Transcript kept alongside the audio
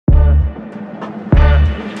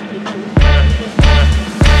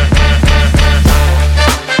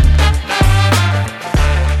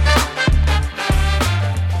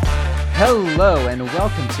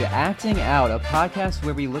welcome to Acting Out, a podcast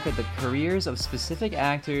where we look at the careers of specific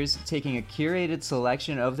actors, taking a curated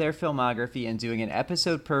selection of their filmography and doing an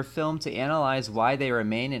episode per film to analyze why they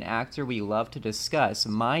remain an actor we love to discuss.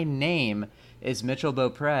 My name is Mitchell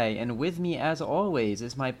Beaupre, and with me, as always,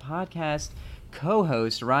 is my podcast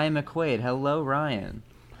co-host, Ryan McQuaid. Hello, Ryan.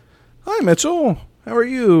 Hi, Mitchell. How are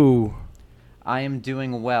you? I am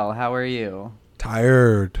doing well. How are you?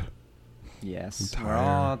 Tired. Yes, I'm we're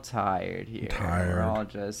all tired here. We're all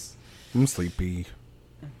just... I'm sleepy.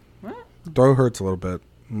 What? Throat hurts a little bit.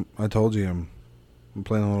 I told you I'm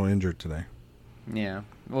playing a little injured today. Yeah,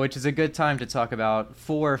 which is a good time to talk about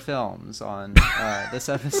 4 films on this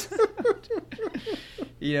episode.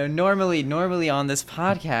 Normally on this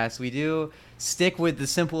podcast, we do stick with the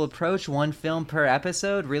simple approach, 1 film per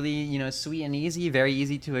episode, really, sweet and easy, very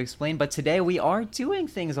easy to explain. But today we are doing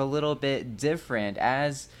things a little bit different.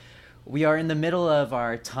 As we are in the middle of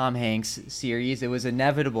our Tom Hanks series, it was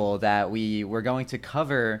inevitable that we were going to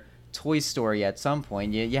cover Toy Story at some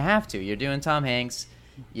point. You have to. You're doing Tom Hanks.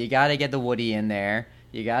 You got to get the Woody in there.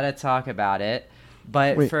 You got to talk about it.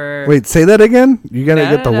 But wait, say that again. You got to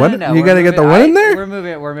get the one. You got to get the one in there.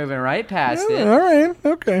 We're moving right past it. All right.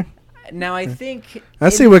 Okay. Now I think I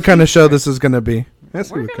see what kind of show this is going to be.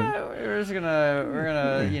 We're gonna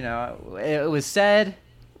it was said,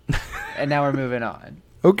 and now we're moving on.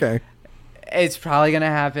 Okay. It's probably gonna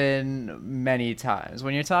happen many times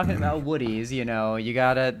when you're talking about Woodies. You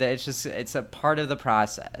gotta. It's a part of the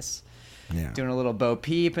process. Yeah. Doing a little Bo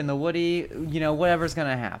Peep in the Woody. Whatever's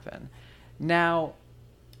gonna happen. Now,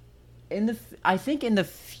 I think in the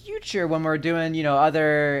future when we're doing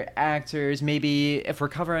other actors, maybe if we're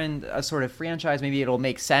covering a sort of franchise, maybe it'll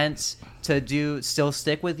make sense to still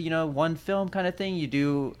stick with 1 film kind of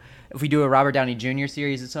thing. If we do a Robert Downey Jr.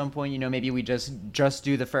 series at some point, maybe we just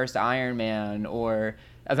do the first Iron Man or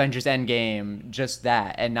Avengers Endgame, just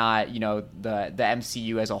that, and not the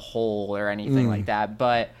MCU as a whole or anything like that.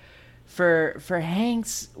 But for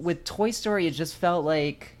Hanks with Toy Story, it just felt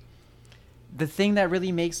like the thing that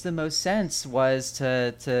really makes the most sense was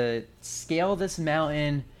to scale this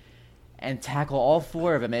mountain and tackle all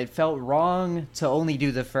 4 of them. It felt wrong to only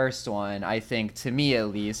do the first one, I think, to me at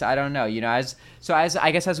least. I don't know.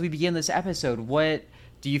 As we begin this episode, what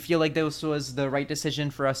do you feel like this was the right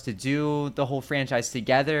decision for us to do the whole franchise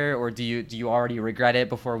together, or do you already regret it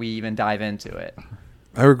before we even dive into it?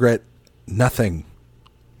 I regret nothing.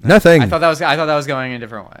 Nothing. I thought that was going a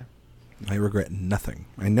different way. I regret nothing.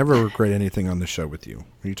 I never regret anything on the show with you.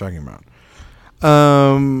 What are you talking about?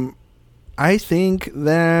 I think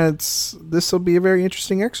that this will be a very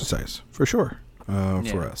interesting exercise for sure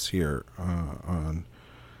for us here on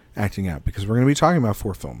Acting Out, because we're going to be talking about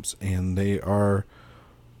 4 films, and they are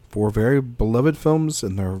 4 very beloved films,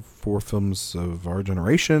 and they're 4 films of our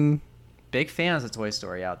generation. Big fans of Toy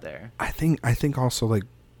Story out there. I think also,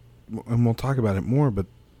 and we'll talk about it more, but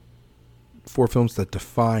 4 films that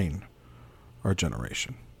define our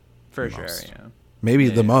generation. For sure, yeah. Maybe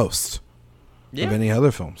the most of any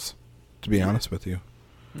other films, to be honest with you.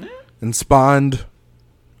 Yeah. And spawned,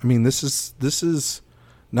 this is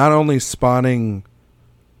not only spawning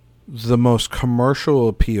the most commercial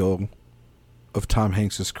appeal of Tom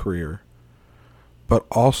Hanks' career, but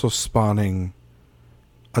also spawning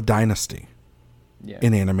a dynasty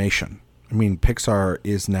in animation. Pixar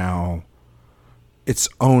is now its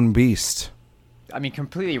own beast.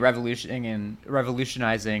 Completely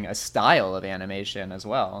revolutionizing a style of animation as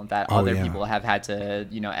well that other people have had to,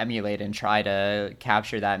 emulate and try to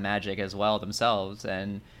capture that magic as well themselves.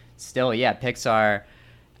 And still, Pixar.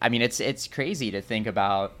 It's crazy to think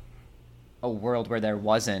about a world where there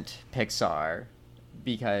wasn't Pixar,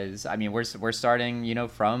 because we're starting,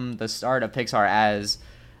 from the start of Pixar as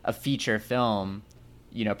a feature film,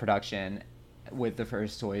 production with the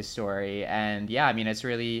first Toy Story, and it's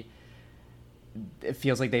really. It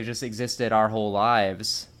feels like they've just existed our whole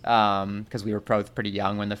lives, because we were both pretty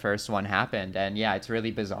young when the first one happened. And it's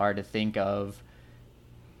really bizarre to think of,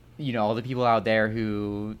 all the people out there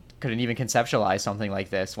who couldn't even conceptualize something like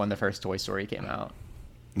this when the first Toy Story came out.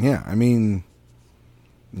 Yeah,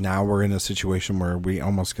 now we're in a situation where we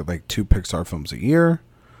almost get 2 Pixar films a year.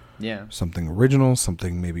 Yeah. Something original,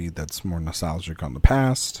 something maybe that's more nostalgic on the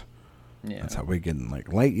past. Yeah. That's how we get in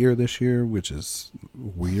Lightyear this year, which is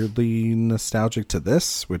weirdly nostalgic to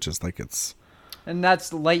this, which is it's... And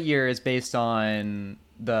that's Lightyear is based on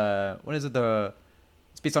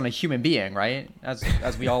it's based on a human being, right?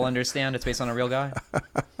 As we all understand, it's based on a real guy.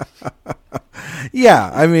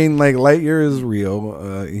 Yeah, Lightyear is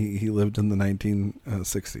real. He lived in the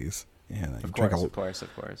 1960s. And of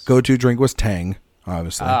course. Go-to drink was Tang.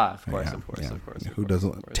 obviously. Of course, of course. Who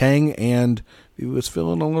doesn't? Tang, and he was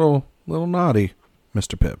feeling a little naughty,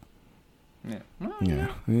 Mr. Pip. Yeah.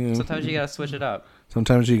 Well, sometimes you gotta switch it up.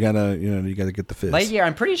 Sometimes you gotta get the fizz. Lightyear,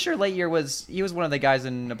 I'm pretty sure Lightyear was one of the guys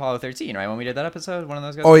in Apollo 13, right? When we did that episode, one of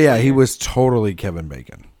those guys. Oh yeah, he was totally Kevin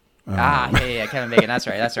Bacon. Yeah, Kevin Bacon. That's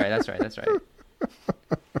right.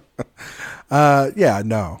 Yeah,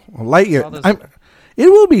 no, Lightyear. It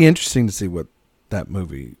will be interesting to see what that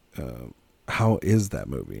movie. How is that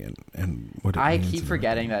movie and what? I keep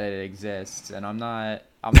forgetting that it exists, and I'm not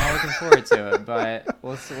looking forward to it. But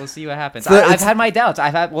we'll see what happens. I've had my doubts.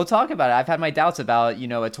 We'll talk about it. I've had my doubts about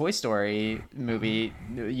a Toy Story movie,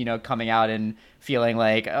 coming out and feeling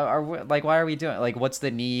like, why are we doing it? Like, what's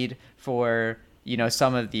the need for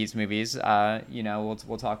some of these movies?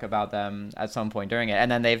 We'll talk about them at some point during it,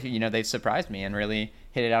 and then they've surprised me and really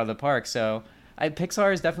hit it out of the park. So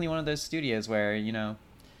Pixar is definitely one of those studios where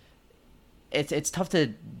it's tough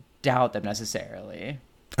to doubt them necessarily.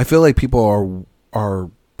 I feel like people are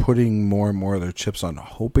putting more and more of their chips on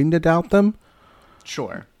hoping to doubt them.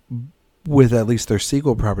 Sure. With at least their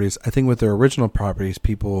sequel properties. I think with their original properties,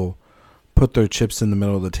 people put their chips in the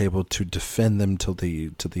middle of the table to defend them till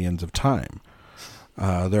the ends of time.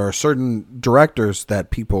 There are certain directors that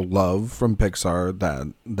people love from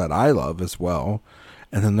Pixar that I love as well.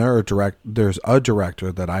 And then there's a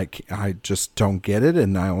director that I just don't get it,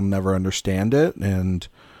 and I'll never understand it, and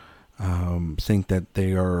think that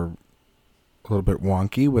they are a little bit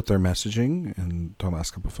wonky with their messaging, and the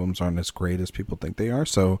last couple of films aren't as great as people think they are.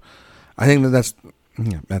 So I think that's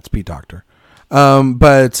Pete Docter.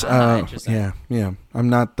 But I'm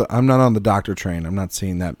not on the doctor train. I'm not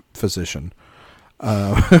seeing that physician.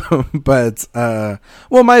 But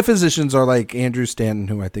my physicians are like Andrew Stanton,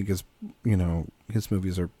 who I think is, his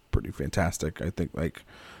movies are pretty fantastic. I think like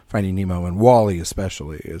Finding Nemo and WALL-E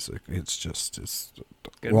especially it's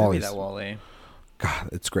good movie, that WALL-E. God,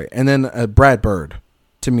 it's great. And then Brad Bird,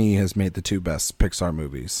 to me, has made the two best Pixar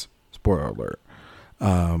movies. Spoiler alert.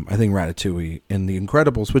 I think Ratatouille and The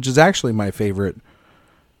Incredibles, which is actually my favorite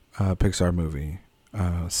Pixar movie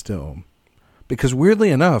still. Because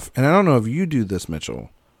weirdly enough, and I don't know if you do this, Mitchell,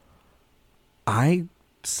 I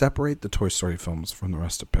separate the Toy Story films from the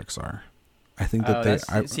rest of Pixar. I think that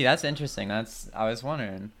that's interesting. I was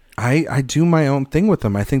wondering. I do my own thing with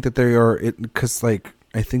them. I think that they are because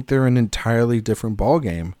I think they're an entirely different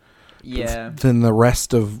ballgame. Yeah. Than the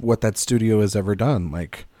rest of what that studio has ever done.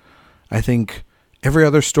 Like, I think every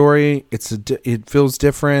other story, it feels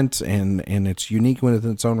different and it's unique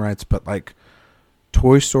within its own rights. But like,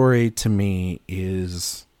 Toy Story to me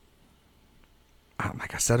is,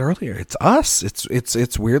 like I said earlier, it's us.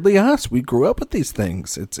 It's weirdly us. We grew up with these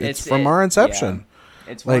things. It's from our inception.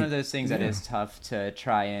 Yeah. It's one of those things that is tough to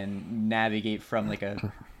try and navigate from like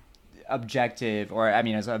a objective, or I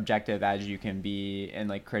mean, as objective as you can be in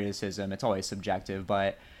like criticism. It's always subjective,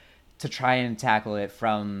 but to try and tackle it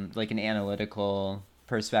from like an analytical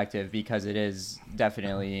perspective, because it is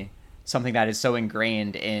definitely something that is so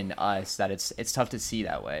ingrained in us that it's tough to see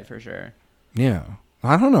that way for sure. Yeah.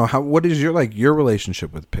 I don't know what is your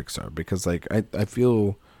relationship with Pixar, because like I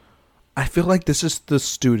feel like this is the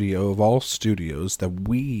studio of all studios that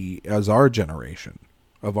we, as our generation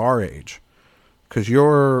of our age, because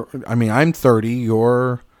I'm 30,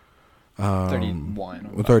 you're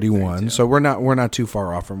 31, 31, so we're not too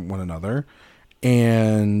far off from one another,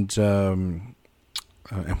 and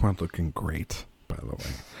we're looking great, by the way.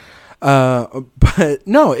 But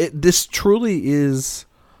no, this truly is,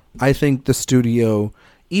 I think, the studio,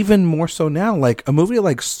 even more so now. Like, a movie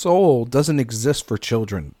like Soul doesn't exist for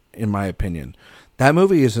children, in my opinion. That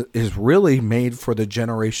movie is really made for the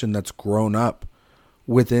generation that's grown up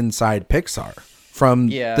inside Pixar, from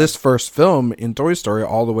this first film in Toy Story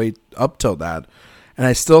all the way up till that. And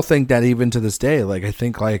I still think that even to this day, like, I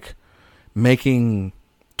think like making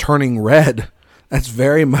Turning Red, that's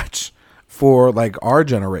very much for like our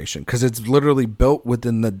generation, because it's literally built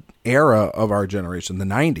within the era of our generation, the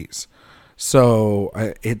 90s. So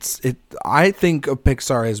I think of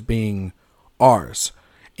Pixar as being ours.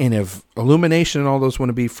 And if Illumination and all those want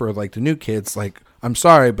to be for like the new kids, like, I'm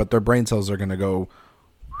sorry, but their brain cells are going to go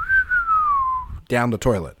down the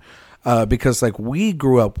toilet. Because like, we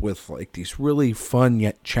grew up with like these really fun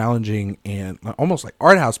yet challenging and almost like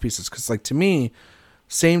art house pieces. Because like, to me,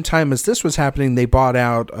 same time as this was happening, they bought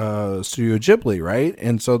out Studio Ghibli, right?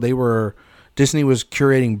 And so Disney was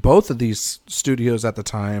curating both of these studios at the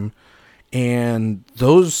time. And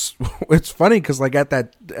those, it's funny because like at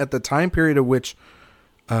the time period of which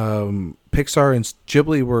Pixar and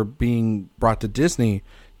Ghibli were being brought to Disney,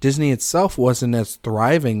 Disney itself wasn't as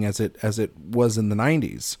thriving as it was in the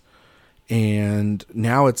 90s. and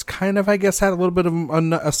now it's kind of, I guess, had a little bit of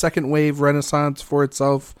a second wave renaissance for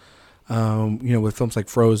itself, with films like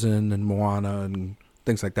Frozen and Moana and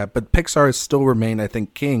things like that. But Pixar has still remained, I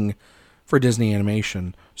think, king for Disney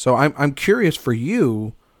animation. So I'm curious for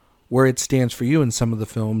you where it stands for you in some of the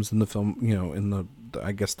films in the film, in the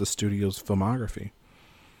I guess the studio's filmography.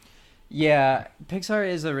 Yeah, Pixar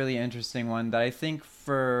is a really interesting one that I think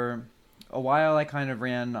for a while I kind of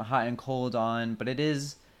ran hot and cold on, but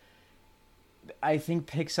I think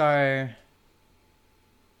Pixar,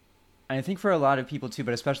 and I think for a lot of people too,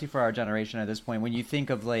 but especially for our generation at this point, when you think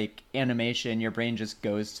of like animation, your brain just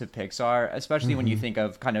goes to Pixar, especially when you think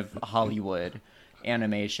of kind of Hollywood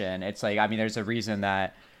animation. It's like, I mean, there's a reason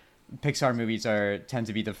that Pixar movies tend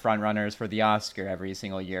to be the front runners for the Oscar every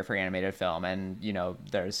single year for animated film, and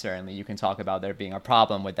there's certainly, you can talk about there being a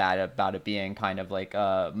problem with that, about it being kind of like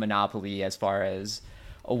a monopoly as far as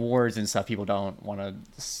awards and stuff. People don't want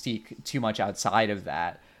to seek too much outside of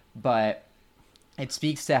that, but it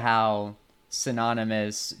speaks to how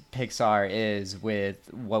synonymous Pixar is with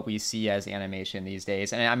what we see as animation these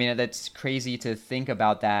days. And I mean, that's crazy to think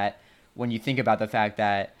about that when you think about the fact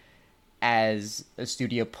that as a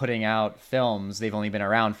studio putting out films, they've only been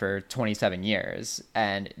around for 27 years,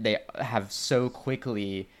 and they have so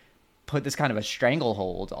quickly put this kind of a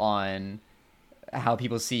stranglehold on how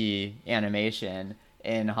people see animation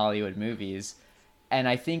in Hollywood movies. And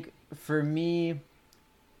I think for me,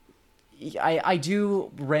 I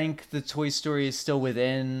do rank the Toy Story still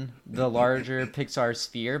within the larger Pixar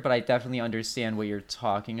sphere, but I definitely understand what you're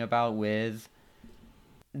talking about with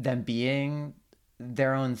them being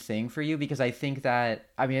their own thing for you, because I think that,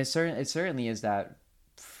 I mean, it certainly is that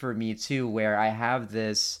for me too, where I have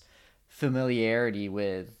this familiarity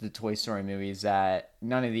with the Toy Story movies that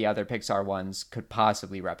none of the other Pixar ones could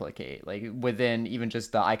possibly replicate, like within even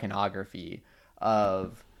just the iconography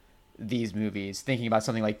of these movies, thinking about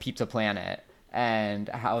something like Pizza Planet and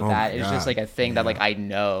how that is just like a thing that like I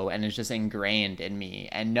know and is just ingrained in me,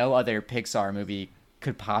 and no other Pixar movie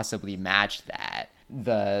could possibly match that.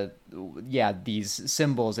 These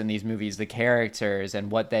symbols in these movies, the characters and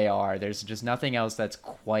what they are, there's just nothing else that's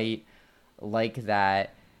quite like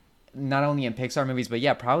that, not only in Pixar movies, but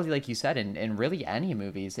yeah, probably like you said, in really any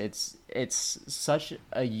movies. It's such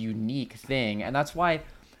a unique thing, and that's why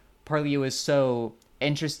partly it was so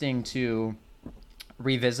interesting to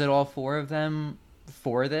revisit all four of them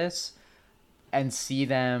for this and see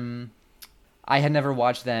them. I had never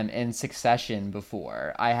watched them in succession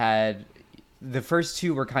before. The first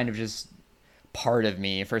two were kind of just part of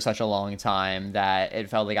me for such a long time that it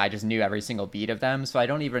felt like I just knew every single beat of them. So I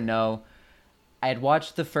don't even know. I had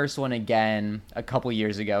watched the first one again a couple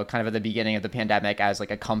years ago, kind of at the beginning of the pandemic, as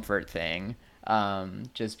like a comfort thing.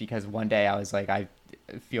 Just because one day I was like, I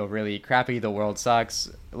feel really crappy, the world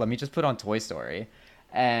sucks, let me just put on Toy Story.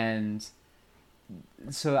 And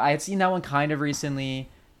so I had seen that one kind of recently.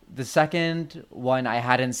 The second one I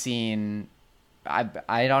hadn't seen.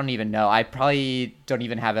 I don't even know. I probably don't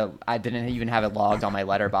even have it. I didn't even have it logged on my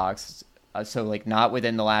Letterboxd. So like not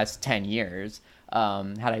within the last 10 years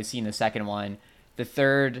had I seen the second one. The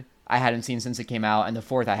third I hadn't seen since it came out, and the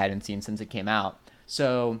fourth I hadn't seen since it came out.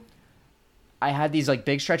 So I had these like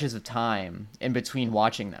big stretches of time in between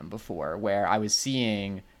watching them before, where I was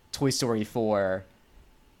seeing Toy Story 4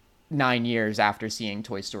 9 years after seeing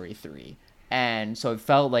Toy Story 3. And so it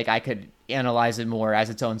felt like I could analyze it more as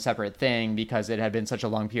its own separate thing because it had been such a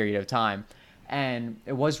long period of time. And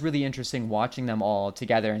it was really interesting watching them all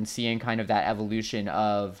together and seeing kind of that evolution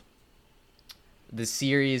of the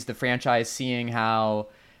series, the franchise, seeing how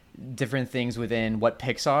different things within what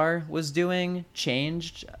Pixar was doing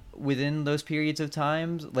changed within those periods of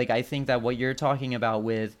times. Like, I think that what you're talking about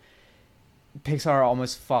with Pixar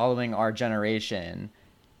almost following our generation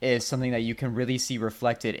is something that you can really see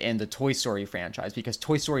reflected in the Toy Story franchise, because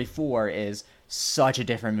Toy Story 4 is such a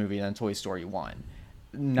different movie than Toy Story 1.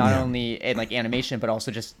 Not only in like animation, but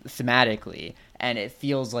also just thematically. And it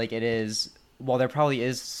feels like it is, while there probably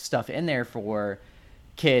is stuff in there for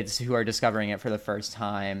kids who are discovering it for the first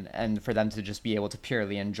time and for them to just be able to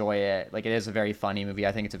purely enjoy it. Like, it is a very funny movie.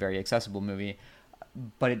 I think it's a very accessible movie.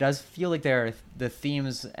 But it does feel like the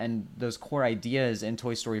themes and those core ideas in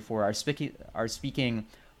Toy Story 4 are speaking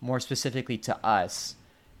more specifically to us,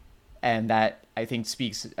 and that I think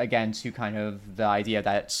speaks again to kind of the idea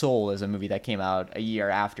that Soul is a movie that came out a year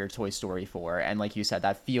after Toy Story 4, and like you said,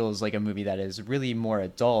 that feels like a movie that is really more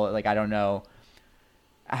adult. Like, I don't know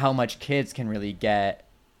how much kids can really get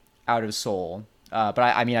out of Soul, but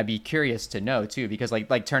I mean, I'd be curious to know too, because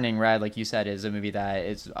like Turning Red, like you said, is a movie that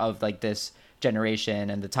is of like this generation,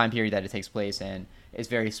 and the time period that it takes place in is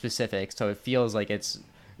very specific, so it feels like it's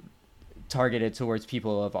targeted towards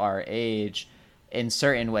people of our age in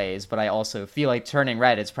certain ways, but I also feel like Turning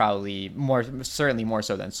Red is probably certainly more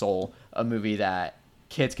so than Soul, a movie that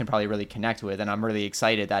kids can probably really connect with, and I'm really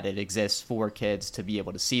excited that it exists for kids to be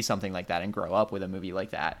able to see something like that and grow up with a movie like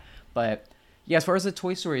that. But yeah, as far as the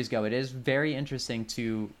Toy Stories go, it is very interesting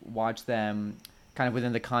to watch them kind of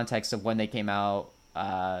within the context of when they came out,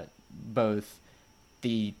 both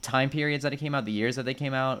the time periods that it came out, the years that they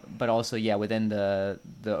came out, but also, yeah, within the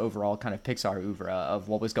overall kind of Pixar oeuvre of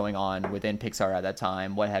what was going on within Pixar at that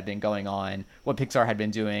time, what had been going on, what Pixar had been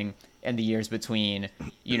doing in the years between,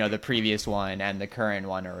 you know, the previous one and the current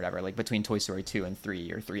one or whatever, like between Toy Story 2 and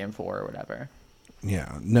 3 or 3 and 4 or whatever.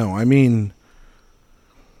 Yeah, no, I mean,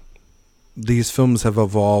 these films have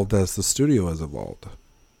evolved as the studio has evolved.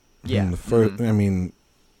 Yeah. I mean,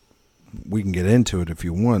 we can get into it if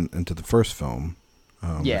you want, into the first film.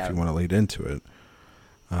 If you want to lead into it.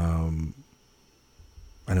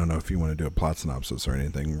 I don't know if you want to do a plot synopsis or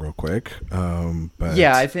anything real quick. But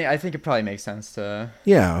yeah, I think it probably makes sense to.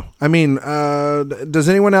 Yeah, I mean, does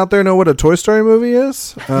anyone out there know what a Toy Story movie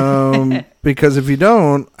is? Because if you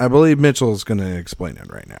don't, I believe Mitchell's going to explain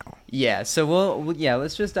it right now. Yeah, so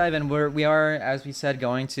let's just dive in. We are, as we said,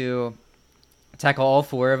 going to tackle all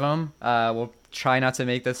 4 of them. We'll try not to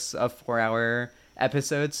make this a 4-hour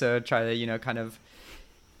episode, so try to, you know, kind of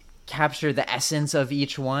capture the essence of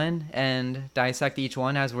each one and dissect each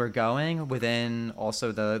one as we're going within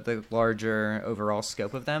also the larger overall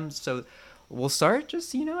scope of them. So we'll start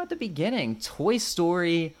just, you know, at the beginning. Toy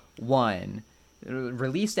Story 1,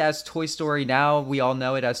 released as Toy Story. Now we all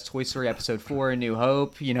know it as Toy Story Episode 4, A New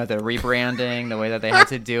Hope. You know, the rebranding, the way that they had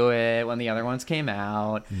to do it when the other ones came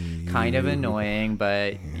out. Kind of annoying,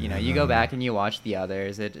 but, you know, you go back and you watch the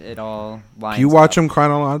others. It all lines up. Do you watch them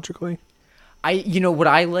chronologically? What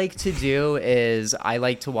I like to do is I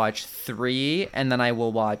like to watch 3, and then I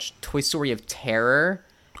will watch Toy Story of Terror,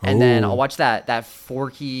 and then I'll watch that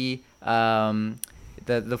Forky,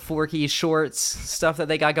 the Forky shorts stuff that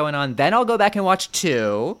they got going on. Then I'll go back and watch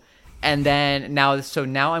 2, and then now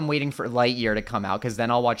I'm waiting for Lightyear to come out, because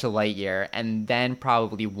then I'll watch a Lightyear, and then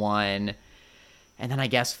probably 1, and then I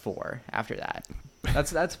guess 4 after that.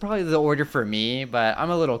 That's probably the order for me, but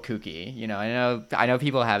I'm a little kooky. You know, I know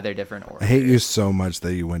people have their different orders. I hate you so much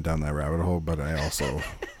that you went down that rabbit hole, but I also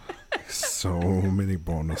so many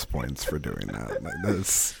bonus points for doing that. Like,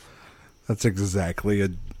 that's exactly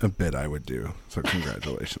a bit I would do. So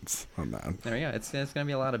congratulations on that. There we go. It's gonna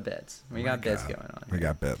be a lot of bits. We got bits going on. We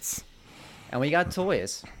got bits, and we got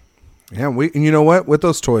toys. Yeah, and you know what? With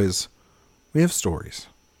those toys, we have stories.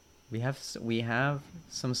 We have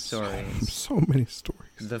some stories. So many stories.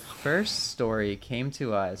 The first story came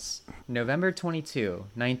to us November 22,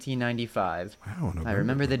 1995. Wow, I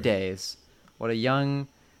remember the days. What a young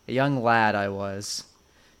lad I was,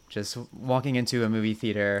 just walking into a movie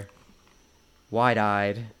theater,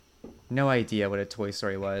 wide-eyed, no idea what a Toy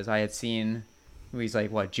Story was. I had seen movies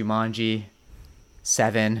like Jumanji,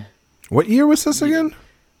 7. What year was this again?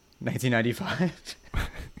 1995.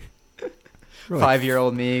 Like,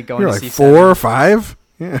 5-year-old me going to see like 4 or 5?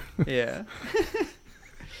 Yeah. Yeah.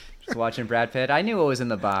 Just watching Brad Pitt. I knew what was in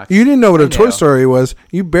the box. You didn't know what a Toy Story was.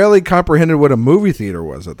 You barely comprehended what a movie theater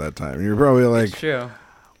was at that time. You're probably like, it's true.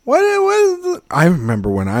 What is I remember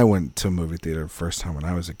when I went to a movie theater the first time when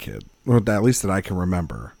I was a kid. Well, at least that I can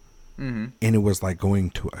remember. Mm-hmm. And it was like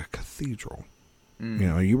going to a cathedral. Mm. You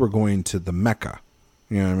know, you were going to the Mecca.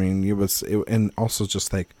 You know what I mean? And also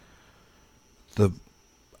just like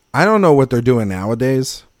I don't know what they're doing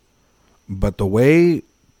nowadays, but the way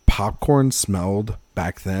popcorn smelled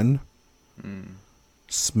back then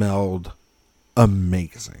smelled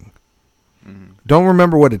amazing. Mm. Don't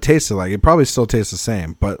remember what it tasted like. It probably still tastes the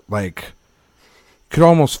same, but like you could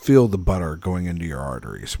almost feel the butter going into your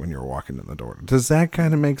arteries when you're walking in the door. Does that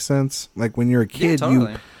kind of make sense? Like when you're a kid, yeah,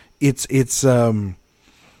 totally. It's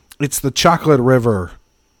the chocolate river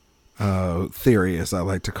theory, as I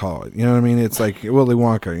like to call it. You know what I mean? It's like Willy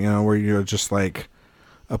Wonka, you know, where you're just like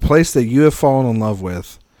a place that you have fallen in love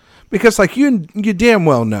with. Because like you damn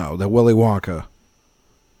well know that Willy Wonka,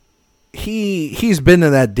 he's been to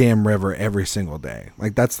that damn river every single day.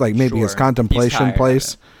 Like that's like maybe his contemplation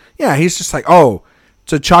place. Yeah, he's just like, oh,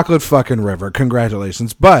 it's a chocolate fucking river.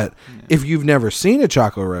 Congratulations. But if you've never seen a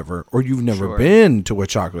chocolate river or you've never been to a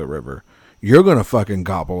chocolate river, you're going to fucking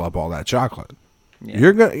gobble up all that chocolate.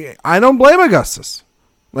 Yeah. I don't blame Augustus.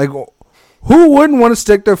 Like, who wouldn't want to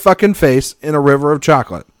stick their fucking face in a river of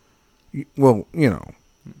chocolate? Well, you know,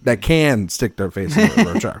 that can stick their face in a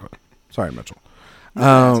river of chocolate. Sorry, Mitchell. That's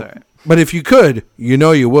all right. But if you could, you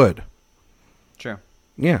know you would. True.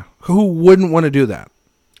 Yeah. Who wouldn't want to do that?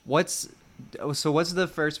 What's Oh, so what's the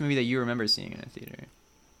first movie that you remember seeing in a theater?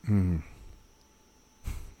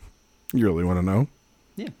 You really want to know?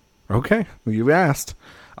 Yeah. Okay, well, you asked.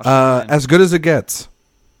 As Good as It Gets.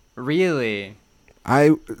 Really?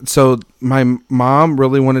 So my mom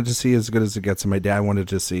really wanted to see As Good as It Gets, and my dad wanted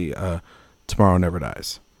to see Tomorrow Never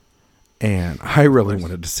Dies, and I really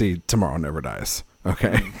wanted to see Tomorrow Never Dies.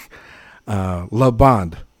 Okay. Love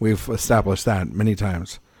Bond. We've established that many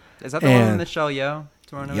times. Is that the one with Michelle Yeoh?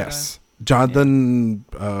 Tomorrow Never Dies? Yes. Jonathan.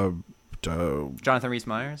 Jonathan Rhys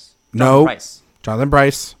Meyers. No. Bryce. Jonathan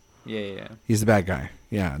Bryce. Yeah. He's the bad guy.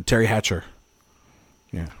 Yeah. Terry Hatcher.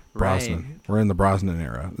 Yeah. Brosnan. Right. We're in the Brosnan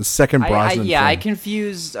era. The second Brosnan film. I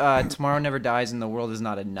confused Tomorrow Never Dies and The World Is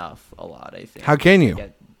Not Enough a lot, I think. How can you? I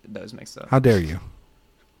get those mixed up. How dare you?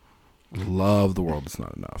 Love The World Is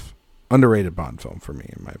Not Enough. Underrated Bond film for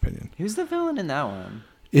me, in my opinion. Who's the villain in that one?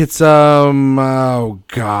 It's oh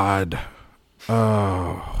God.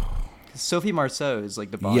 Oh. Sophie Marceau is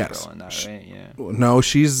like the Bond Yes. girl in that, right? Yeah. No,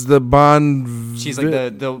 she's the Bond. She's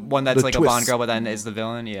like the one that's like twist. a Bond girl, but then is the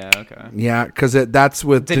villain. Yeah. Okay. Yeah, because that's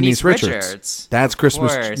with Denise Richards. That's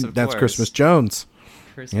Christmas. That's Christmas Jones.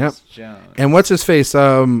 Christmas Jones. And what's his face?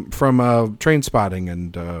 From Train Spotting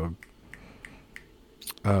and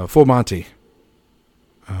Full Monty.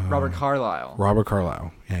 Robert Carlyle. Robert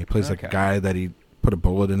Carlyle. Yeah, he plays like a guy that he put a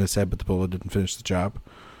bullet in his head, but the bullet didn't finish the job.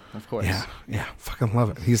 Of course. Yeah, fucking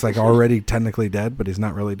love it. He's like already technically dead, but he's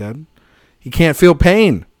not really dead. He can't feel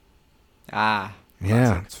pain. Ah.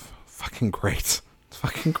 Yeah, it's fucking great. It's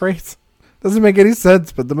fucking great. Doesn't make any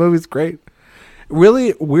sense, but the movie's great.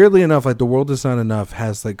 Really, weirdly enough, like The World Is Not Enough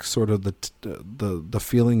has like sort of the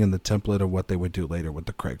feeling and the template of what they would do later with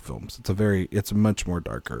the Craig films. It's a much more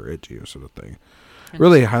darker, edgy sort of thing.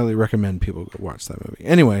 Really highly recommend people go watch that movie.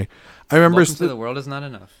 Anyway, I remember Welcome to The World Is Not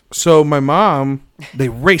Enough. So my mom, they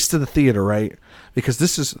raced to the theater, right? Because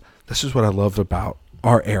this is what I loved about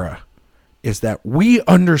our era, is that we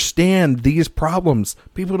understand these problems.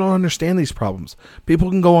 People don't understand these problems. People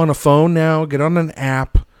can go on a phone now, get on an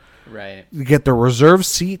app, right? Get their reserved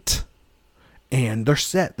seat, and they're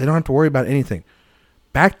set. They don't have to worry about anything.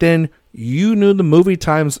 Back then, you knew the movie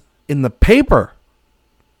times in the paper.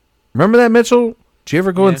 Remember that, Mitchell? Did you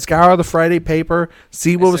ever go and scour the Friday paper,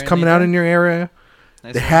 see what was coming out in your area?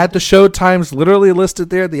 They had the show times literally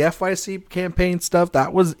listed there. The FYC campaign stuff,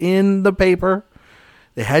 that was in the paper.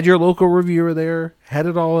 They had your local reviewer there, had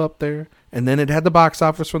it all up there. And then it had the box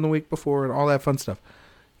office from the week before and all that fun stuff.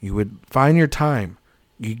 You would find your time.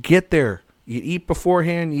 You get there. You eat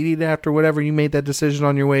beforehand. You eat after, whatever. You made that decision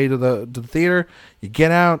on your way to the theater. You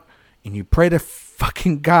get out and you pray to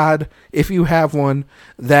fucking God, if you have one,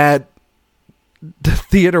 that the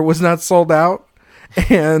theater was not sold out,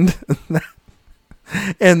 and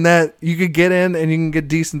that you could get in and you can get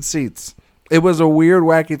decent seats. It was a weird,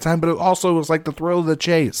 wacky time, but it also was like the thrill of the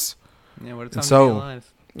chase. Yeah, what a time to be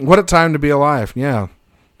alive. What a time to be alive. Yeah,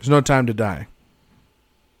 there's no time to die.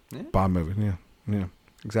 Yeah. Bond movie. Yeah,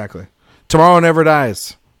 exactly. Tomorrow Never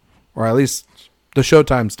Dies, or at least the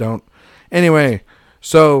showtimes don't. Anyway,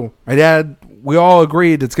 so my dad, we all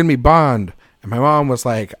agreed it's gonna be Bond. And my mom was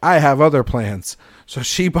like, I have other plans. So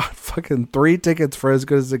she bought fucking 3 tickets for As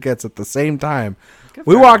Good As It Gets at the same time.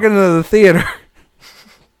 We walk into the theater.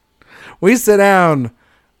 We sit down.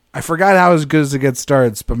 I forgot how As Good As It Gets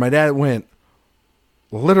starts, but my dad went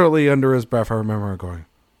literally under his breath. I remember going,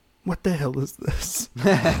 what the hell is this?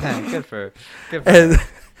 Good for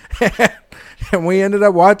and we ended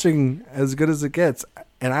up watching As Good As It Gets.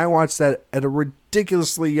 And I watched that at a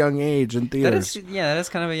ridiculously young age in theaters. That is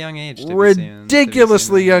kind of a young age.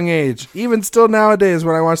 Ridiculously young age. Even still nowadays,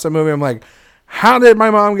 when I watch that movie, I'm like, how did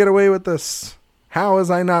my mom get away with this? How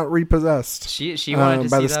was I not repossessed? She wanted to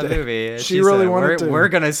see that movie. She really wanted to. We're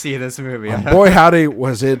going to see this movie. Boy, howdy,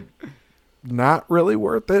 was it not really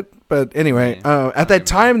worth it. But anyway, at that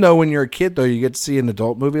time, though, when you're a kid, though, you get to see an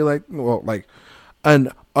adult movie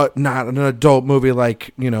not an adult movie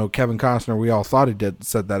like, Kevin Costner. We all thought he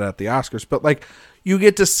said that at the Oscars, but like you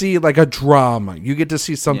get to see like a drama. You get to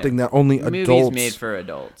see something that only adults. Movies made for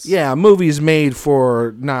adults. Yeah, movies made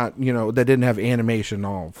for not, that didn't have animation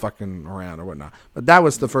all fucking around or whatnot. But that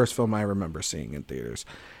was the first film I remember seeing in theaters,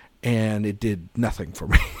 and it did nothing for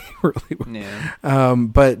me, really. Yeah.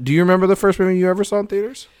 But do you remember the first movie you ever saw in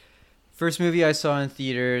theaters? First movie I saw in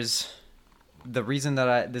theaters. The reason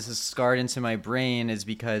that this is scarred into my brain is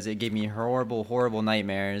because it gave me horrible, horrible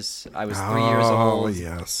nightmares. I was 3 years old. Oh,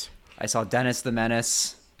 yes. I saw Dennis the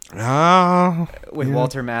Menace. With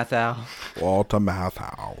Walter Matthau. Walter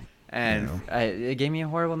Matthau. And it gave me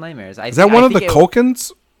horrible nightmares. Is that one of the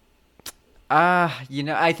Culkins?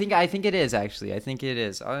 I think it is actually. I think it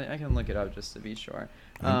is. I can look it up just to be sure.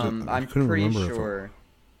 I'm pretty sure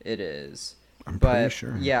it is. I'm pretty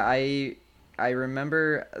sure. Yeah, I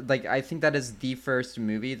remember, like, I think that is the first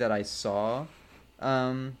movie that I saw.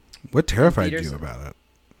 What terrified you about it?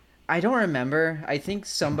 I don't remember. I think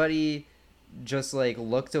somebody just like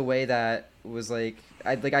looked away that was like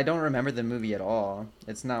I don't remember the movie at all.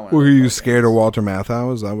 It's not one. Were you scared of Walter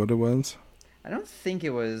Matthau? Is that what it was? I don't think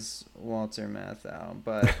it was Walter Matthau,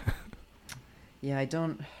 but yeah, I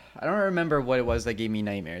don't remember what it was that gave me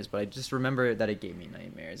nightmares, but I just remember that it gave me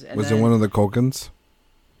nightmares. And was it one of the Culkins?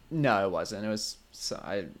 No, it wasn't. It was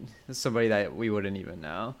somebody that we wouldn't even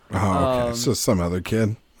know. Oh, okay. It's just some other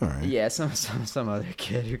kid. All right. Yeah, some other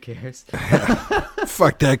kid. Who cares?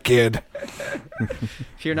 Fuck that kid.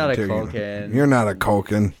 If you're not a Culkin, you're not a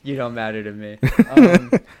Culkin. You don't matter to me.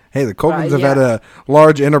 Hey, the Culkins have had a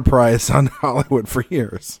large enterprise on Hollywood for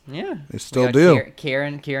years. Yeah, they still do.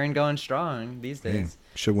 Karen going strong these days.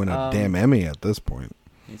 Yeah, should win a damn Emmy at this point.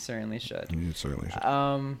 You certainly should.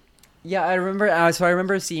 Yeah, I remember. So I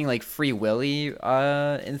remember seeing like Free Willy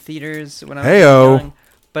in theaters when I was young.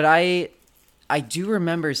 But I do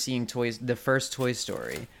remember seeing the first Toy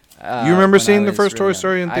Story. You remember seeing the first Toy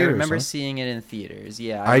Story in theaters? I remember seeing it in theaters.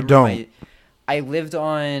 Yeah, I don't. I lived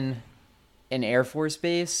on an Air Force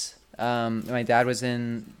base. My dad was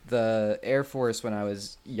in the Air Force when I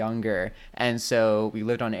was younger, and so we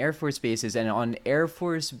lived on Air Force bases. And on Air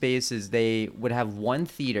Force bases, they would have one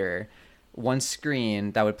theater, one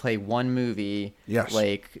screen that would play one movie. Yes.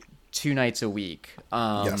 Like 2 nights a week.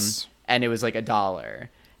 Yes. And it was like $1.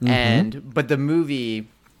 But the movie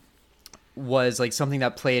was like something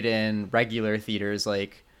that played in regular theaters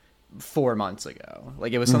like 4 months ago.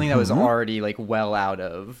 Like it was something that was already like well out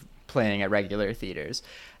of playing at regular theaters.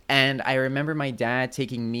 And I remember my dad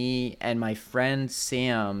taking me and my friend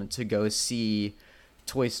Sam to go see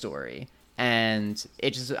Toy Story. And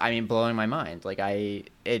it just, blowing my mind. Like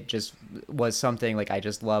it just was something like I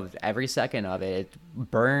just loved every second of it. It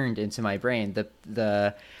burned into my brain.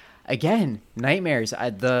 Again, nightmares.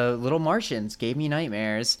 The Little Martians gave me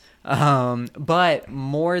nightmares. But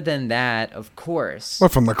more than that, of course.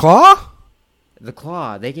 What, from the Claw? The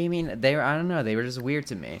Claw. They gave me. I don't know. They were just weird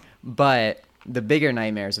to me. But the bigger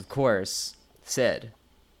nightmares, of course, Sid,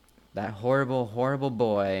 that horrible, horrible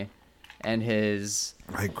boy, and his.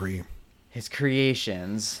 I agree. His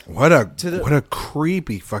creations. What a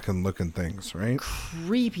creepy fucking looking things, right?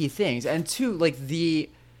 Creepy things, and too like the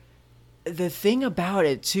thing about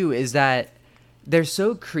it too is that they're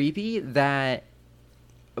so creepy that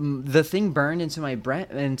the thing burned into my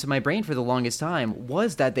brain for the longest time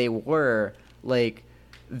was that they were like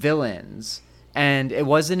villains. And it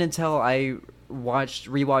wasn't until I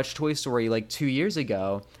rewatched Toy Story like 2 years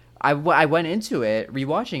ago, I went into it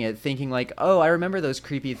rewatching it thinking like, oh, I remember those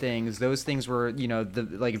creepy things. Those things were, the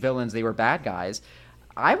like villains. They were bad guys.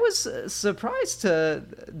 I was surprised to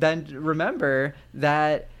then remember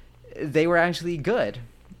that they were actually good,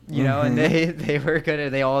 and they were good,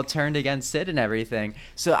 and they all turned against Sid and everything.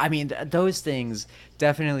 So, those things,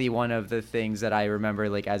 definitely one of the things that I remember,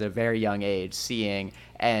 like, as a very young age, seeing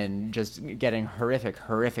and just getting horrific,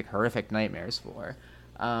 horrific, horrific nightmares for.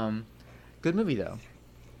 Good movie, though.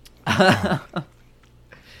 Okay.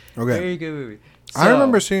 Very good movie. So, I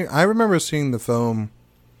remember seeing the film,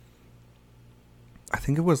 I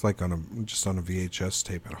think it was, like, just on a VHS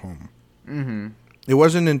tape at home. Mm-hmm. It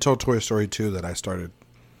wasn't until Toy Story 2 that I started.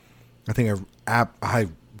 I think I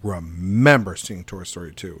remember seeing Toy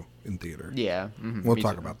Story 2 in theater. Yeah. Mm-hmm. We'll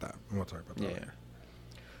talk about that. Yeah.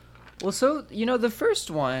 Well, so, the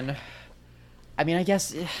first one, I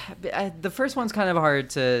guess the first one's kind of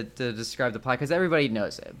hard to describe the plot because everybody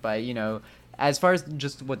knows it. But, as far as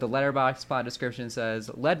just what the Letterboxd plot description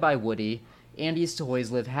says, led by Woody, Andy's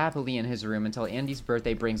toys live happily in his room until Andy's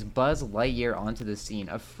birthday brings Buzz Lightyear onto the scene.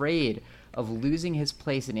 Afraid of losing his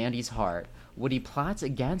place in Andy's heart, Woody plots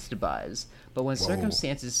against Buzz. But when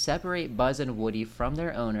circumstances separate Buzz and Woody from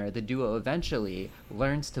their owner, the duo eventually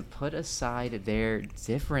learns to put aside their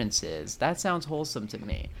differences. That sounds wholesome to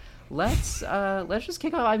me. Let's just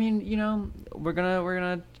kick off. This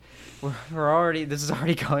is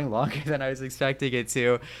already going longer than I was expecting it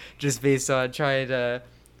to, just based on trying to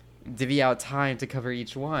divvy out time to cover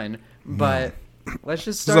each one. But let's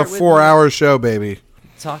just start. This is a 4-hour show, baby.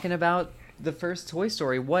 Talking about the first Toy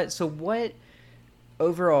Story. What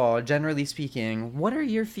overall, generally speaking, what are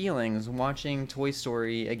your feelings watching Toy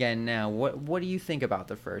Story again now? What do you think about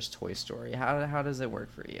the first Toy Story? How does it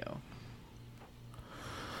work for you?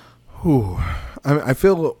 I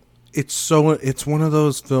feel it's one of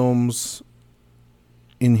those films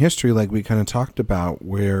in history, like we kind of talked about,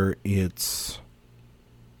 where it's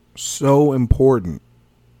so important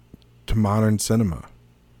to modern cinema,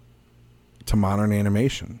 to modern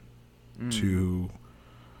animation, to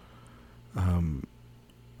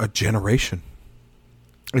a generation.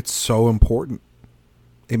 It's so important.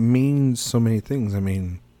 It means so many things. I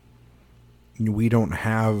mean, we don't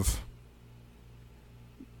have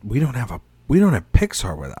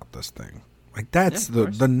Pixar without this thing. Like, that's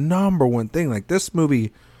the number one thing. Like, this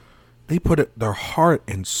movie, they put their heart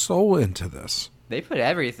and soul into this. They put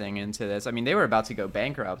everything into this. I mean, they were about to go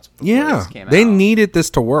bankrupt before this came out. They needed this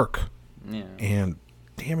to work. Yeah. And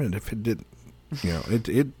damn it, if it didn't,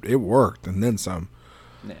 it worked and then some.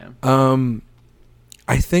 Yeah.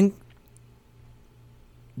 I think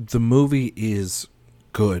the movie is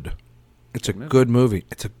good. It's a good movie.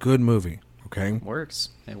 It's a good movie. Okay. It works.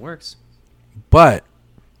 But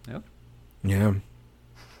yep. Yeah,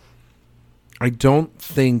 I don't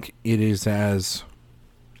think it is as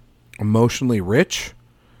emotionally rich,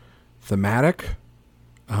 thematic,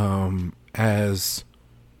 as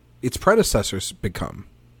its predecessors become.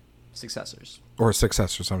 Successors,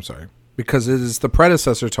 I'm sorry. Because it is the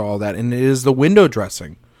predecessor to all that, and it is the window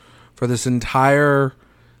dressing for this entire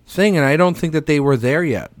thing, and I don't think that they were there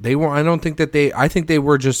yet. I think they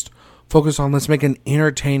were just focused on, let's make an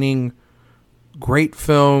entertaining, great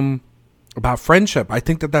film about friendship. I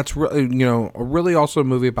think that that's really also a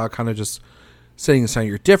movie about kind of just setting aside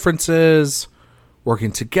your differences,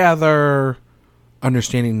 working together,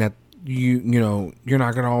 understanding that you're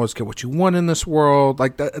not going to always get what you want in this world.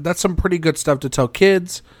 Like that's some pretty good stuff to tell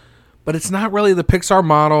kids, but it's not really the Pixar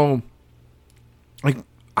model. Like,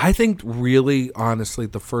 I think really, honestly,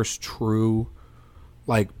 the first true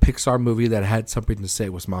like Pixar movie that had something to say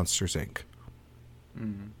was Monsters, Inc.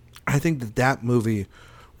 Mm-hmm. I think that movie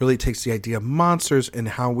really takes the idea of monsters and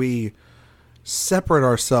how we separate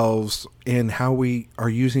ourselves and how we are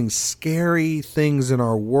using scary things in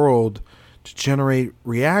our world to generate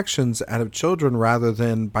reactions out of children rather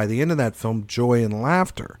than, by the end of that film, joy and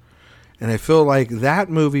laughter. And I feel like that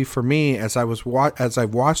movie, for me, as I've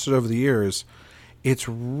watched it over the years, it's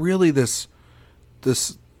really this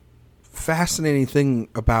fascinating thing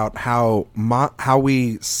about how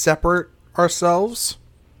we separate ourselves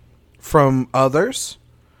from others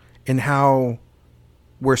and how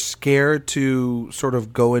we're scared to sort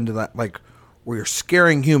of go into that, like, we're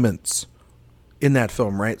scaring humans in that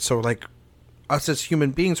film, right? So, like, us as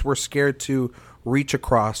human beings, we're scared to reach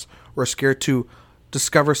across. We're scared to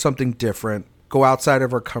discover something different, go outside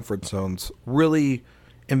of our comfort zones, really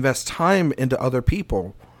invest time into other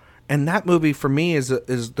people. And that movie, for me, is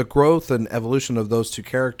the growth and evolution of those two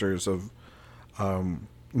characters of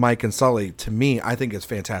Mike and Sully. To me, I think it's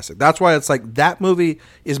fantastic. That's why it's like that movie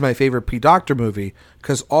is my favorite Pete Docter movie,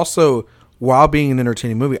 because also, while being an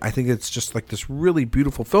entertaining movie, I think it's just like this really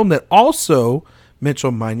beautiful film that also,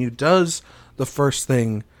 Mitchell, mind you, does the first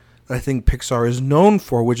thing that I think Pixar is known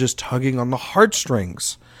for, which is tugging on the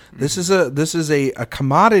heartstrings. Mm-hmm. This is a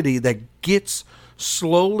commodity that you get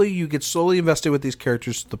slowly invested with these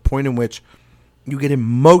characters to the point in which you get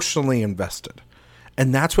emotionally invested.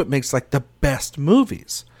 And that's what makes like the best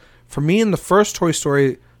movies. For me, in the first Toy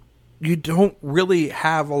Story, you don't really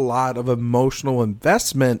have a lot of emotional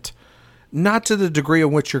investment, not to the degree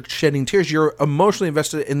in which you're shedding tears. You're emotionally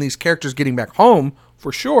invested in these characters getting back home,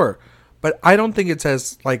 for sure. But I don't think it's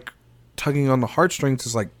as like tugging on the heartstrings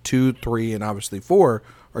as like 2, 3, and obviously 4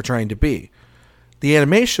 are trying to be. The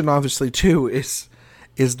animation, obviously, too, is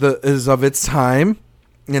of its time,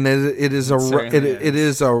 and it is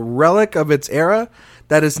a relic of its era.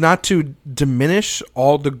 That is not to diminish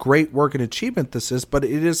all the great work and achievement this is, but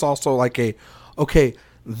it is also like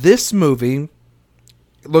this movie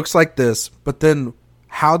looks like this, but then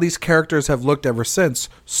how these characters have looked ever since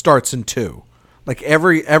starts in 2. Like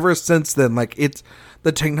ever since then, like it's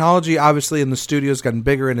the technology obviously in the studio has gotten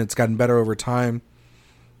bigger and it's gotten better over time.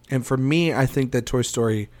 And for me, I think that Toy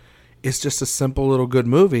Story is just a simple little good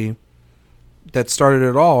movie that started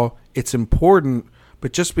it all. It's important,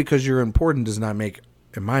 but just because you're important does not make,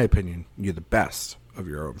 in my opinion, you the best of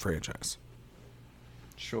your own franchise.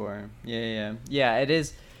 Sure. Yeah. It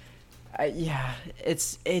is.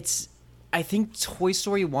 It's. I think Toy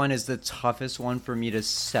Story 1 is the toughest one for me to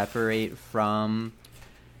separate from,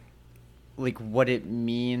 like, what it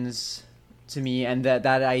means to me, and that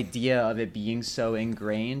idea of it being so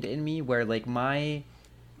ingrained in me, where like when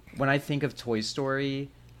I think of Toy Story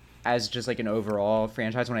as just like an overall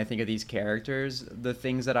franchise, when I think of these characters, the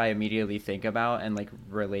things that I immediately think about and like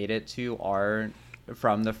relate it to are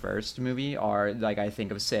from the first movie are like, I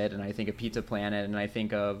think of Sid and I think of Pizza Planet and I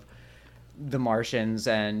think of the Martians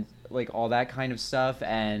and like all that kind of stuff,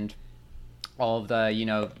 and all of the, you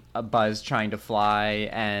know, a Buzz trying to fly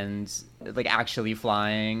and like actually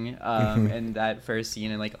flying in that first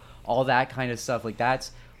scene, and like all that kind of stuff, like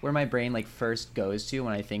that's where my brain like first goes to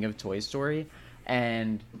when I think of Toy Story.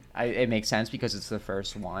 And it makes sense because it's the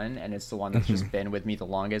first one, and it's the one that's just been with me the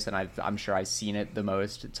longest, and I'm sure I've seen it the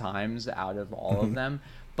most times out of all of them.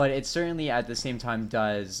 But it certainly at the same time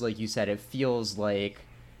does, like you said, it feels like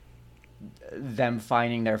them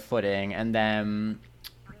finding their footing and them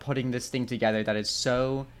putting this thing together that is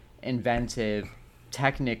so inventive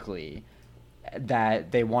technically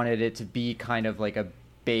that they wanted it to be kind of like a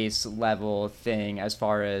base level thing as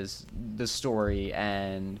far as the story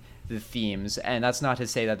and the themes. And that's not to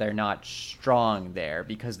say that they're not strong there,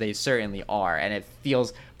 because they certainly are. And it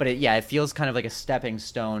feels, but it feels kind of like a stepping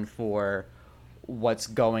stone for what's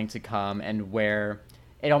going to come, and where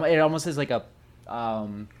it almost is like a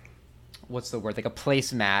what's the word, like a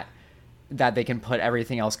placemat that they can put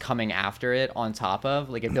everything else coming after it on top of.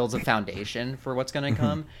 Like it builds a foundation for what's going to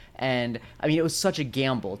come. And I mean, it was such a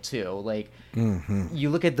gamble too. Like you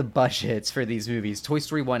look at the budgets for these movies. Toy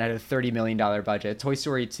Story 1 had a $30 million budget. Toy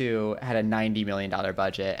Story 2 had a $90 million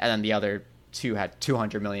budget. And then the other two had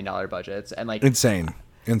 $200 million budgets. And like insane.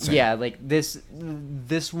 Yeah. Like this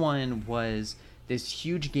one was this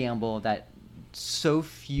huge gamble that so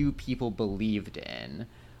few people believed in.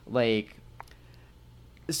 Like,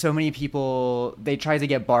 so many people, they tried to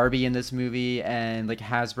get Barbie in this movie, and like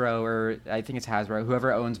Hasbro, or I think it's Hasbro,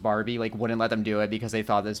 whoever owns Barbie, like wouldn't let them do it because they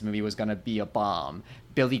thought this movie was going to be a bomb.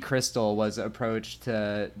 Billy Crystal was approached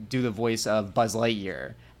to do the voice of Buzz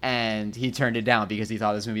Lightyear, and he turned it down because he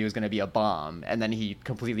thought this movie was going to be a bomb, and then he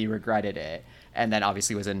completely regretted it, and then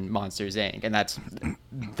obviously was in Monsters Inc., and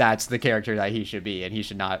that's the character that he should be, and he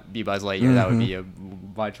should not be Buzz Lightyear. That would be a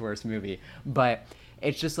much worse movie. But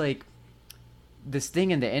it's just like this thing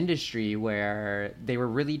in the industry where they were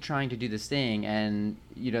really trying to do this thing. And,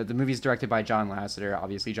 you know, the movie's directed by John Lasseter.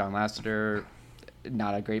 Obviously, John Lasseter,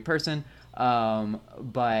 not a great person.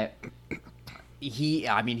 But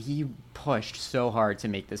he pushed so hard to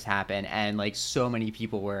make this happen. And, like, so many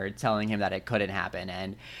people were telling him that it couldn't happen.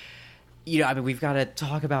 And, you know, I mean, we've got to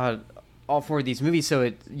talk about all four of these movies. So,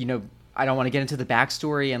 it, you know, I don't want to get into the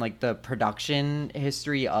backstory and, like, the production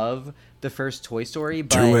history of the first Toy Story,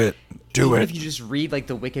 but do it. If you just read like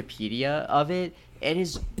the Wikipedia of it, it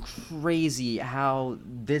is crazy how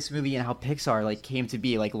this movie and how Pixar like came to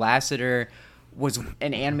be. Like Lasseter was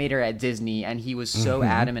an animator at Disney, and he was so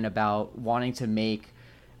adamant about wanting to make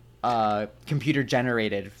a computer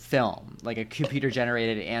generated film, like a computer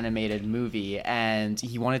generated animated movie, and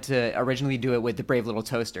he wanted to originally do it with The Brave Little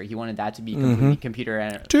Toaster. He wanted that to be completely computer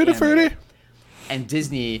animated. And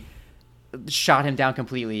Disney shot him down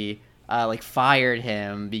completely. Like fired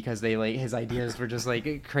him because they like his ideas were just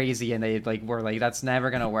like crazy, and they like were like, that's never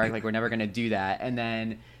gonna work, like we're never gonna do that. And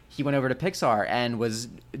then he went over to Pixar and was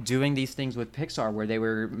doing these things with Pixar where they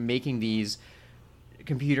were making these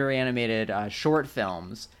computer animated short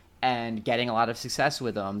films and getting a lot of success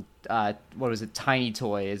with them. What was it? Tiny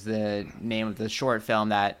Toy is the name of the short film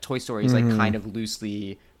that Toy Story is like kind of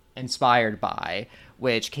loosely inspired by,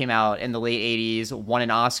 which came out in the late 80s, won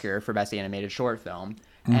an Oscar for Best Animated Short Film.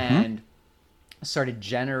 And started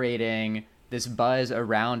generating this buzz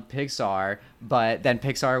around Pixar, but then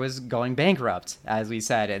Pixar was going bankrupt, as we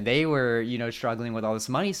said, and they were, you know, struggling with all this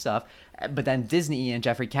money stuff. But then Disney and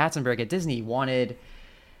Jeffrey Katzenberg at Disney wanted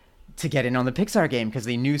to get in on the Pixar game because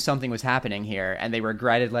they knew something was happening here, and they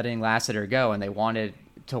regretted letting Lasseter go, and they wanted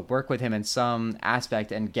to work with him in some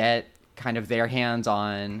aspect and get kind of their hands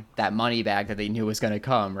on that money bag that they knew was going to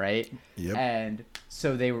come, right? Yep. And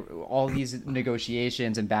so they were, all these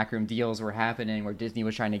negotiations and backroom deals were happening where Disney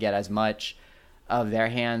was trying to get as much of their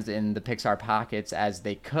hands in the Pixar pockets as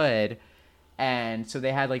they could. And so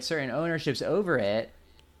they had like certain ownerships over it,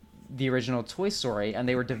 the original Toy Story, and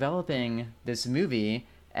they were developing this movie,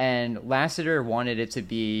 and Lasseter wanted it to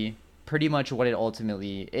be pretty much what it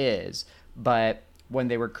ultimately is. But when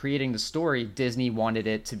they were creating the story, Disney wanted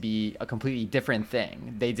it to be a completely different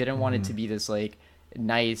thing. They didn't want it to be this like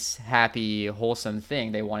nice, happy, wholesome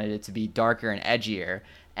thing. They wanted it to be darker and edgier,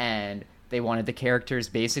 and they wanted the characters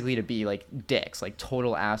basically to be like dicks, like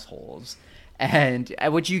total assholes. And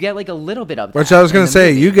which you get like a little bit of that. Which I was going to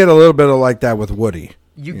say, you get a little bit of like that with Woody.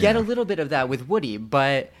 You get a little bit of that with Woody,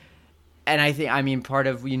 but, and I think, I mean, part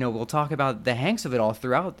of, you know, we'll talk about the Hanks of it all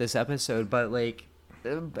throughout this episode, but like,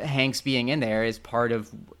 Hanks being in there is part of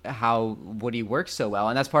how Woody works so well,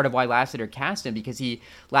 and that's part of why Lasseter cast him, because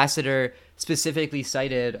Lasseter specifically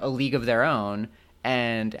cited A League of Their Own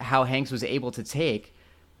and how Hanks was able to take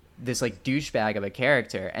this like douchebag of a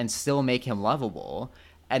character and still make him lovable.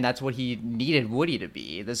 and that's what he needed Woody to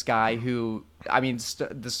be. This guy who, I mean,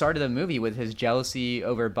 the start of the movie with his jealousy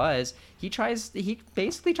over Buzz, he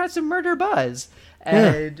basically tries to murder Buzz,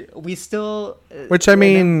 and we still. Which I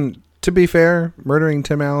mean, to be fair, murdering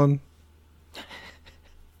Tim Allen.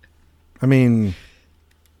 I mean,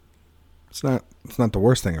 it's not the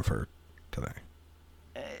worst thing I've heard today.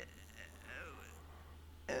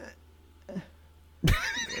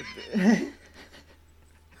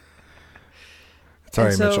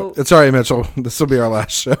 Mitchell. It's all right, Mitchell. This will be our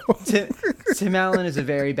last show. Tim Allen is a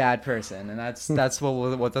very bad person, and that's what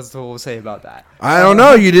we'll say about that. I don't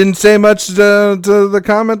know. You didn't say much to the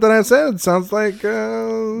comment that I said. Sounds like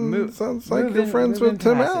you're friends with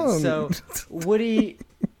Tim Allen. So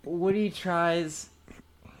Woody tries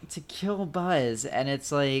to kill Buzz, and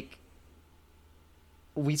it's like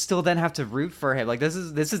we still then have to root for him. Like this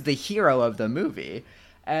is the hero of the movie,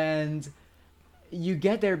 and you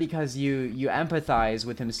get there because you empathize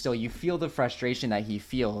with him still. You feel the frustration that he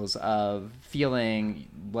feels of feeling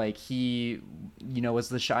like he, was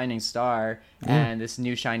the shining star, and this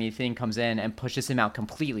new shiny thing comes in and pushes him out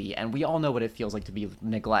completely. And we all know what it feels like to be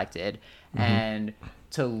neglected and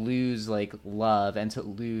to lose like love and to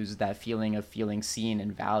lose that feeling of feeling seen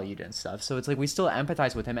and valued and stuff. So it's like we still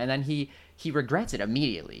empathize with him, and then he regrets it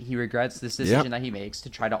immediately. He regrets this decision that he makes to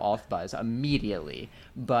try to off Buzz immediately,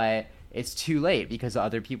 but it's too late because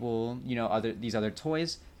other people, these other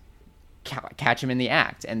toys catch him in the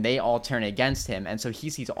act, and they all turn against him. And so he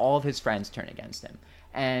sees all of his friends turn against him.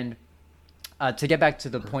 And to get back to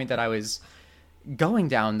the point that I was going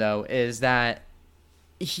down, though, is that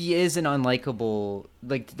he is an unlikable,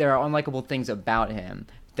 like there are unlikable things about him.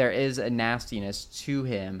 There is a nastiness to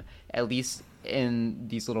him, at least in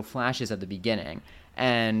these little flashes at the beginning.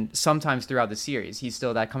 And sometimes throughout the series,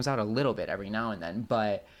 that comes out a little bit every now and then,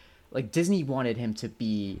 but like Disney wanted him to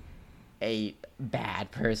be a bad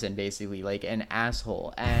person, basically, like an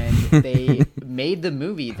asshole. And they made the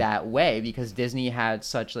movie that way because Disney had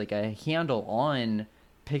such like a handle on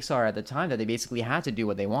Pixar at the time that they basically had to do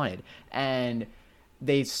what they wanted. And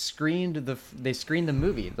they screened the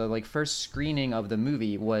movie. The like first screening of the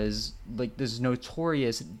movie was like this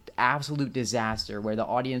notorious absolute disaster where the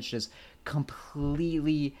audience just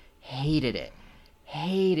completely hated it.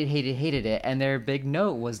 Hated it. And their big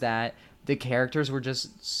note was that the characters were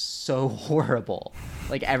just so horrible.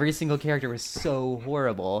 Like every single character was so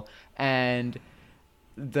horrible. And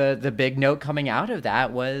the big note coming out of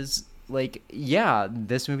that was like, yeah,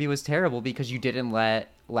 this movie was terrible because you didn't let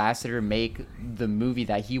Lasseter make the movie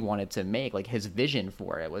that he wanted to make. Like his vision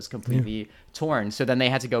for it was completely torn. So then they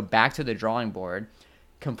had to go back to the drawing board,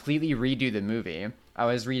 completely redo the movie. I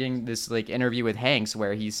was reading this like interview with Hanks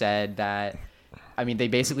where he said that, I mean, they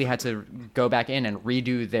basically had to go back in and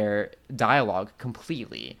redo their dialogue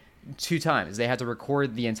completely 2 times. They had to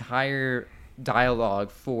record the entire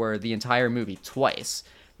dialogue for the entire movie twice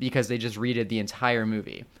because they just redid the entire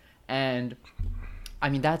movie. And I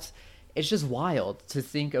mean, it's just wild to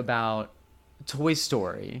think about Toy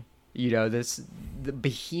Story, the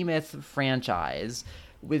behemoth franchise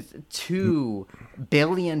with $2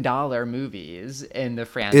 billion movies in the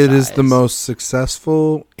franchise. It is the most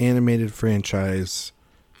successful animated franchise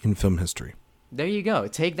in film history. There you go.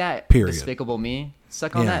 Take that, period. Despicable Me.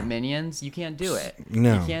 Suck on that, Minions. You can't do it.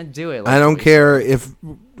 No. You can't do it. I don't care if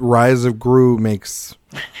Rise of Gru makes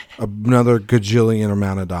another gajillion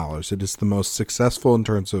amount of dollars. It is the most successful in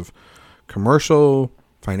terms of commercial,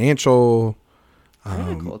 financial,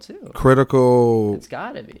 critical too. Critical. It's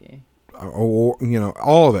gotta be. All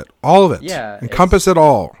of it. Yeah, encompass it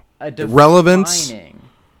all. Relevance,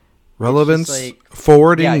 like,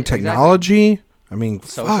 forwarding technology. Exactly. I mean,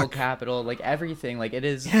 social capital, like everything. Like it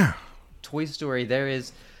is. Yeah. Toy Story. There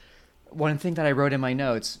is one thing that I wrote in my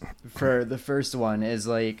notes for the first one is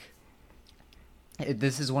like,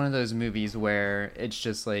 this is one of those movies where it's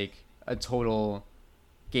just like a total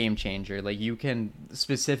game changer. Like you can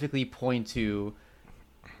specifically point to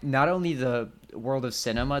not only the world of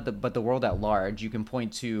cinema, but the world at large. You can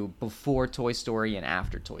point to before Toy Story and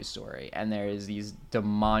after Toy Story, and there is these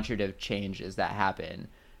demonstrative changes that happen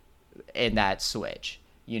in that switch,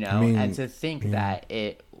 and to think that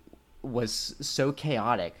it was so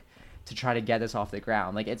chaotic to try to get this off the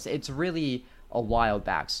ground. Like it's really a wild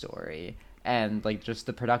backstory, and like just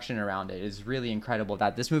the production around it is really incredible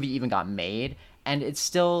that this movie even got made. And it's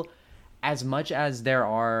still, as much as there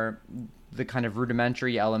are the kind of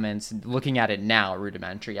rudimentary elements, looking at it now,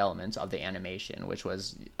 rudimentary elements of the animation, which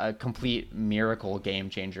was a complete miracle game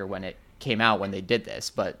changer when it came out, when they did this.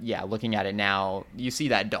 But yeah, looking at it now, you see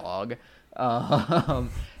that dog, and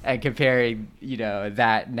comparing,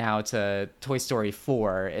 that now to Toy Story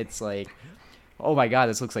 4, it's like, oh my god,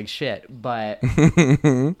 this looks like shit. But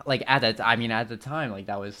like at the time, like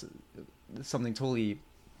that was something totally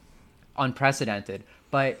unprecedented.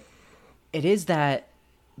 But it is that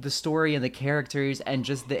the story and the characters and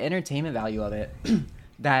just the entertainment value of it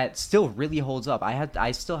that still really holds up.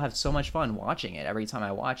 I still have so much fun watching it every time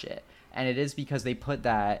I watch it. And it is because they put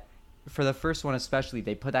that, for the first one especially,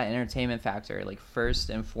 they put that entertainment factor like first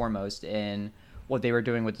and foremost in what they were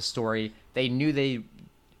doing with the story. They knew they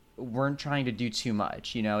weren't trying to do too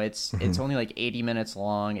much. You know, it's only like 80 minutes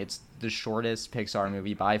long. It's the shortest Pixar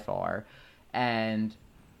movie by far. And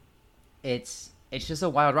it's just a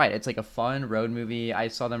wild ride. It's like a fun road movie. I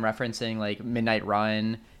saw them referencing like Midnight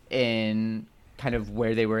Run in kind of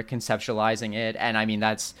where they were conceptualizing it, and I mean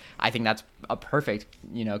I think that's a perfect,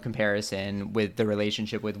 you know, comparison with the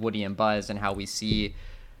relationship with Woody and Buzz and how we see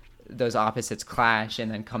those opposites clash and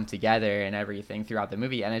then come together and everything throughout the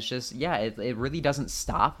movie. And it's just, yeah, it really doesn't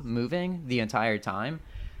stop moving the entire time,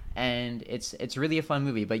 and it's really a fun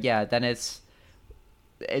movie. But yeah, then it's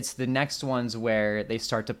the next ones where they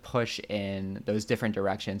start to push in those different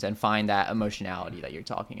directions and find that emotionality that you're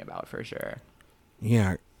talking about, for sure.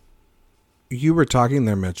 Yeah. You were talking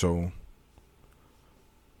there, Mitchell,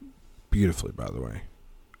 beautifully, by the way.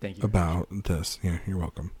 Thank you. About this. Yeah, you're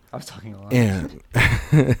welcome. I was talking a lot. And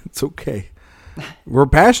it's okay. We're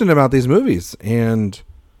passionate about these movies. And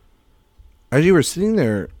as you were sitting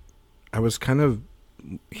there, I was kind of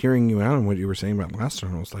hearing you out on what you were saying about last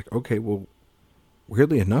time. I was like, okay, well,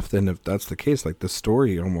 weirdly enough, then, if that's the case, like the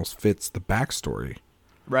story almost fits the backstory.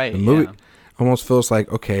 Right. The movie almost feels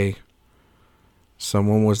like, okay,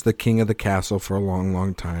 someone was the king of the castle for a long,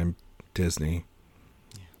 long time, Disney.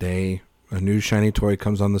 A new shiny toy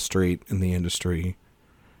comes on the street in the industry,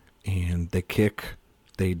 and they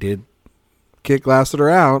did kick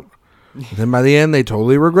Lasseter out. Then by the end, they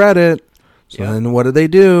totally regret it. So then what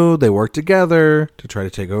do? They work together to try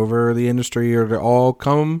to take over the industry, or to all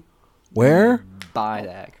come where? Buy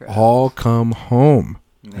that crap. All come home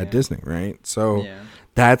at Disney, right? So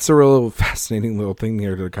that's a real fascinating little thing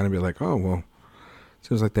here to kind of be like, oh, well,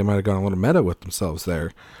 seems like they might have gone a little meta with themselves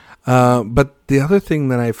there. But the other thing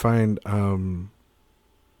that I find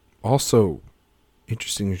also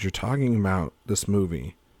interesting is you're talking about this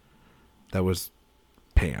movie that was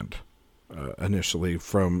panned initially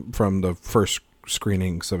from the first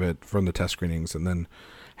screenings of it, from the test screenings, and then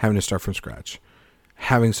having to start from scratch,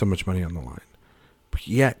 having so much money on the line, but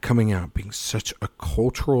yet coming out being such a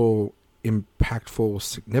cultural, impactful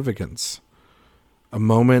significance. A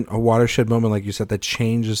watershed moment, like you said, that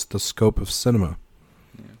changes the scope of cinema.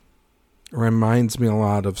 Yeah. It reminds me a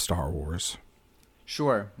lot of Star Wars.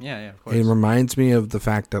 Sure. Yeah, of course. It reminds me of the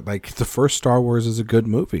fact that, like, the first Star Wars is a good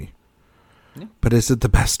movie. Yeah. But is it the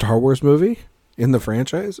best Star Wars movie in the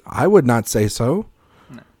franchise? I would not say so.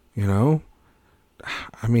 No. You know?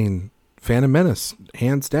 I mean, Phantom Menace,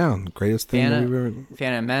 hands down, greatest thing that we've ever...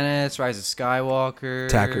 Phantom Menace, Rise of Skywalker...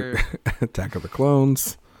 Attack of the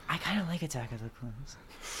Clones... I kind of like Attack of the Clones.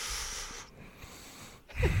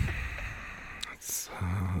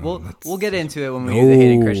 We'll get into it when we do the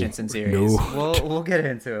Hayden Christensen series. We'll get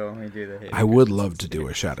into it when we do the Hayden I would love to do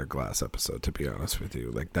a Shattered Glass episode, to be honest with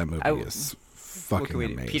you. Like, that movie is fucking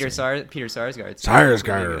amazing. Peter Sarsgaard.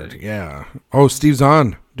 Sarsgaard, yeah. Oh, Steve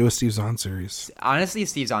Zahn. Do a Steve Zahn series. Honestly,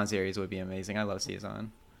 Steve Zahn series would be amazing. I love Steve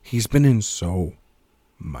Zahn. He's been in so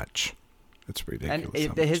much. It's ridiculous.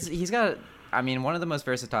 And he's got... I mean, one of the most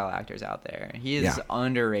versatile actors out there. He is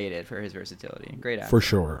underrated for his versatility. Great actor. For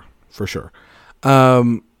sure.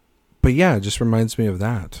 But yeah, it just reminds me of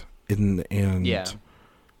that. And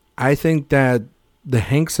I think that the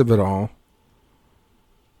Hanks of it all,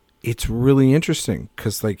 it's really interesting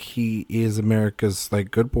because, like, he is America's,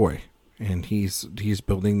 like, good boy, and he's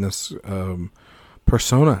building this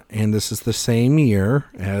persona, and this is the same year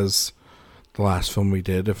as the last film we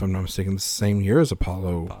did, if I'm not mistaken, the same year as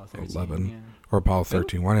Apollo 11 or Apollo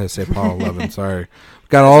 13. Why did I say Apollo 11? Sorry.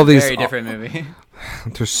 Got all these very different movie.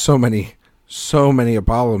 There's so many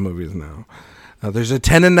Apollo movies now. There's a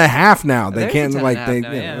 10.5 now. They can't there's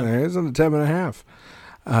a 10.5.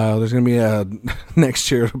 There's gonna be a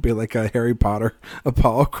next year. It'll be like a Harry Potter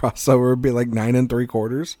Apollo crossover. It'll be like 9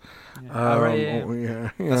 3/4. Yeah.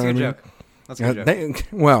 That's a good joke. That's a good joke.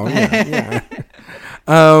 Well, yeah.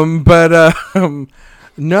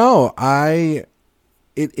 No,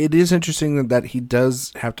 it is interesting that he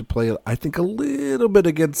does have to play, I think, a little bit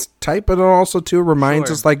against type, but it also too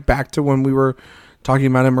reminds us, like, back to when we were talking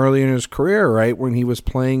about him early in his career, right? When he was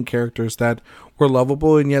playing characters that were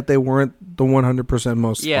lovable and yet they weren't the 100%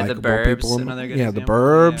 most likable people. The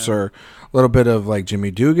Burbs, or a little bit of, like,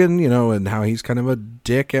 Jimmy Dugan, you know, and how he's kind of a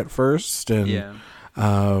dick at first, and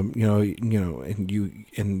and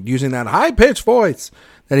using that high pitched voice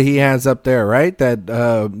that he has up there, right?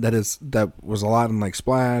 That was a lot in like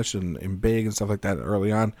Splash and Big and stuff like that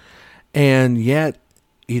early on, and yet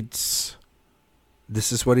this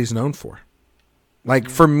is what he's known for. Like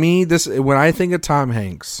for me, when I think of Tom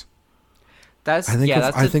Hanks, I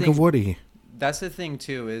think of Woody. That's the thing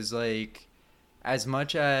too, is like, as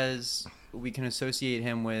much as we can associate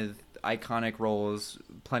him with iconic roles,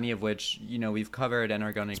 plenty of which we've covered and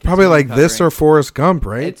are going to. It's probably like covering. This or Forrest Gump,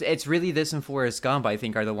 right? It's really this and Forrest Gump. I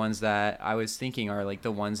think are the ones that I was thinking are like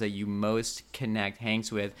the ones that you most connect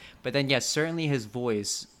Hanks with. But then yes, certainly his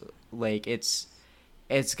voice, like it's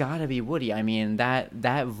got to be Woody. I mean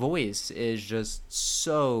that voice is just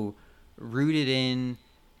so rooted in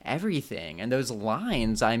everything, and those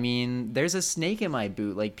lines, I mean, there's a snake in my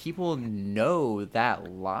boot, like people know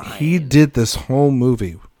that line. He did this whole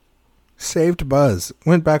movie, saved Buzz,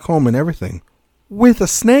 went back home and everything with a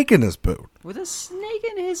snake in his boot. With a snake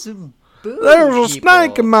in his boot. There's a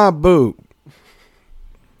snake in my boot.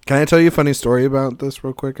 Can I tell you a funny story about this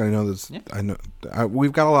real quick? I know this. Yeah. I know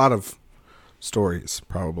we've got a lot of stories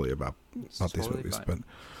probably about these movies, fine. But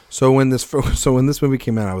so when this movie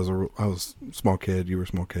came out, I was a small kid. You were a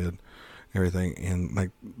small kid, everything, and like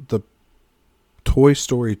the Toy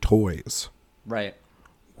Story toys, right,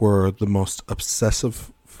 were the most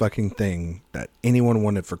obsessive fucking thing that anyone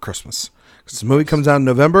wanted for Christmas. Because the movie comes out in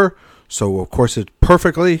November, so of course it's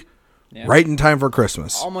perfectly right in time for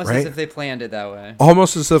Christmas. Almost right? As if they planned it that way.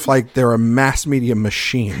 Almost as if like they're a mass media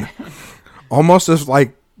machine. Almost as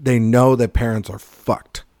like they know that parents are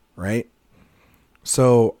fucked, right?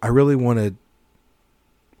 So I really wanted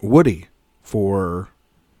Woody for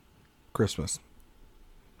Christmas,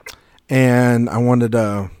 and I wanted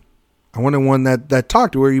one that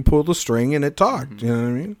talked, where you pulled the string and it talked. Mm-hmm. You know what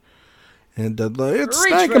I mean? And it's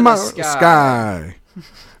snake in my sky.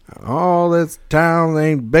 All this town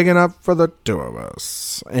ain't big enough for the two of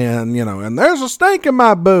us, and and there's a snake in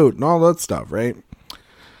my boot and all that stuff, right?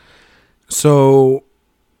 So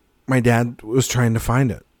my dad was trying to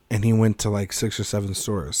find it. And he went to like 6 or 7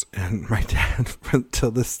 stores. And my dad,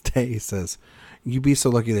 till this day, says, "You'd be so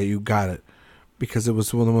lucky that you got it." Because it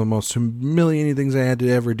was one of the most humiliating things I had to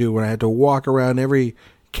ever do, when I had to walk around every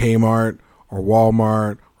Kmart or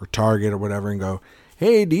Walmart or Target or whatever and go,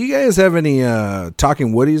 "Hey, do you guys have any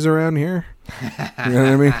talking Woodies around here?" You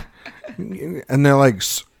know what I mean? And they're like,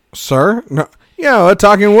 "Sir? No. Yeah, a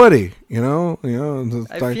talking Woody,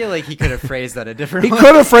 I feel like he could have phrased that a different way. He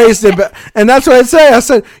could have phrased it, and that's what I'd say. I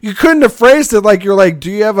said, you couldn't have phrased it like you're like, "Do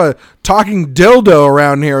you have a talking dildo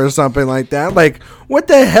around here?" or something like that. Like, what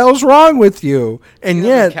the hell's wrong with you? And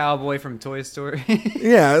yet, the cowboy from Toy Story.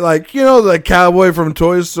 Yeah, like, the cowboy from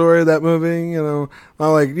Toy Story, that movie,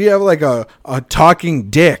 like, you have like a talking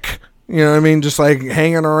dick, you know what I mean? Just like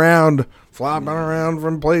hanging around, flopping around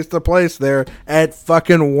from place to place there at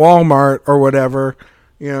fucking Walmart or whatever,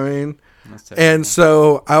 you know what I mean? And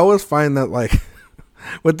so I always find that like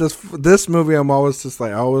with this movie, I'm always just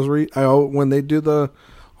like, when they do the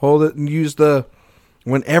hold it and use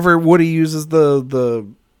whenever Woody uses the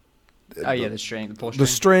string, the pull string. The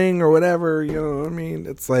string or whatever, you know what I mean?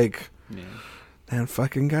 It's like, that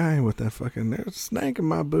fucking guy with that fucking, there's a snake in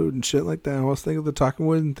my boot and shit like that. I always think of the talking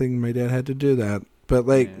wooden thing. My dad had to do that. But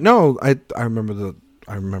like, no, I remember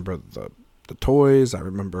the toys. I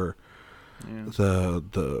remember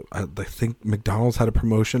I think McDonald's had a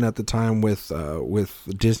promotion at the time with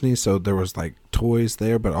Disney, so there was like toys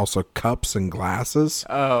there, but also cups and glasses.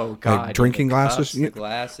 Oh god, like drinking glasses.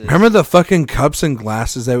 Glasses. Remember the fucking cups and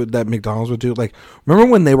glasses that McDonald's would do? Like, remember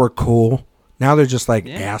when they were cool? Now they're just like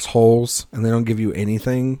assholes, and they don't give you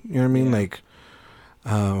anything. You know what I mean?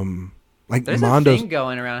 Yeah. Like there's Mondo's a thing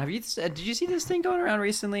going around. Did you see this thing going around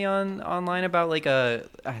recently online about like I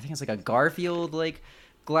think it's like a Garfield like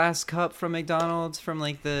glass cup from McDonald's from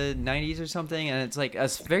like the 90s or something, and it's like a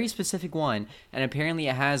very specific one, and apparently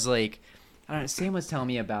it has like, I don't know, Sam was telling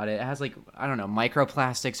me about it. It has like, I don't know,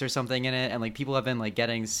 microplastics or something in it, and like people have been like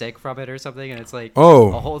getting sick from it or something, and it's like a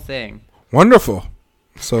whole thing. Wonderful.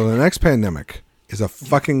 So the next pandemic is a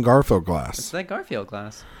fucking Garfield glass. It's that Garfield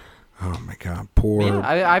glass. Oh my god, poor. Yeah,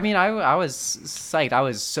 I mean, I was psyched. I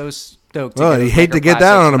was so stoked. Well, you hate to get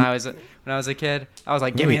that on when I was a kid. I was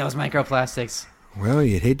like, give me those microplastics. Well,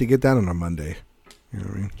 you'd hate to get that on a Monday. You know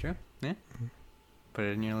what I mean? True. Yeah. Put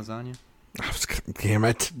it in your lasagna. Damn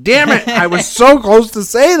it! I was so close to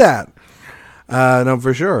say that. No,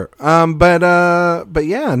 for sure. But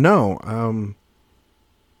yeah, no.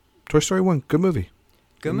 Toy Story 1, good movie.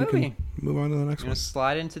 Good movie. Move on to the next one.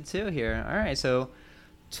 Slide into 2 here. All right, so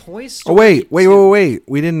Toy Story. Oh wait!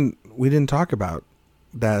 We didn't talk about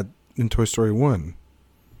that in Toy Story 1.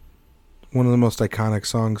 one of the most iconic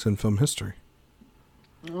songs in film history.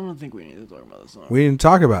 I don't think we need to talk about the song. We didn't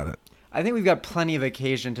talk about it. I think we've got plenty of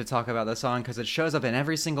occasion to talk about the song because it shows up in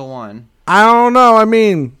every single one. I don't know. I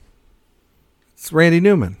mean, it's Randy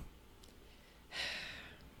Newman.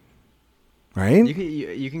 Right?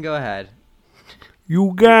 You can go ahead.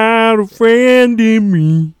 You got a friend in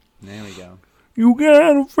me. There we go. You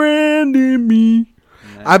got a friend in me.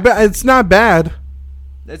 I bet it's not bad.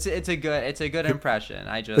 It's a good impression.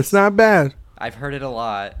 It's not bad. I've heard it a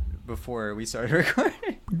lot before we started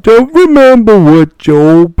recording. Don't remember what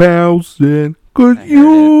your old pal said, 'cause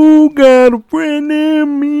you got a friend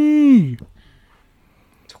in me.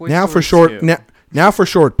 Now for short. Now for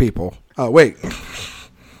short people. Oh wait.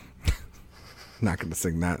 Not gonna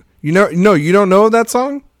sing that. You don't know that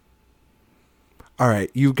song? All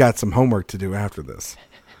right, you've got some homework to do after this.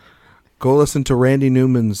 Go listen to Randy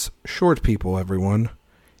Newman's Short People, everyone.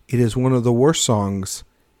 It is one of the worst songs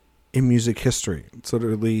in music history. It's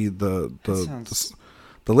literally the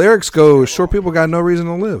lyrics go, short people got no reason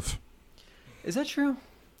to live. Is that true?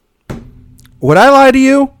 Would I lie to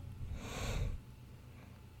you?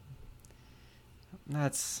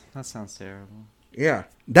 That sounds terrible. Yeah.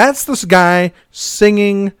 That's this guy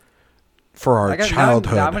singing for our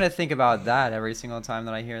childhood. I'm going to think about that every single time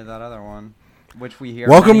that I hear that other one, which we hear.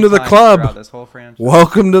 Welcome to the club. This whole franchise.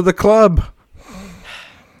 Welcome to the club.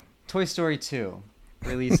 Toy Story 2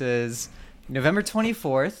 releases November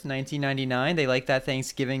 24th, 1999. They liked that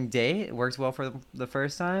Thanksgiving Day. It worked well for the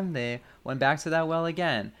first time. They went back to that well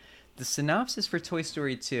again. The synopsis for Toy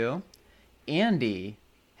Story 2, Andy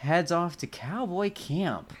heads off to cowboy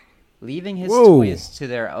camp, leaving his toys to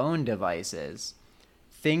their own devices.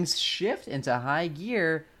 Things shift into high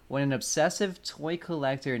gear when an obsessive toy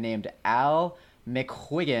collector named Al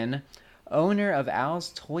McQuiggan, owner of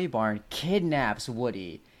Al's Toy Barn, kidnaps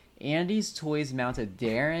Woody. Andy's toys mount a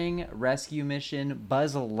daring rescue mission.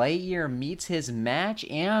 Buzz Lightyear meets his match,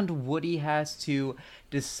 and Woody has to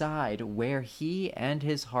decide where he and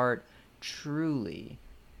his heart truly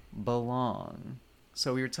belong.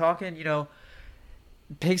 So we were talking,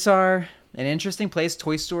 Pixar, an interesting place.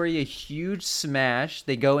 Toy Story, a huge smash.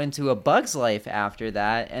 They go into A Bug's Life after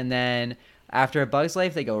that, and then after A Bug's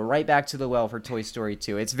Life, they go right back to the well for Toy Story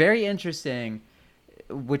 2. It's very interesting,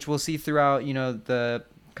 which we'll see throughout, the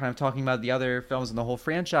kind of talking about the other films in the whole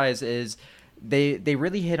franchise, is they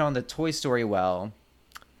really hit on the Toy Story well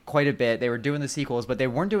quite a bit. They were doing the sequels, but they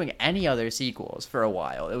weren't doing any other sequels for a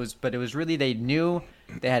while. It was really, they knew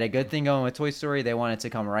they had a good thing going with Toy Story. They wanted to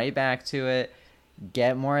come right back to it,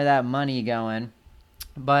 get more of that money going.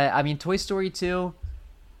 But I mean, Toy Story 2,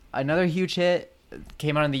 another huge hit,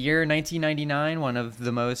 came out in the year 1999, one of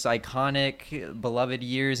the most iconic, beloved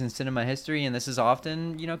years in cinema history, and this is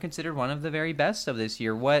often, considered one of the very best of this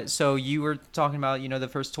year. So you were talking about, the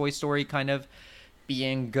first Toy Story kind of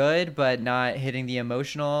being good, but not hitting the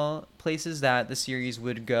emotional places that the series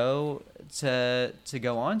would go to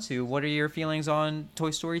go on to. What are your feelings on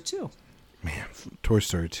Toy Story 2? Man, Toy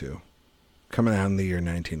Story 2, coming out in the year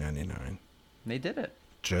 1999. They did it.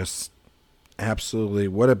 Just absolutely,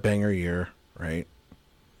 what a banger year. Right?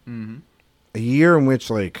 Mm-hmm. A year in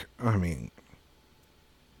which, you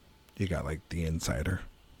got, The Insider.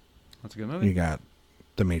 That's a good movie. You got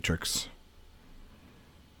The Matrix.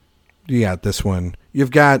 You got this one.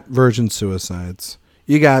 You've got Virgin Suicides.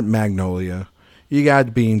 You got Magnolia. You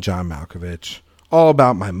got Being John Malkovich. All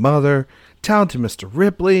About My Mother. Talented Mr.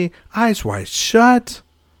 Ripley. Eyes Wide Shut.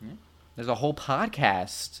 Yeah. There's a whole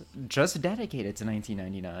podcast just dedicated to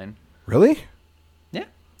 1999. Really? Yeah.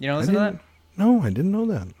 You don't listen to that? No, I didn't know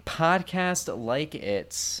that. Podcast like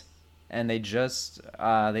it, and they just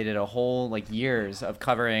they did a whole years of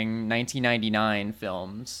covering 1999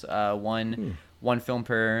 films, one film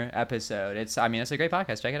per episode. It's a great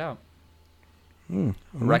podcast. Check it out.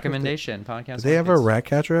 Recommendation podcast. Do they have a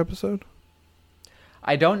Ratcatcher episode?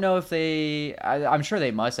 I don't know if they. I'm sure they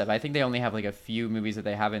must have. I think they only have a few movies that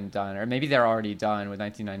they haven't done, or maybe they're already done with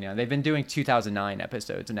 1999. They've been doing 2009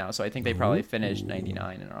 episodes now, so I think they probably finished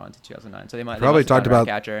 99 and are on to 2009. So they might talked about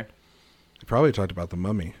Ratcatcher. They probably talked about The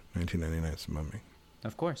Mummy, 1999's The Mummy.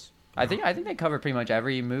 Of course, I think they covered pretty much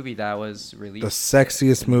every movie that was released. The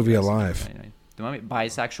sexiest movie alive. The Mummy,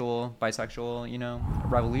 bisexual,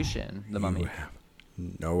 revolution. The Mummy. You have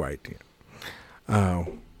no idea. Or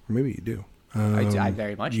maybe you do. I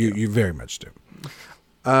very much do. You very much do.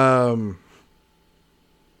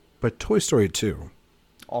 But Toy Story 2.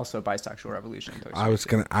 Also bisexual revolution.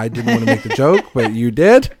 I didn't want to make the joke, but you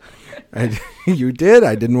did. You did.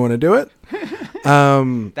 I didn't want to do it.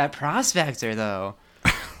 That Prospector, though.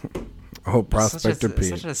 Oh, Prospector Pete.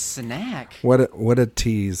 Such a snack. What a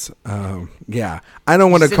tease. Yeah. I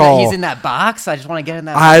don't want to call... He's in that box? I just want to get in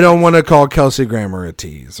that box. I don't want to call Kelsey Grammer a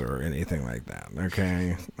tease or anything like that,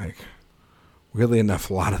 okay? Like, really enough,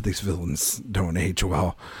 a lot of these villains don't age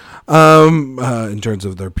well in terms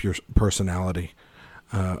of their pure personality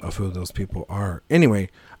of who those people are. Anyway,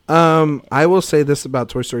 I will say this about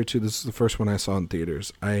Toy Story 2. This is the first one I saw in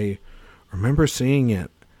theaters. I remember seeing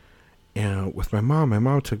it with my mom. My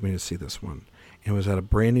mom took me to see this one. It was at a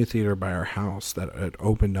brand new theater by our house that had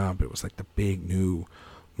opened up. It was like the big new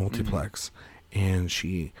multiplex. And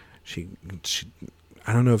she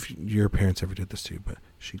I don't know if your parents ever did this to you, but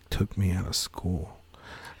she took me out of school.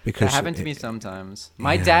 Because that happened to me sometimes.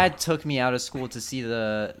 My dad took me out of school to see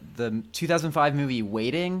the 2005 movie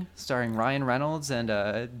Waiting, starring Ryan Reynolds and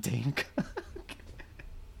Dane Cook.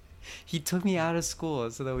 He took me out of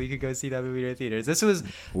school so that we could go see that movie in theaters. This was,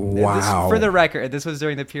 for the record, this was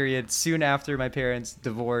during the period soon after my parents'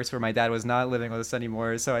 divorce, where my dad was not living with us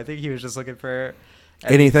anymore. So I think he was just looking for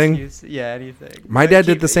anything. Anything. My dad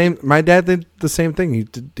did the same. My dad did the same thing. He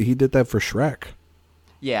did that for Shrek.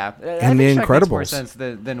 Yeah, and The Incredibles. Makes more sense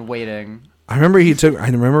than Waiting. I remember he took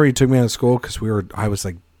me out of school because I was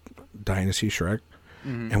like Dynasty Shrek,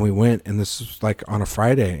 and we went, and this was like on a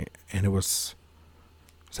Friday, and it was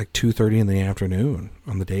like 2:30 in the afternoon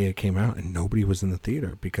on the day it came out, and nobody was in the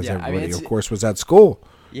theater because everybody, of course, was at school.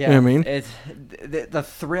 Yeah, you know what I mean? It's the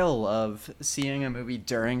thrill of seeing a movie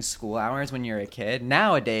during school hours when you're a kid.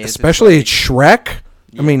 Nowadays, especially like, Shrek.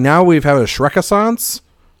 Yeah. I mean, now we've had a Shrek-assance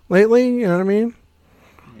lately. You know what I mean?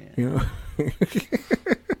 Yeah. You know?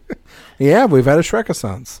 Yeah, we've had a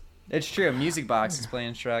Shrek-assance. It's true. Music Box is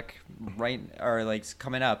playing Shrek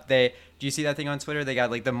coming up. Do you see that thing on Twitter? They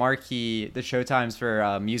got like the marquee, the showtimes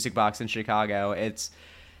for Music Box in Chicago. It's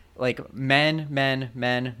like men,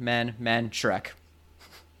 Shrek.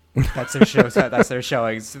 That's their show. That's their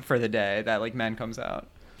showings for the day. That like Men comes out.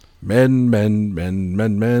 Men, they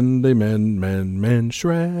men,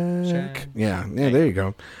 Shrek. Yeah, there you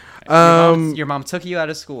go. Your mom took you out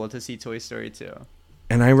of school to see Toy Story 2.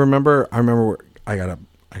 And I remember I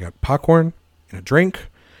got popcorn and a drink,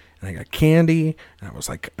 and I got candy, and I was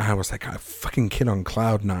like a fucking kid on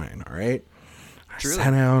cloud 9. All right, Truly. I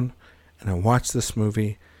sat down and I watched this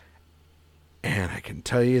movie, and I can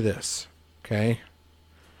tell you this, okay?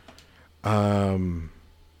 It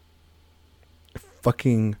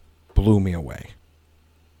fucking blew me away.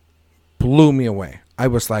 I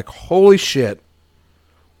was like, holy shit.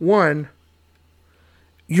 One,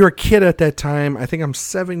 you're a kid at that time. I think I'm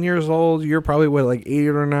 7 years old. You're probably like 8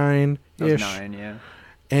 or 9 ish. 9, yeah.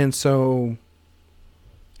 And so,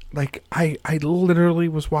 like, I literally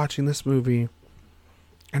was watching this movie,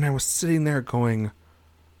 and I was sitting there going,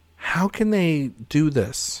 how can they do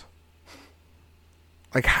this?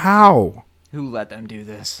 Like, how? Who let them do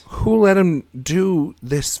this? Who let them do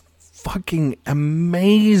this fucking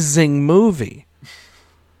amazing movie?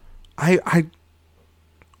 I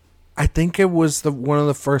think it was one of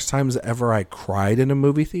the first times ever I cried in a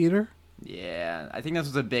movie theater. Yeah, I think this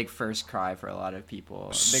was a big first cry for a lot of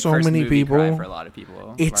people. So many people. Cry for a lot of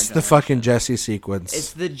people. It's the fucking Jessie sequence.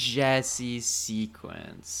 It's the Jessie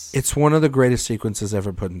sequence. It's one of the greatest sequences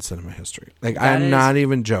ever put in cinema history. Like, I'm not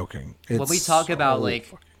even joking. When we talk about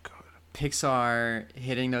like Pixar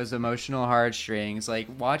hitting those emotional heartstrings, like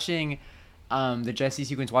watching the Jessie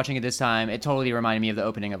sequence, watching it this time, it totally reminded me of the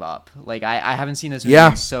opening of Up. Like, I haven't seen this movie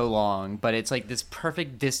in so long, but it's like this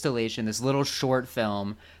perfect distillation, this little short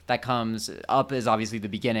film that comes. Up is obviously the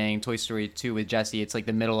beginning. Toy Story 2 with Jessie, it's like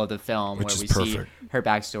the middle of the film where we see her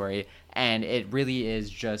backstory, and it really is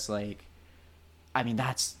just like, I mean,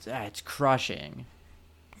 that's crushing.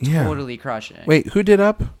 Yeah. Totally crushing. Wait, who did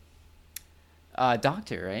Up?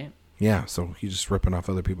 Doctor, right? Yeah, so he's just ripping off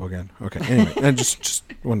other people again. Okay, anyway, and just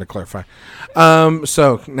wanted to clarify.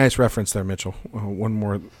 So nice reference there, Mitchell. One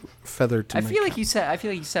more feather to. I feel like you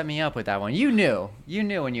set me up with that one. You knew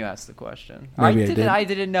when you asked the question. Maybe I did. I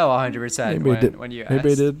didn't know 100% when you asked.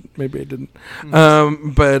 Maybe I did. Maybe I didn't.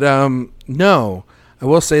 No, I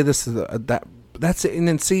will say this is that's it. And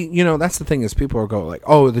then see, that's the thing is people are going like,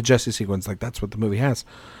 oh, the Jessie sequence, like that's what the movie has.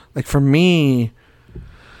 Like for me,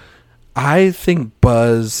 I think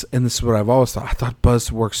Buzz, and this is what I've always thought, I thought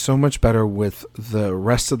Buzz works so much better with the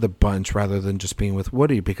rest of the bunch rather than just being with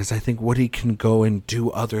Woody, because I think Woody can go and do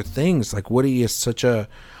other things. Like Woody is such a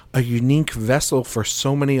unique vessel for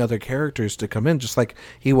so many other characters to come in. Just like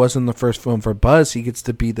he was in the first film for Buzz, he gets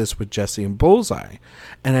to be this with Jessie and Bullseye.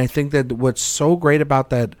 And I think that what's so great about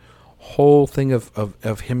that whole thing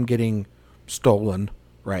of him getting stolen,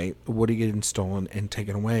 right? Woody getting stolen and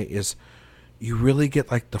taken away is you really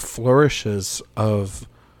get like the flourishes of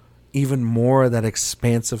even more of that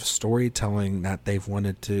expansive storytelling that they've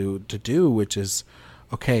wanted to do, which is,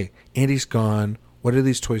 okay, Andy's gone. What are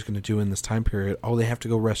these toys going to do in this time period? Oh, they have to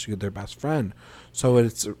go rescue their best friend. So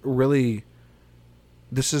it's really,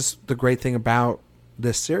 this is the great thing about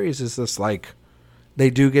this series is this, like, they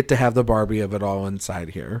do get to have the Barbie of it all inside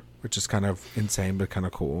here, which is kind of insane, but kind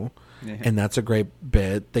of cool. Yeah. And that's a great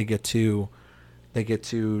bit. They get to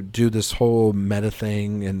do this whole meta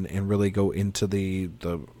thing and really go into the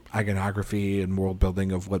iconography and world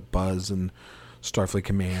building of what Buzz and Starfleet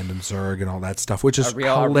Command and Zurg and all that stuff, which is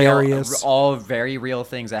hilarious. All very real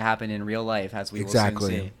things that happen in real life, as we will soon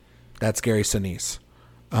see. That's Gary Sinise.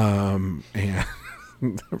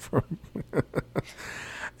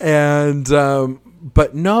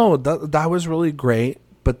 But no, that was really great.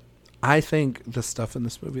 But I think the stuff in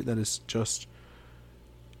this movie that is just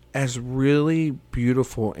as really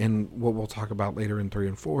beautiful, and what we'll talk about later in 3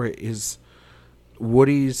 and 4, is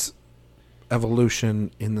Woody's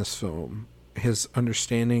evolution in this film. His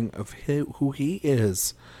understanding of who he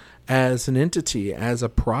is as an entity, as a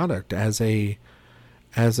product, as a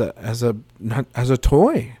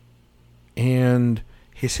toy, and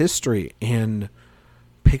his history, and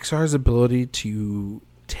Pixar's ability to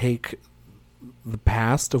take the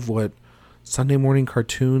past of what Sunday morning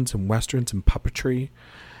cartoons and westerns and puppetry,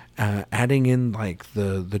 adding in like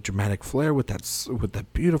the dramatic flair with that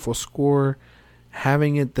beautiful score,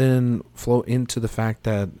 having it then flow into the fact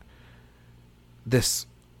that this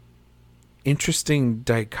interesting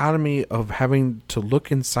dichotomy of having to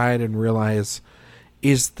look inside and realize,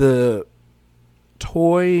 is the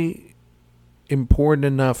toy important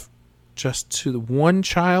enough just to the one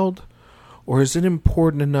child, or is it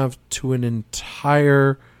important enough to an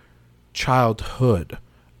entire childhood,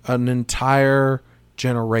 an entire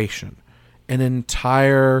generation, an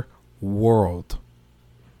entire world?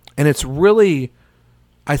 And it's really,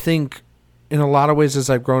 I think, in a lot of ways, as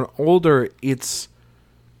I've grown older, it's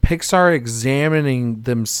Pixar examining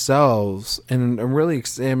themselves and really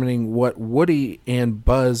examining what Woody and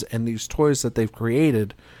Buzz and these toys that they've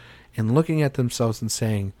created, and looking at themselves and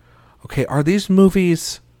saying, okay, are these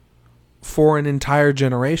movies for an entire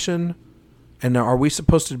generation? And are we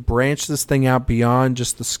supposed to branch this thing out beyond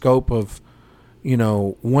just the scope of,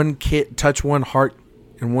 one kid, touch one heart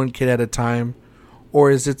and one kid at a time? Or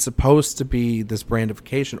is it supposed to be this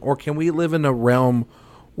brandification? Or can we live in a realm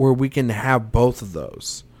where we can have both of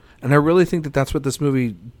those? And I really think that that's what this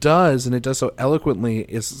movie does, and it does so eloquently.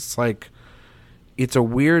 It's like, it's a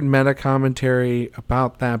weird meta commentary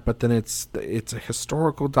about that, but then it's a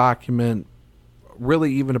historical document,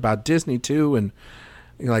 really even about Disney too, and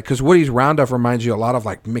because Woody's Roundup reminds you a lot of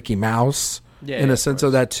like Mickey Mouse in a sense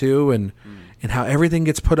of that too, and how everything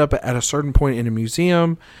gets put up at a certain point in a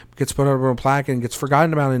museum, gets put up on a plaque, and gets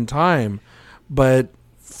forgotten about in time. But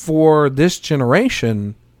for this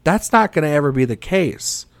generation, that's not going to ever be the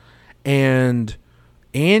case. And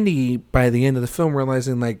Andy, by the end of the film,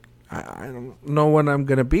 realizing like, I don't know what I'm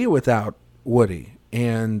going to be without Woody,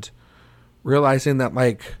 and realizing that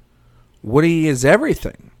like Woody is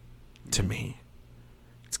everything to me.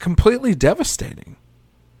 It's completely devastating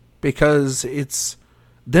because it's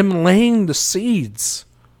them laying the seeds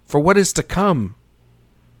for what is to come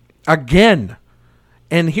again.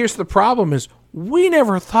 And here's the problem is we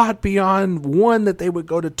never thought beyond 1 that they would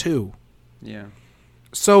go to 2. Yeah.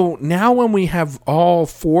 So now when we have all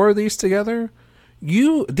 4 of these together,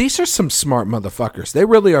 these are some smart motherfuckers. They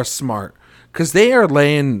really are smart because they are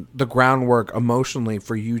laying the groundwork emotionally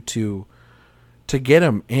for you to get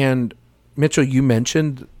them. And Mitchell, you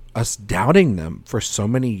mentioned us doubting them for so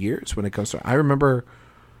many years when it comes to, I remember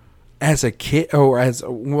as a kid, or as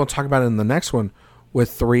we'll talk about it in the next one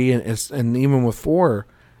with 3 and even with 4,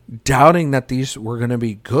 doubting that these were going to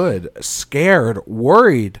be good, scared,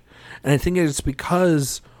 worried. And I think it's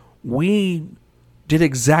because we did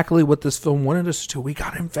exactly what this film wanted us to. We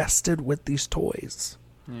got invested with these toys.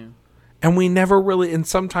 Yeah. And we never really, and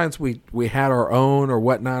sometimes we had our own or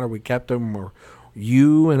whatnot, or we kept them, or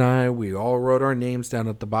you and I, we all wrote our names down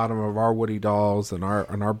at the bottom of our Woody dolls and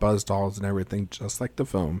our Buzz dolls and everything, just like the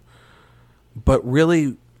film. But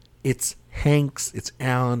really, it's Hanks, it's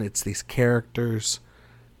Alan, it's these characters.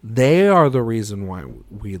 They are the reason why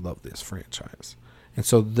we love this franchise. And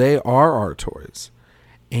so they are our toys.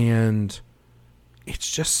 And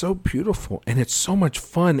it's just so beautiful. And it's so much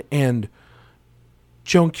fun. And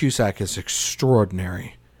Joan Cusack is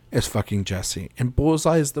extraordinary as fucking Jessie. And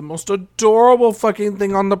Bullseye is the most adorable fucking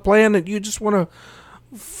thing on the planet. You just want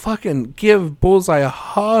to fucking give Bullseye a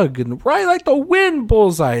hug and ride like the wind,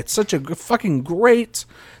 Bullseye. It's such a fucking great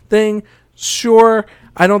thing. Sure,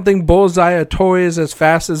 I don't think Bullseye a toy is as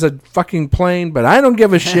fast as a fucking plane, but I don't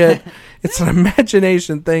give a shit. It's an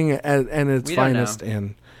imagination thing and its finest,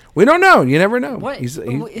 and we don't know. You never know. He's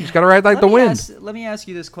got to ride like the wind. Let me ask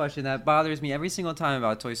you this question that bothers me every single time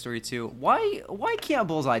about Toy Story 2. Why can't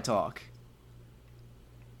Bullseye talk?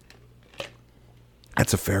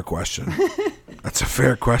 That's a fair question. That's a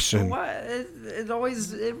fair question.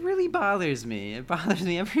 It really bothers me. It bothers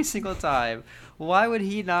me every single time. Why would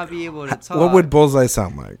he not be able to talk? What would Bullseye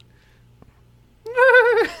sound like?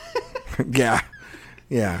 Yeah.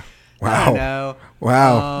 Wow. I don't know.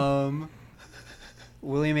 Wow.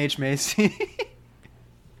 William H. Macy.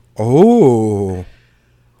 Oh.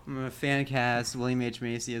 I'm a fan cast. William H.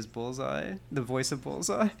 Macy as Bullseye, the voice of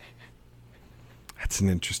Bullseye. That's an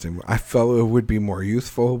interesting one. I felt it would be more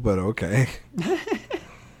youthful, but okay.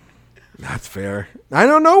 That's fair. I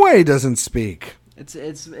don't know why he doesn't speak.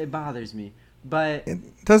 It bothers me, but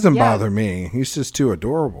it doesn't bother me. He's just too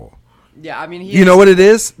adorable. Yeah, I mean, you know what it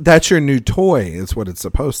is? That's your new toy. Is what it's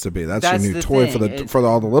supposed to be. That's your new toy for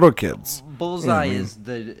all the little kids. Bullseye is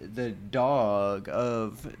the dog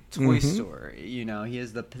of Toy Story. You know, he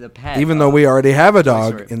is the pet. Even though we already have a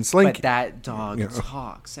dog in Slinky, but that dog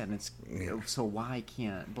talks, and it's so why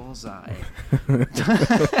can't Bullseye?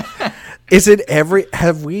 Is it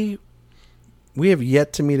we have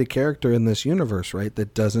yet to meet a character in this universe, right,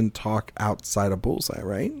 that doesn't talk outside of Bullseye,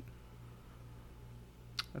 right?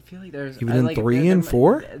 I feel like there's even in 3 and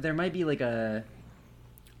 4. There might be like a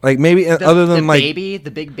maybe other than the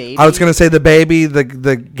big baby. I was gonna say the baby, the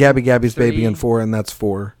Gabby Gabby's 3. Baby in 4, and that's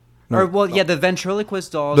 4. No, the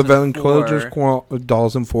ventriloquist dolls. The ventriloquist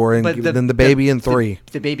dolls in 4, and then the baby in 3.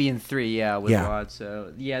 The baby in 3, with Rod.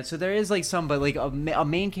 So so there is like some, but like a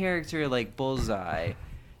main character like Bullseye,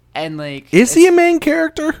 and like is he a main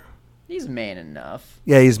character? He's main enough.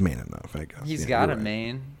 Yeah, he's main enough. I guess he's got a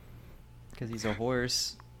main because he's a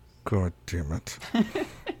horse. God damn it!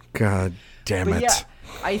 God damn it! Yeah,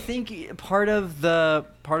 I think part of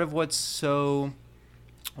what's so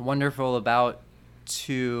wonderful about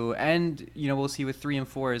 2, and we'll see with 3 and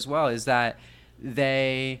 4 as well, is that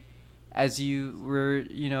they, as you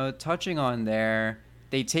were touching on there,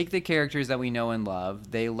 they take the characters that we know and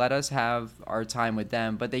love, they let us have our time with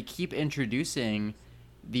them, but they keep introducing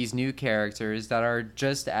these new characters that are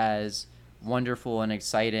just as wonderful and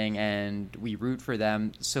exciting, and we root for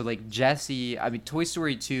them. So like Jessie, I mean, Toy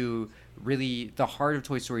Story 2, really the heart of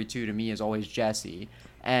Toy Story 2 to me is always Jessie,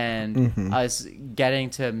 and us getting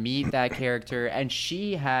to meet that character, and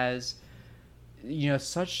she has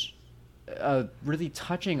such a really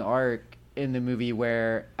touching arc in the movie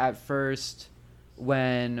where at first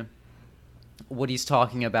when Woody's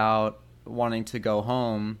talking about wanting to go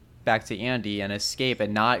home back to Andy and escape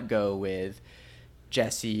and not go with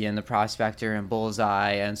Jessie and the Prospector and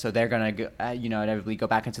Bullseye, and so they're gonna go, inevitably go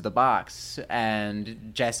back into the box,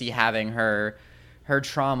 and Jessie having her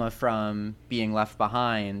trauma from being left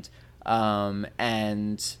behind,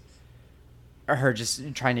 and her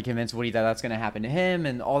just trying to convince Woody that that's gonna happen to him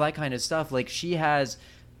and all that kind of stuff. Like, she has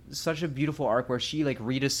such a beautiful arc where she like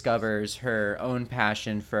rediscovers her own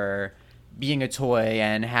passion for being a toy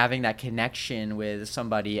and having that connection with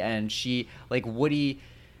somebody, and she, like, Woody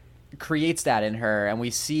creates that in her, and we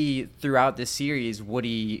see throughout the series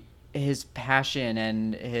Woody, his passion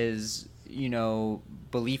and his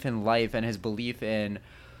belief in life and his belief in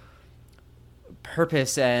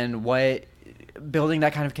purpose and what building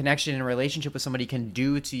that kind of connection and relationship with somebody can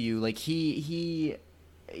do to you. Like, he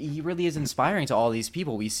really is inspiring to all these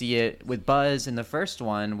people. We see it with Buzz in the first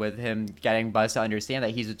one, with him getting Buzz to understand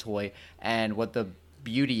that he's a toy and what the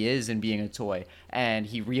beauty is in being a toy, and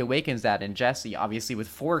he reawakens that in Jessie, obviously with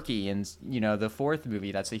Forky and the 4th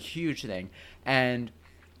movie. That's a huge thing. And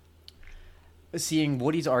seeing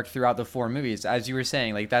Woody's arc throughout the 4 movies, as you were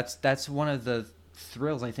saying, like that's one of the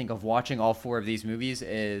thrills I think of watching all 4 of these movies,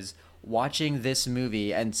 is watching this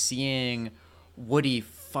movie and seeing Woody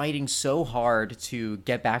fighting so hard to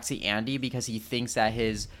get back to Andy because he thinks that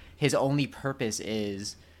his only purpose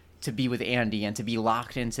is to be with Andy and to be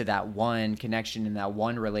locked into that one connection and that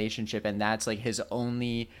one relationship, and that's like his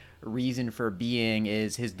only reason for being,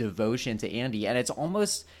 is his devotion to Andy. And it's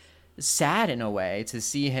almost sad in a way to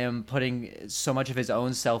see him putting so much of his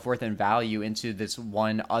own self-worth and value into this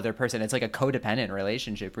one other person. It's like a codependent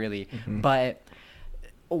relationship, really. But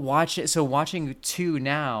watching 2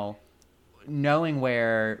 now, knowing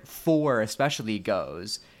where 4 especially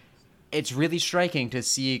goes, it's really striking to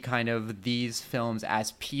see kind of these films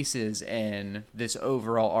as pieces in this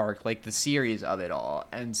overall arc, like the series of it all,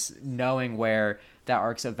 and knowing where that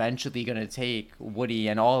arc's eventually going to take Woody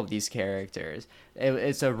and all of these characters.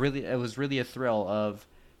 It was really a thrill of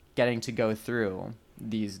getting to go through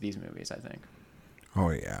these movies, I think. Oh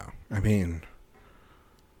yeah, I mean,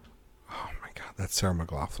 oh my god, that Sarah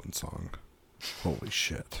McLachlan song, holy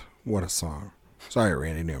shit, what a song. Sorry,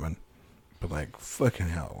 Randy Newman, but like fucking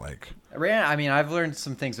hell, like. I mean, I've learned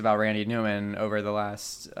some things about Randy Newman over the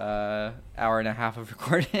last hour and a half of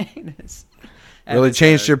recording this. Really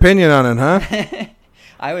changed your opinion on it, huh?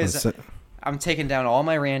 I'm taking down all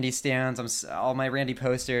my Randy stands. All my Randy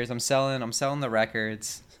posters. I'm selling the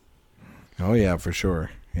records. Oh yeah, for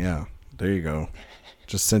sure. Yeah, there you go.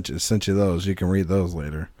 Just sent you those. You can read those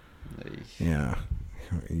later. Yeah,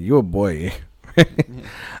 you a boy.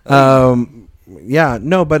 Yeah,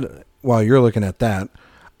 no, but while you're looking at that,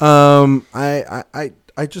 I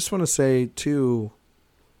just want to say too,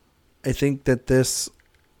 I think that this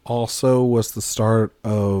also was the start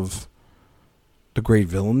of the great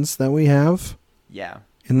villains that we have. Yeah.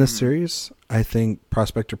 In this series, I think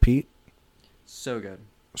Prospector Pete. So good.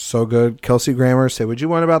 So good. Kelsey Grammer, say what you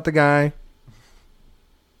want about the guy.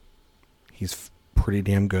 He's pretty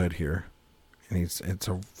damn good here. And it's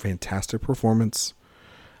a fantastic performance.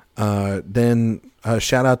 Then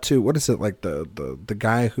shout out to, what is it, like the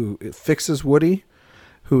guy who fixes Woody,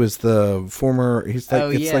 who is the former, he's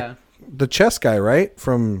like, like the chess guy, right?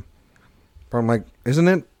 From like, isn't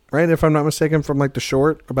it, right? If I'm not mistaken, from like The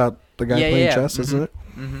Short, about the guy playing chess, isn't it?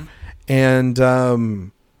 Mm-hmm.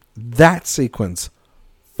 And that sequence,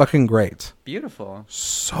 fucking great. Beautiful.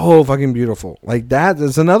 So fucking beautiful. Like that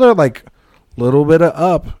is another like little bit of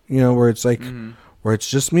Up, where it's like, where it's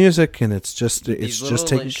just music and it's just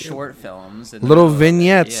taking like, short films, and little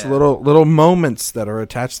vignettes, little moments that are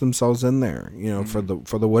attached themselves in there, for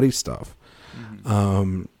the Woody stuff,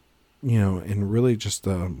 and really just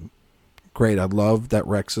great. I love that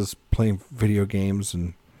Rex is playing video games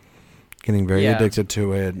and getting very addicted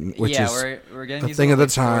to it, which is we're getting a these thing of the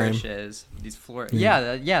like, time. These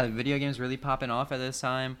the video games really popping off at this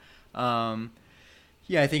time. I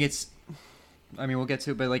think it's. I mean, we'll get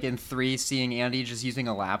to it, but like in 3, seeing Andy just using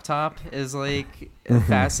a laptop is like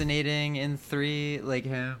fascinating. In 3, like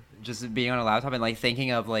him just being on a laptop and like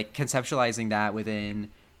thinking of like conceptualizing that within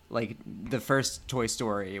like the first Toy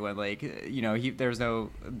Story, when like there was no,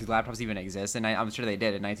 the laptops even exist, and I'm sure they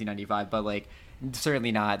did in 1995, but like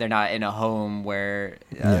certainly not. They're not in a home where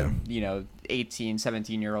 18,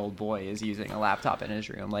 17-year-old boy is using a laptop in his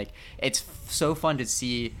room. Like it's so fun to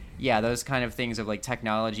see. Yeah, those kind of things of like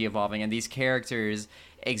technology evolving and these characters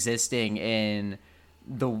existing in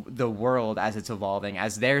the world as it's evolving,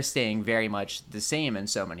 as they're staying very much the same in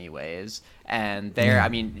so many ways. And I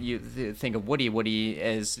mean, you think of Woody. Woody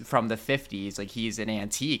is from the 50s, like he's an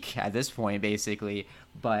antique at this point, basically.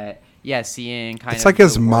 But yeah, seeing it's like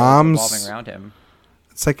his mom's evolving around him.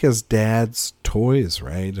 It's like his dad's toys,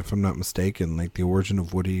 right? If I'm not mistaken, like the origin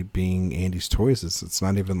of Woody being Andy's toys is it's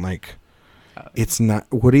not even like. It's not,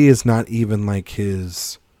 Woody is not even like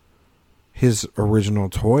his original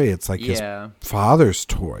toy. It's like his father's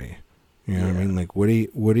toy. You know what I mean? Like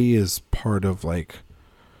Woody is part of like,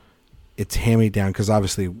 it's hand down, because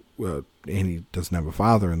obviously Andy doesn't have a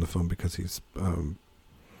father in the film because he's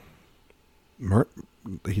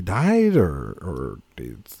he died or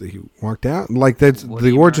he walked out. Like that's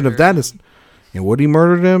Woody the origin of that is. And Woody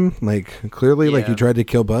murdered him, like clearly, like he tried to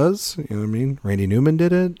kill Buzz. You know what I mean? Randy Newman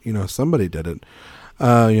did it. Somebody did it.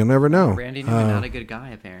 You'll never know. Randy Newman, not a good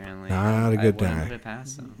guy, apparently. Not a good guy. Wouldn't put it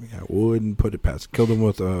past him. Yeah, wouldn't put it past. Killed him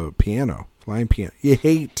with a flying piano. You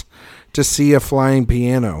hate to see a flying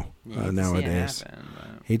piano nowadays.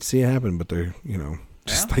 Hate to see it happen, but they're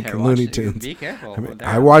just like Looney Tunes. Be careful. I mean,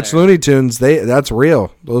 I watch Looney Tunes. That's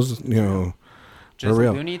real. Those just they're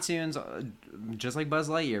real. Looney Tunes. Just like Buzz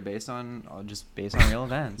Lightyear, based on real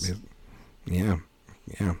events. Yeah,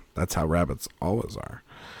 that's how rabbits always are.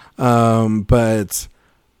 But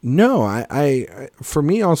no, I for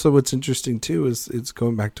me also what's interesting too is it's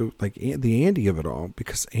going back to like the Andy of it all,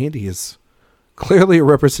 because Andy is clearly a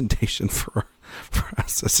representation for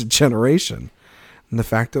us as a generation, and the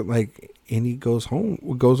fact that like Andy goes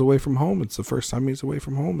away from home. It's the first time he's away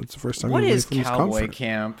from home. It's the first time. What he's is away from cowboy his comfort.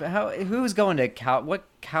 camp? Who's going to what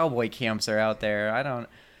cowboy camps are out there?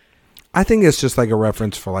 I think it's just like a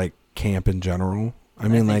reference for like camp in general. I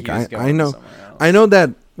mean, like I know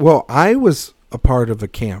that. Well, I was a part of a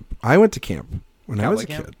camp. I went to camp when I was a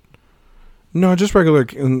kid. No, just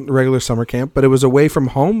regular summer camp, but it was away from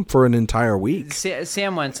home for an entire week.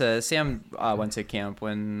 Sam went to camp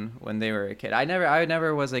when they were a kid. I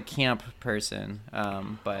never was a camp person,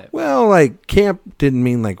 but like camp didn't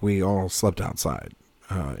mean like we all slept outside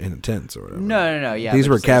in tents or whatever. No. Yeah, these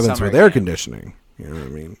were cabins with air conditioning. You know what I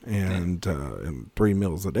mean? And 3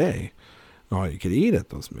 meals a day, all you could eat at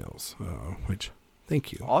those meals, which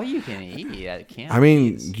Thank you. All you can eat at camp. I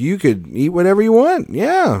mean, you could eat whatever you want.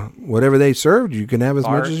 Yeah. Whatever they served, you can have as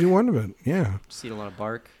much as you want of it. Yeah. Just eat a lot of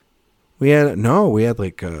bark. We had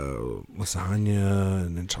like lasagna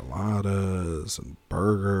and enchiladas and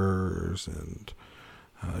burgers and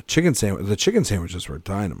chicken sandwich. The chicken sandwiches were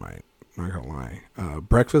dynamite. Not gonna lie.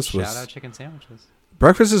 Breakfast was. Shout out chicken sandwiches.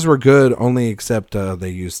 Breakfasts were good, only except they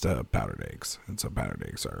used powdered eggs, and so powdered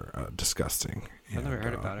eggs are disgusting. I've never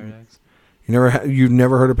heard of powdered eggs. You've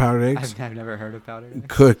never heard of powdered eggs? I've never heard of powdered eggs.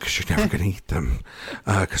 Good, because you're never gonna eat them,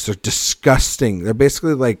 because they're disgusting. They're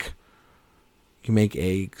basically like you make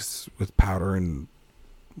eggs with powder and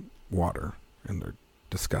water, and they're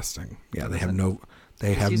disgusting. Yeah, they have no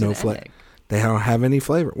flavor. They don't have any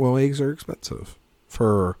flavor. Well, eggs are expensive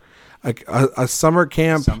for a summer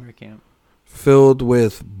camp. Filled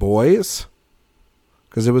with boys,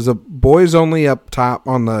 because it was a boys only up top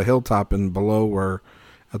on the hilltop, and below were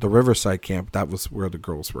at the Riverside camp. That was where the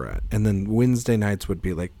girls were at. And then Wednesday nights would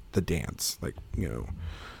be like the dance, like, you know,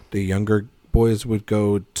 the younger boys would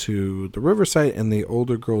go to the Riverside and the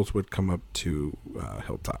older girls would come up to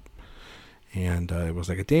hilltop, and it was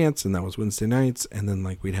like a dance, and that was Wednesday nights. And then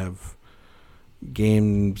like we'd have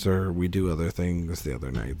games, or we do other things the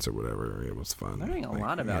other nights or whatever. It was fun. Learning a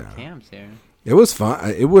lot about camps here. It was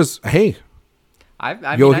fun. It was, hey. I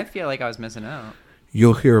mean, I feel like I was missing out.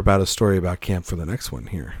 You'll hear about a story about camp for the next one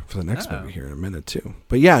here, for the next movie here in a minute too.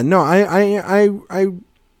 But yeah, no,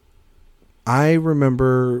 I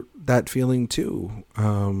remember that feeling too.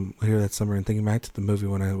 Later that summer, and thinking back to the movie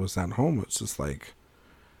when I was at home, it's just like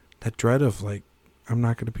that dread of like, I'm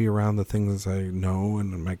not going to be around the things I know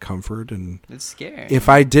and my comfort. And it's scary. If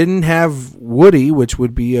I didn't have Woody, which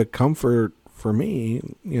would be a comfort for me,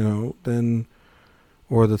 you know, then,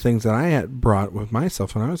 or the things that I had brought with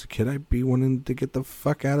myself when I was a kid, I'd be wanting to get the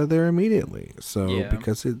fuck out of there immediately. So,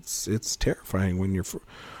 because it's terrifying when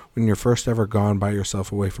you're first ever gone by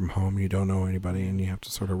yourself away from home, you don't know anybody, and you have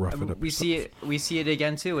to sort of rough it up. We see it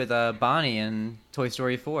again too with Bonnie in Toy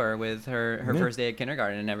Story 4 with her first day at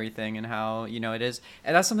kindergarten and everything, and how, you know, it is.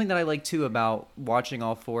 And that's something that I like too about watching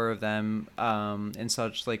all four of them in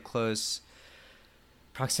such like close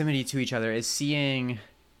proximity to each other, is seeing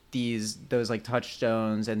those like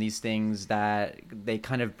touchstones and these things that they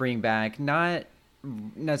kind of bring back, not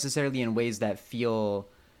necessarily in ways that feel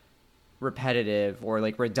repetitive or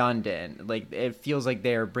like redundant. Like it feels like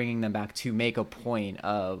they're bringing them back to make a point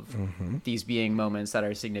of these being moments that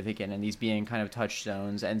are significant, and these being kind of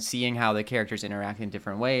touchstones, and seeing how the characters interact in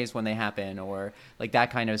different ways when they happen, or like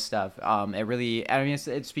that kind of stuff. It really, I mean,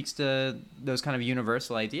 it speaks to those kind of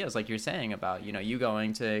universal ideas, like you're saying about, you know, you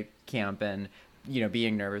going to camp and, you know,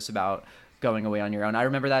 being nervous about going away on your own. I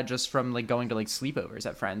remember that just from like going to like sleepovers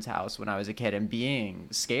at friend's house when I was a kid, and being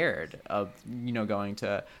scared of, you know, going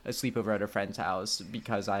to a sleepover at a friend's house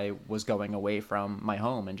because I was going away from my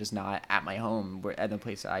home and just not at my home at the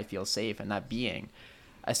place that I feel safe, and that being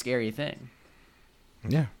a scary thing.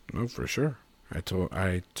 Yeah, no, for sure. I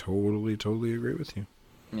totally agree with you.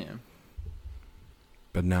 Yeah.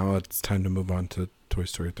 But now it's time to move on to Toy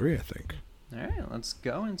Story 3, I think. All right, let's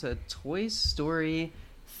go into Toy Story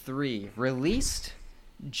 3, released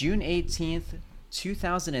June 18th,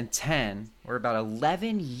 2010. We're about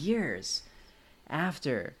 11 years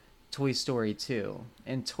after Toy Story 2.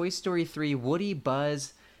 In Toy Story 3, Woody,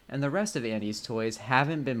 Buzz, and the rest of Andy's toys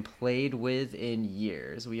haven't been played with in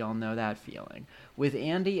years. We all know that feeling. With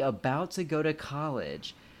Andy about to go to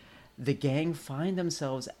college, the gang find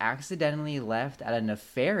themselves accidentally left at a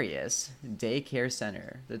nefarious daycare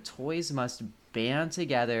center. The toys must band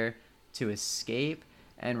together to escape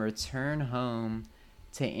and return home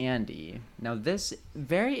to Andy. Now this,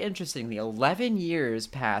 very interestingly, 11 years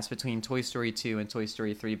passed between Toy Story 2 and Toy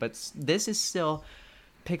Story 3, but this is still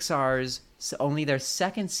Pixar's only their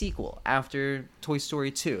second sequel after Toy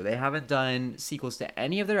Story 2. They haven't done sequels to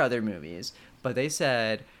any of their other movies, but they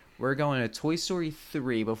said, we're going to Toy Story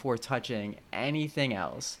 3 before touching anything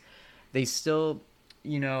else. They still,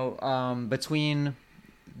 you know, between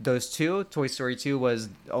those two, Toy Story 2 was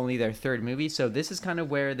only their third movie, so this is kind of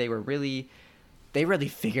where they really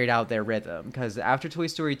figured out their rhythm, because after Toy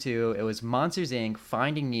Story 2, it was Monsters, Inc.,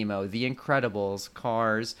 Finding Nemo, The Incredibles,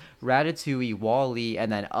 Cars, Ratatouille, WALL-E,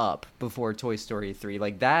 and then Up before Toy Story 3.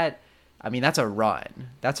 Like that, I mean, that's a run.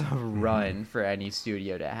 That's a run for any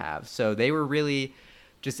studio to have. So they were really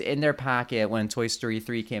just in their pocket when Toy Story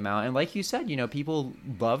 3 came out. And like you said, you know, people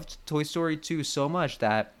loved Toy Story 2 so much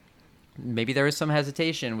that maybe there was some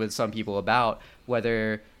hesitation with some people about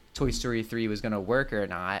whether Toy Story 3 was going to work or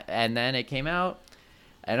not. And then it came out.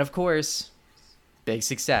 And of course, Big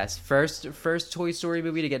success. First Toy Story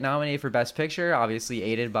movie to get nominated for Best Picture, obviously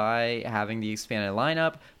aided by having the expanded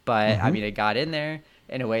lineup. But I mean, it got in there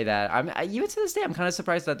in a way that even to this day, I'm kind of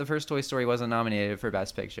surprised that the first Toy Story wasn't nominated for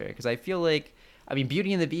Best Picture, because I feel like, I mean,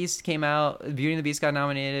 Beauty and the Beast came out. Beauty and the Beast got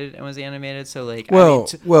nominated and was animated. So like,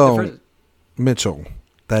 Mitchell,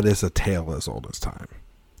 that is a tale as old as time.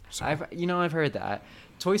 So. I've heard that.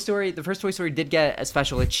 Toy Story, the first Toy Story did get a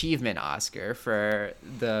special achievement Oscar for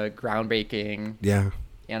the groundbreaking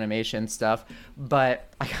animation stuff,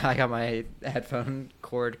 but I got my headphone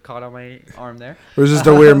cord caught on my arm there. It was just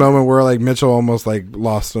a weird moment where like Mitchell almost like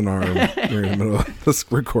lost an arm during the middle of this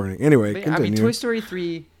recording. Anyway, continue. I mean, Toy Story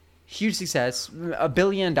 3, huge success, $1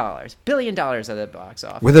 billion at the box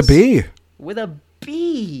office. With a B. With a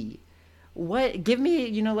B. What? Give me,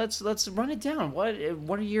 let's run it down. What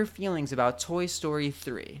are your feelings about Toy Story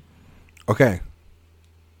 3? Okay.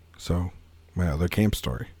 So, my other camp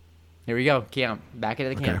story. Here we go. Camp. Back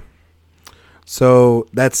into the camp. So,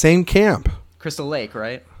 that same camp. Crystal Lake,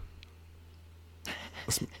 right?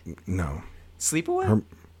 No. Sleepaway?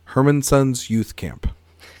 Herman Son's youth camp.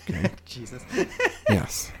 Okay. Jesus.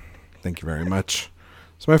 Yes. Thank you very much.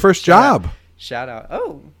 It's my first job. Shout out.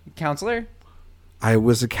 Oh, counselor? I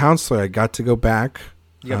was a counselor. I got to go back.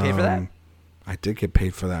 You got paid for that? I did get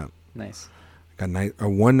paid for that. Nice. I got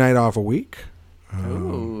one night off a week.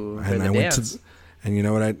 Ooh, and I went to, and you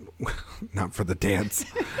know what? Not for the dance.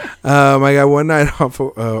 I got one night off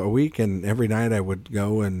a week, and every night I would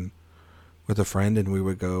go and with a friend, and we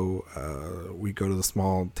would go. We'd go to the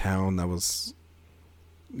small town that was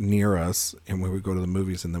near us, and we would go to the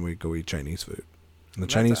movies, and then we'd go eat Chinese food. And the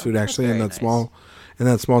Chinese food actually in that small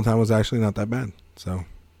town was actually not that bad. So,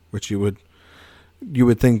 which you would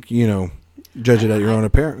think, judge it at your own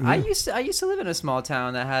appearance. I used to live in a small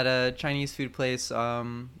town that had a Chinese food place,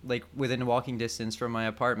 like within walking distance from my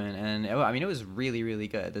apartment, and it was really, really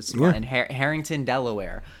good. In Harrington,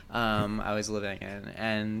 Delaware, I was living in,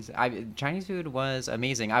 and Chinese food was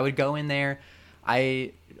amazing. I would go in there.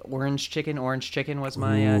 Orange chicken was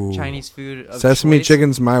my Chinese food of Sesame choice.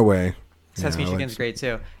 chicken's my way. Sesame chicken's great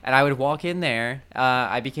too. And I would walk in there.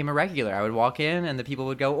 I became a regular. I would walk in, and the people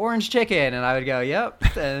would go, "Orange chicken," and I would go,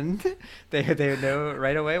 "Yep." And they would know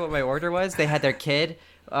right away what my order was. They had their kid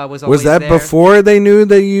was always that there. Before they knew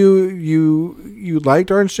that you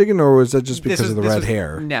liked orange chicken, or was that just because of the red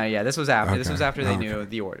hair? No, yeah, this was after. Okay. This was after they knew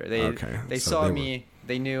the order. They saw me.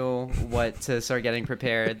 They knew what to start getting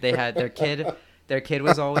prepared. They had their kid. Their kid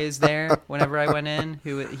was always there whenever I went in.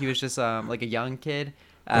 He was just like a young kid.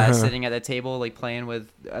 Sitting at the table, like playing with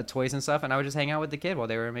toys and stuff, and I would just hang out with the kid while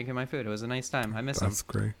they were making my food. It was a nice time. I miss him.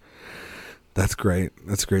 That's great.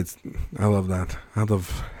 I love that. I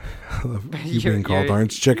love you being called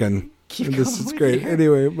orange chicken. This is great.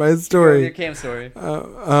 Anyway, my story. Your camp story.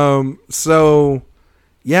 So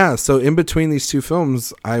in between these two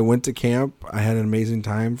films, I went to camp. I had an amazing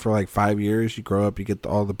time for like 5 years. You grow up, you get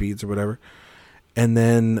all the beads or whatever, and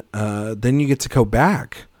then you get to go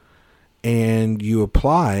back. And you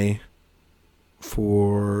apply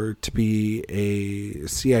to be a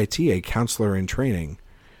CIT, a counselor in training.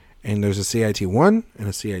 And there's a CIT 1 and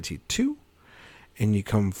a CIT 2. And you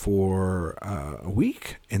come for a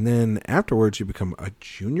week. And then afterwards, you become a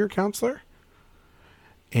junior counselor.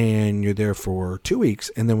 And you're there for 2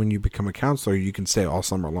 weeks. And then when you become a counselor, you can stay all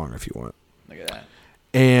summer long if you want. Look at that.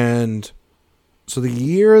 And so the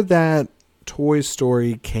year that Toy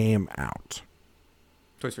Story came out.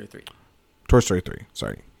 Toy Story 3. Toy Story 3.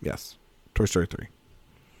 Sorry. Yes. Toy Story 3.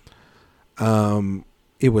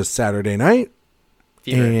 It was Saturday night.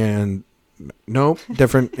 Fever. And no,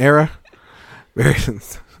 different era. Very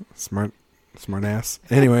smart ass.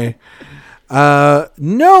 Anyway,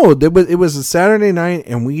 no, it was a Saturday night,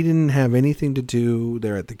 and we didn't have anything to do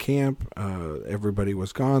there at the camp. Everybody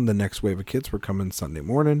was gone. The next wave of kids were coming Sunday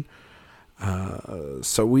morning.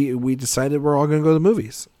 So we decided we're all going to go to the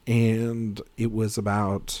movies, and it was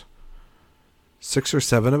about 6 or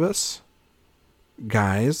 7 of us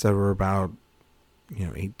guys that were about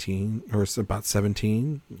 18 or about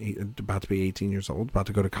 17, about to be 18 years old, about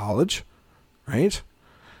to go to college, right?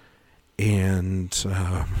 And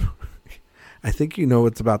I think you know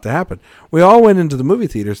what's about to happen. We all went into the movie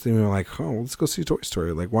theaters and we were like, oh, let's go see Toy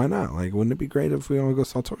Story. Like, why not? Like, wouldn't it be great if we all go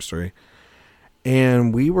saw Toy Story?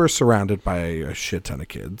 And we were surrounded by a shit ton of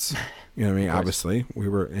kids. You know what I mean? Obviously, we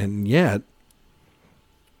were, and yet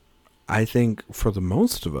I think for the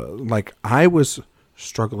most of us, like, I was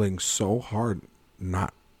struggling so hard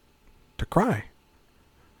not to cry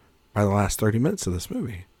by the last 30 minutes of this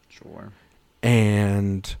movie. Sure.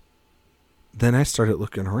 And then I started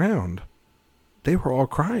looking around. They were all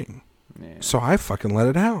crying. Yeah. So I fucking let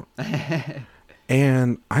it out.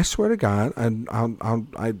 And I swear to God,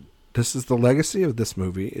 this is the legacy of this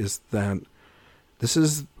movie, is that this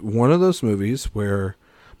is one of those movies where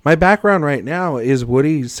my background right now is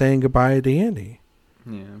Woody saying goodbye to Andy.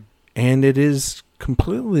 Yeah. And it is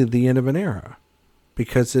completely the end of an era,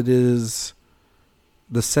 because it is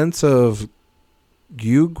the sense of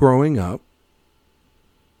you growing up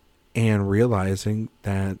and realizing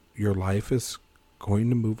that your life is going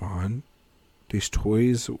to move on. These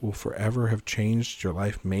toys will forever have changed your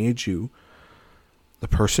life, made you the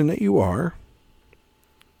person that you are.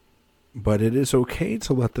 But it is okay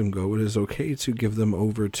to let them go. It is okay to give them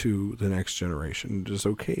over to the next generation. It is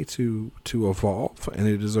okay to evolve, and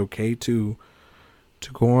it is okay to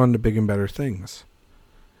go on to big and better things.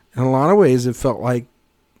 In a lot of ways, it felt like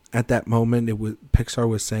at that moment, Pixar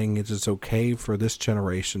was saying it is okay for this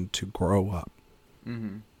generation to grow up.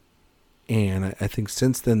 Mm-hmm. And I think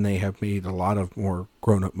since then they have made a lot of more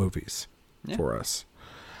grown-up movies for us.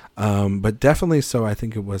 But definitely so, I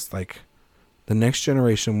think it was like the next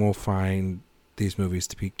generation will find these movies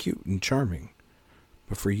to be cute and charming.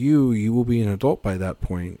 But for you, you will be an adult by that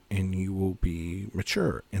point, and you will be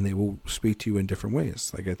mature, and they will speak to you in different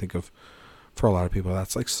ways. Like I think of, for a lot of people,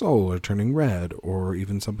 that's like Soul or Turning Red, or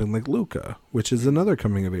even something like Luca, which is another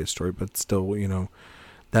coming-of-age story, but still,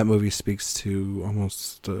 that movie speaks to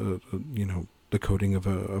almost, the coding of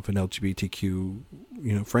an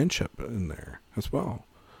LGBTQ, friendship in there as well.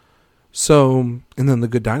 So, and then The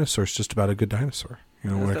Good Dinosaur is just about a good dinosaur.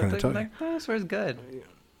 What I kind of tell you. That dinosaur is good.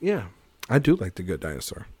 Yeah, I do like The Good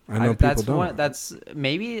Dinosaur. I know people don't. That's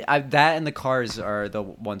maybe that and the Cars are the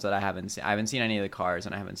ones that I haven't seen. I haven't seen any of the Cars,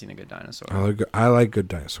 and I haven't seen The Good Dinosaur. I like Good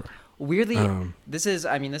Dinosaur. Weirdly, this is.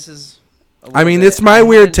 It's my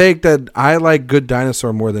weird take that I like Good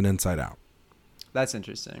Dinosaur more than Inside Out. That's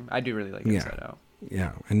interesting. I do really like Inside Out.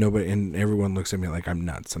 Yeah, and everyone looks at me like I'm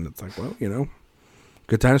nuts, and it's like, well,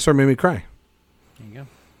 Good Dinosaur made me cry. There you go.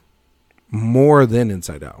 More than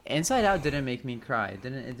Inside Out. Inside Out didn't make me cry. It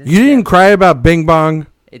didn't you didn't cry about Bing Bong?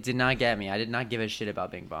 It did not get me. I did not give a shit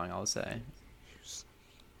about Bing Bong, I'll say.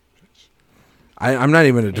 I'm not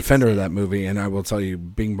even a defender of that movie, and I will tell you,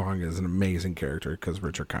 Bing Bong is an amazing character because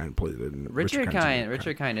Richard Kind played it. Richard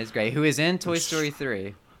Kind is great. Who is in Toy Story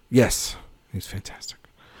 3? Yes, he's fantastic.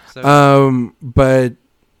 So, but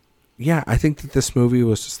yeah, I think that this movie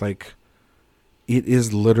was just like, it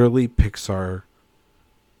is literally Pixar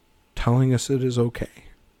telling us it is okay.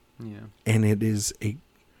 Yeah, and it is a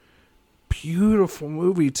beautiful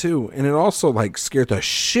movie too, and it also like scared the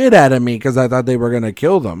shit out of me because I thought they were gonna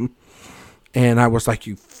kill them. And I was like,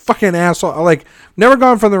 you fucking asshole. I like, never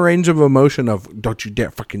gone from the range of emotion of don't you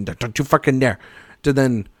fucking dare to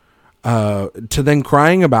then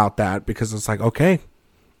crying about that, because it's like, okay,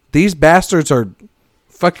 these bastards are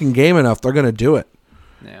fucking game enough. They're going to do it.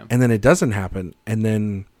 Yeah. And then it doesn't happen. And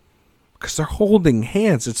then, because they're holding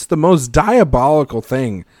hands, it's the most diabolical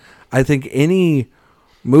thing I think any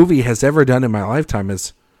movie has ever done in my lifetime,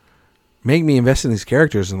 is make me invest in these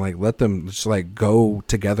characters and like let them just like go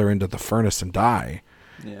together into the furnace and die.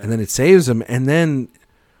 Yeah. And then it saves them. And then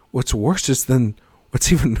what's worse is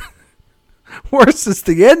what's even worse is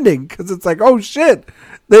the ending, because it's like, oh shit,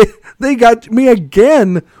 they got me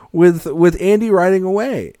again with Andy riding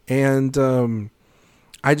away. And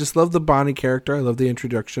I just love the Bonnie character. I love the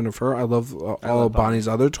introduction of her. I love all of Bonnie's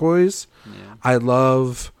other toys. Yeah. I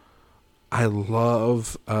love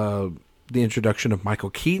the introduction of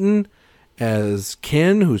Michael Keaton as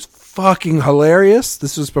Ken, who's fucking hilarious.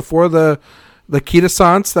 This was before the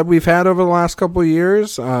Keaton-sance that we've had over the last couple of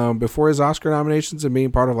years, before his Oscar nominations and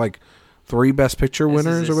being part of like 3 Best Picture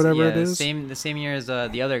winners or whatever it is. The same year as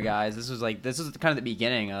the other guys. This was kind of the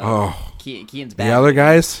beginning of Keaton's back. The other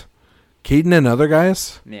guys, Keaton and other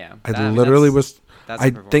guys. Yeah, I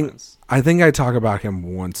think I talk about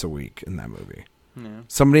him once a week in that movie. Yeah.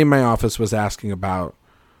 Somebody in my office was asking about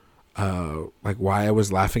like why I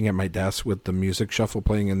was laughing at my desk with the music shuffle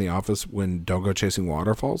playing in the office when Don't Go Chasing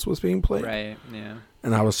Waterfalls was being played. Right, yeah.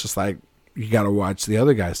 And I was just like, you got to watch the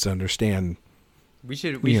other guys to understand. We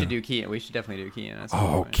should do Keaton. We should definitely do Keaton.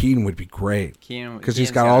 Keaton would be great. Keaton, because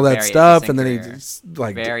he's got all that stuff, and then he's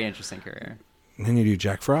like very interesting career. And then you do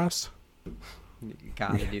Jack Frost.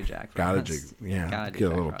 Gotta do Jack Frost. Gotta do Jack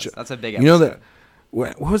Frost. That's a big episode. You know that.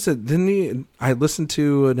 What was it? I listened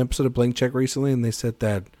to an episode of Blank Check recently, and they said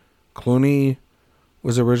that Clooney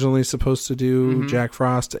was originally supposed to do Jack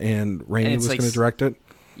Frost, and Raimi was going to direct it.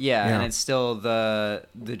 Yeah, and it's still the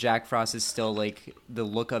Jack Frost is still like the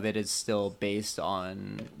look of it is still based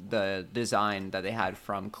on the design that they had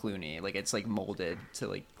from Clooney. Like it's like molded to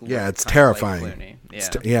like it's terrifying. Like Clooney.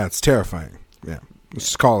 It's terrifying. Yeah, let's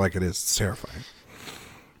just call it like it is. It's terrifying.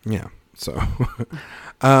 Yeah. So,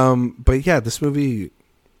 but yeah, this movie,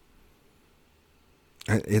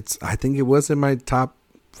 I think it was in my top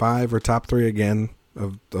 5 or top 3 again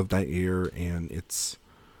of that year, and it's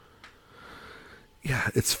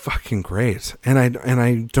fucking great. And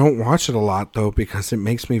I don't watch it a lot though, because it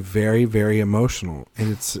makes me very, very emotional,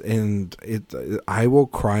 and I will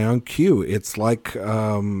cry on cue. It's like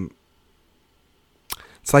that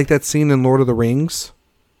scene in Lord of the Rings,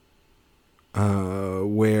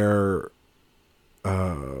 where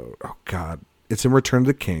oh God, it's in Return of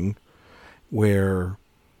the King, where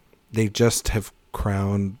they just have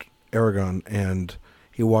crowned Aragorn, and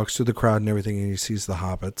he walks through the crowd and everything, and he sees the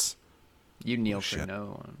hobbits. You kneel for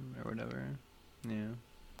no one or whatever.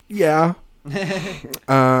 Yeah.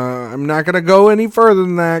 I'm not gonna go any further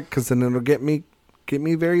than that, because then it'll get me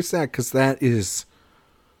very sad, because that is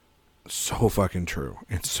so fucking true.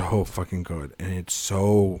 It's so fucking good, and it's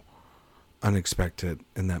so unexpected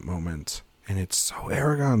in that moment, and it's so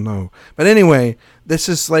Aragorn though. But anyway, this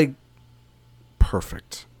is like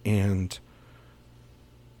perfect, and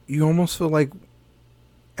you almost feel like,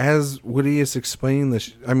 as Woody is explaining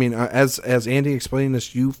this, I mean, as Andy explained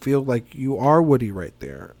this, you feel like you are Woody right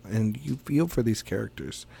there, and you feel for these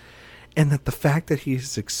characters, and that the fact that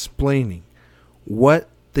he's explaining what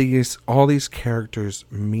all these characters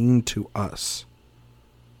mean to us,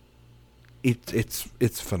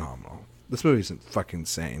 it's phenomenal. This movie isn't fucking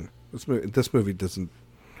insane. This movie doesn't.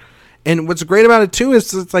 And what's great about it too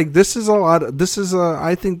is it's like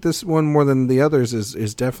I think this one, more than the others,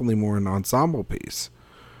 is definitely more an ensemble piece.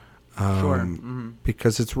 Sure. Mm-hmm.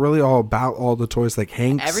 Because it's really all about all the toys, like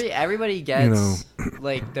Hank's. Everybody gets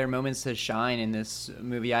like their moments to shine in this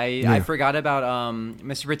movie. I forgot about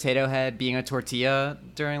Mr. Potato Head being a tortilla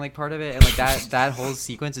during like part of it, and like that whole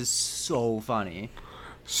sequence is so funny.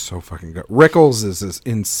 So fucking good. Rickles is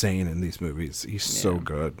insane in these movies. He's so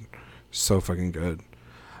good, so fucking good.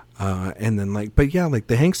 And then but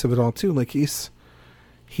the Hanks of it all too. Like he's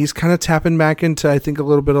kind of tapping back into, I think, a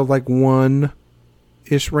little bit of like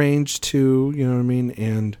 1-ish range too. You know what I mean?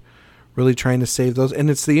 And really trying to save those. And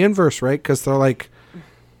it's the inverse, right? Because they're like,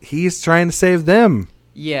 he's trying to save them.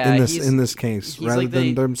 Yeah. In this case, rather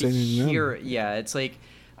than them saving them. Yeah. It's like,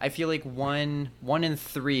 I feel like 1 and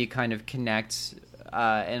 3 kind of connect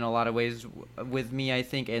in a lot of ways with me, I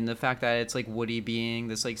think, and the fact that it's like Woody being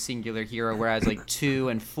this like singular hero, whereas like 2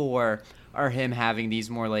 and 4 are him having these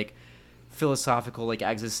more like philosophical, like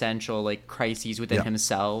existential like crises within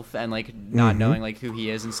himself, and like not knowing like who he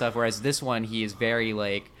is and stuff, whereas this one he is very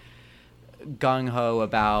like gung-ho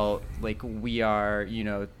about like, we are,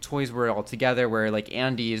 toys, we're all together, we're like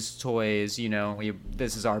Andy's toys,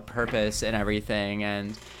 this is our purpose and everything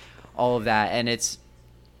and all of that. And it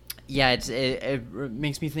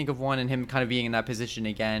makes me think of 1 and him kind of being in that position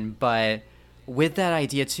again. But with that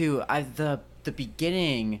idea too, the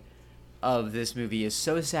beginning of this movie is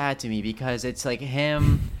so sad to me, because it's like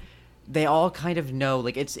him, they all kind of know,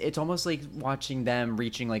 like it's almost like watching them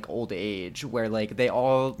reaching like old age, where like they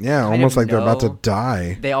all almost like they're about to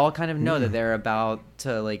die. They all kind of know that they're about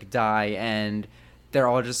to like die, and they're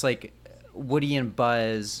all just like, Woody and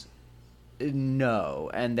Buzz know,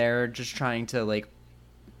 and they're just trying to like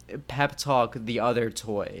pep talk the other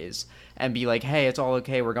toys and be like, hey, it's all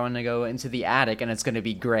okay, we're going to go into the attic and it's going to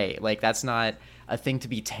be great. Like, that's not a thing to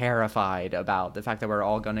be terrified about, the fact that we're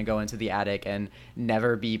all going to go into the attic and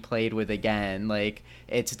never be played with again. Like,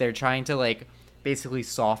 they're trying to like basically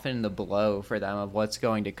soften the blow for them of what's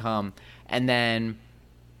going to come. And then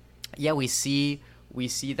we see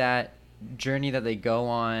that journey that they go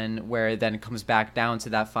on, where it then comes back down to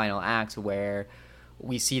that final act where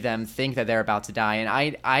we see them think that they're about to die.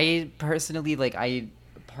 And I personally, like,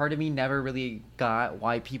 part of me never really got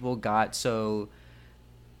why people got so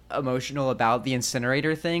emotional about the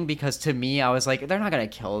incinerator thing, because to me, I was like, they're not gonna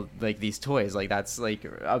kill like these toys, like that's like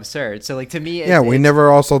absurd. So like, to me, we never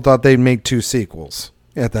also thought they'd make 2 sequels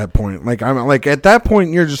at that point. Like, I'm like, at that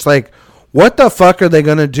point you're just like, what the fuck are they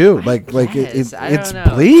gonna do? It's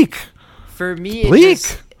bleak. For me,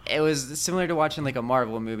 it was similar to watching like a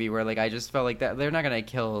Marvel movie, where like I just felt like that they're not gonna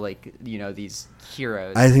kill like these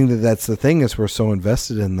heroes. I think that's the thing, is we're so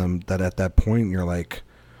invested in them that at that point you're like,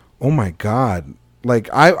 oh my god.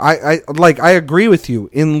 Like I agree with you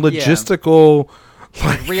in logistical,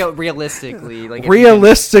 like realistically, like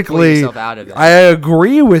realistically, yourself out of it. I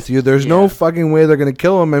agree with you. There's no fucking way they're gonna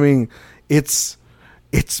kill him. I mean, it's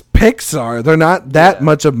Pixar. They're not that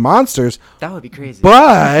much of monsters. That would be crazy.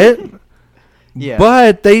 But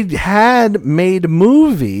but they had made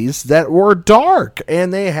movies that were dark,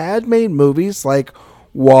 and they had made movies like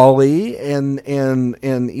WALL-E and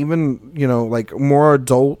even like more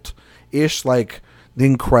adult-ish, like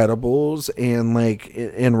The Incredibles and like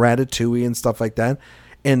in Ratatouille and stuff like that.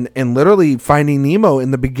 And literally Finding Nemo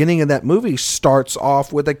in the beginning of that movie starts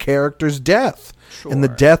off with a character's death. Sure. And the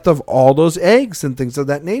death of all those eggs and things of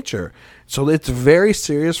that nature. So it's very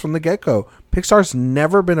serious from the get-go. Pixar's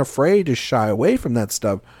never been afraid to shy away from that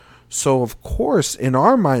stuff. So, of course, in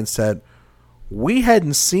our mindset, we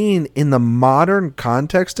hadn't seen, in the modern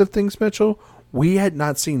context of things, Mitchell, we had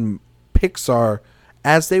not seen Pixar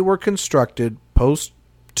as they were constructed post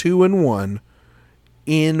 2 and 1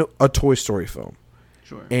 in a Toy Story film.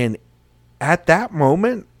 Sure. And at that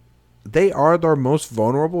moment, they are their most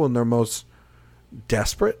vulnerable and their most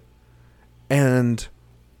desperate. And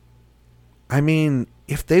I mean,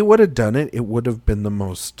 if they would have done it, it would have been the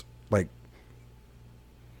most, like,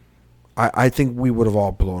 I think we would have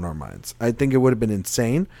all blown our minds. I think it would have been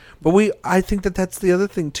insane. But I think that's the other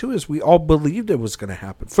thing too, is we all believed it was going to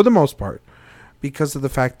happen for the most part, because of the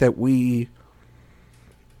fact that we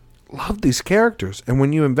love these characters. And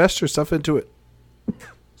when you invest yourself into it,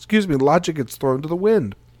 excuse me, logic gets thrown to the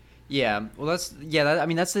wind. Yeah, well, that's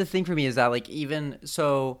the thing for me, is that, like, even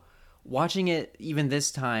so, watching it even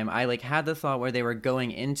this time, I like had the thought where they were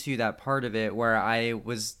going into that part of it where I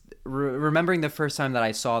was remembering the first time that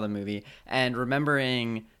I saw the movie and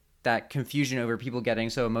remembering that confusion over people getting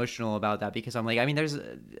so emotional about that, because I'm like, I mean,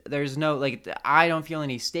 there's no, like, I don't feel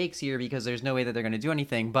any stakes here because there's no way that they're going to do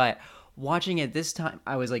anything. But watching it this time,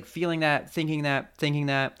 I was like feeling that, thinking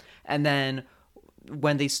that, and then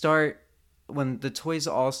when the toys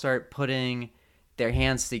all start putting their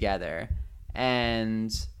hands together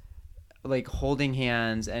and like holding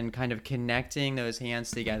hands and kind of connecting those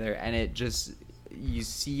hands together, and it just, you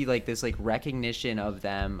see like this like recognition of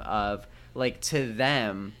them, of like, to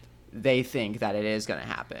them, they think that it is going to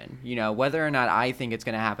happen, you know, whether or not I think it's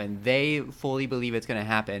going to happen, they fully believe it's going to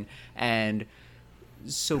happen. And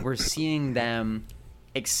so we're seeing them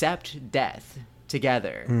accept death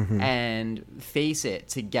together, mm-hmm. and face it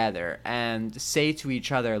together, and say to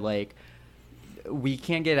each other, like, we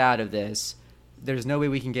can't get out of this. There's no way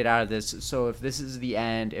we can get out of this. So if this is the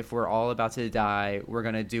end, if we're all about to die, we're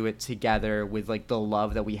going to do it together with like the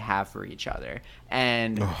love that we have for each other.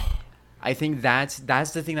 And I think that's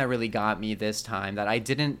the thing that really got me this time, that I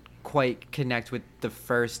didn't quite connect with the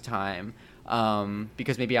first time,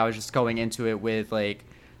 because maybe I was just going into it with like,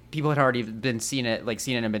 people had already seen it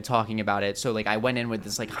and been talking about it. So like I went in with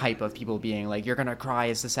this like hype of people being like, you're going to cry,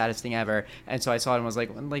 it's the saddest thing ever. And so I saw it and was like,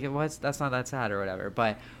 what? That's not that sad or whatever.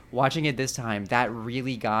 But watching it this time, that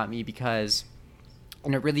really got me, because,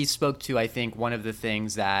 and it really spoke to, I think, one of the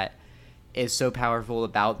things that is so powerful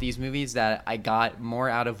about these movies, that I got more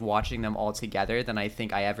out of watching them all together than I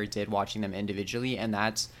think I ever did watching them individually. And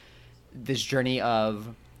that's this journey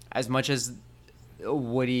of, as much as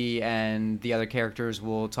Woody and the other characters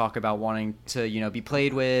will talk about wanting to, you know, be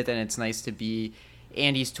played with, and it's nice to be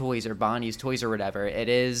Andy's toys or Bonnie's toys or whatever, it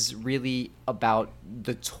is really about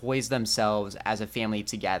the toys themselves as a family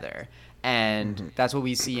together. And mm-hmm. that's what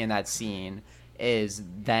we see in that scene, is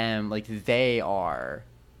them, like, they are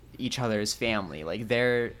each other's family. Like,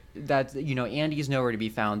 Andy's nowhere to be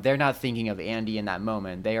found. They're not thinking of Andy in that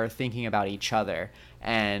moment. They are thinking about each other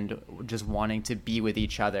and just wanting to be with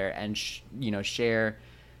each other and share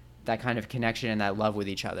that kind of connection and that love with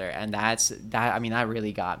each other. And that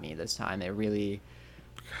really got me this time.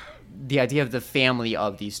 The idea of the family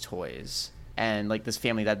of these toys and like this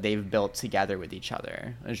family that they've built together with each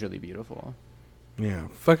other is really beautiful. Yeah,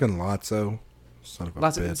 fucking Lotso, son of a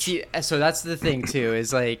bitch. So that's the thing too,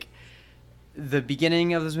 is like, the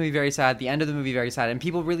beginning of this movie very sad, the end of the movie very sad, and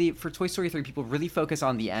people really, for Toy Story 3, people really focus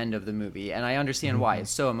on the end of the movie, and I understand why,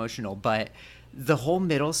 it's so emotional. But the whole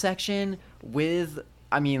middle section with,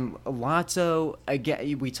 I mean, Lotso,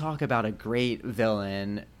 again, we talk about a great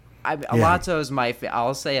villain. Lotso's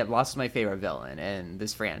Lotso's my favorite villain in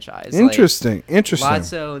this franchise. Interesting.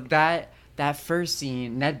 Lotso, that first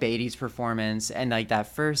scene, Ned Beatty's performance, and like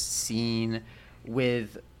that first scene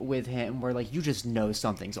with him, where like you just know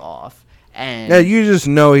something's off. And yeah, you just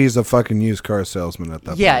know he's a fucking used car salesman at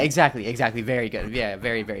that point. Yeah, exactly. Very good. Yeah,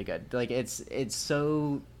 very, very good. Like it's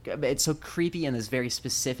so creepy in this very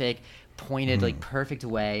specific, pointed, like perfect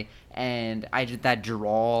way. And that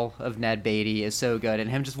drawl of Ned Beatty is so good, and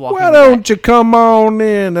him just walking. Why don't you come on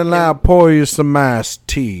in and I'll pour you some iced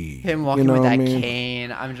tea? Him walking with that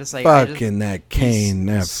cane. I'm just like, that cane,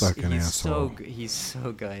 that fucking asshole. He's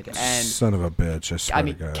so good. And son of a bitch. I swear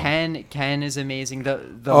to God. Ken is amazing. The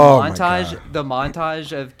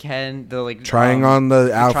montage of Ken, the like trying on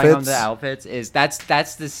the outfits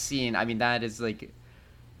that's the scene. I mean, that is like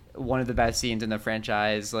one of the best scenes in the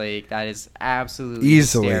franchise. Like, that is absolutely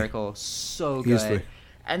hysterical. So good. Easily.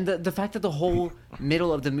 And the fact that the whole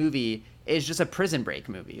middle of the movie is just a Prison Break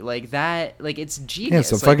movie, like that, like it's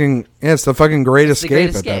genius. It's the fucking Great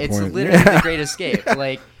Escape at that point. It's literally the Great Escape.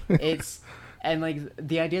 Like it's, and like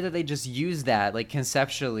the idea that they just use that like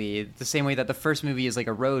conceptually the same way that the first movie is like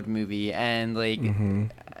a road movie, and like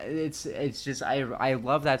it's just I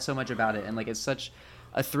love that so much about it, and like it's such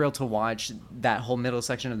a thrill to watch that whole middle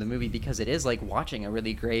section of the movie, because it is like watching a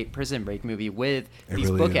really great Prison Break movie with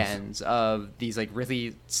these really bookends of these like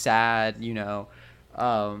really sad,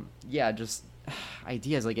 just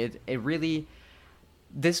ideas. Like it really,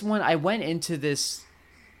 this one, I went into this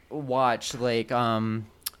watch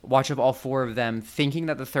of all four of them thinking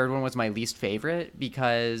that the third one was my least favorite,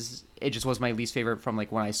 because it just was my least favorite from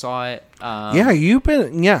like when I saw it. I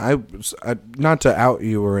not to out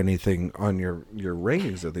you or anything on your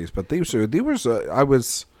rankings of these, but these I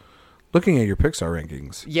was looking at your Pixar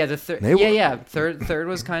rankings. Yeah, third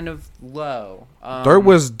was kind of low. Third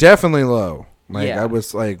was definitely low. I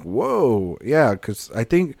was like, whoa, yeah, because I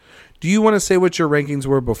think. Do you want to say what your rankings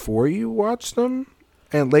were before you watched them,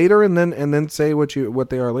 and later, and then say what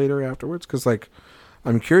they are later afterwards? Because like,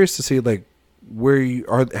 I'm curious to see like. Where you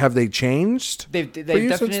are? Have they changed? They've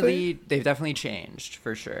definitely changed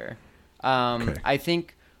for sure. Okay. I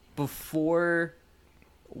think before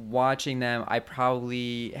watching them, I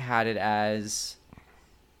probably had it as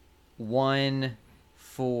 1,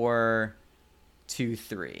 4, 2,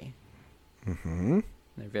 3. Mm-hmm.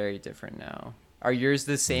 They're very different now. Are yours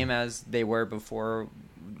the same as they were before?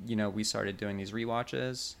 We started doing these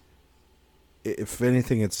rewatches. If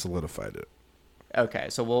anything, it solidified it. Okay,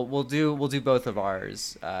 so we'll do both of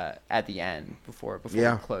ours at the end before we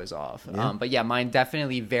close off. Yeah. But yeah, mine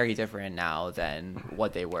definitely very different now than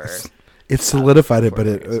what they were. It solidified it, but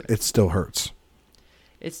it still hurts.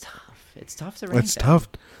 It's tough. It's tough to rank. It's tough.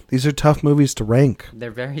 These are tough movies to rank.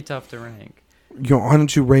 They're very tough to rank. Why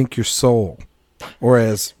don't you rank your soul, or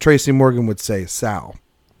as Tracy Morgan would say, Sal?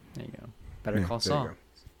 There you go. Better call Saul.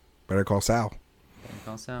 Better call Sal. Better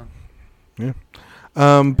call Sal. Yeah.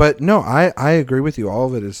 But no, I agree with you. All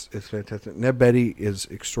of it is fantastic. Ned Beatty is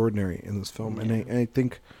extraordinary in this film, and I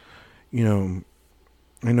think, I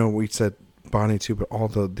know we said Bonnie too, but all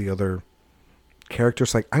the other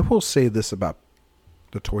characters. Like, I will say this about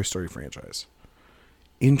the Toy Story franchise: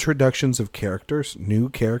 introductions of characters, new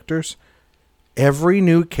characters. Every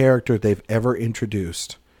new character they've ever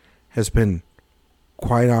introduced has been,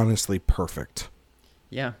 quite honestly, perfect.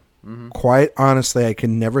 Yeah. Mm-hmm. Quite honestly, I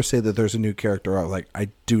can never say that there's a new character I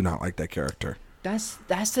do not like that character. That's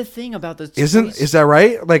the thing about the is that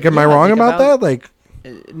right? Like, am I wrong about that? Like,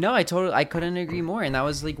 no, I couldn't agree more. And that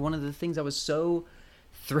was like one of the things that was so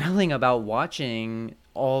thrilling about watching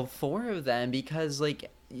all four of them, because like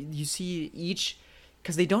you see each,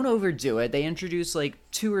 because they don't overdo it. They introduce like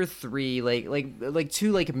 2 or 3 like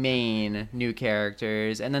 2 like main new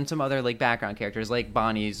characters, and then some other like background characters like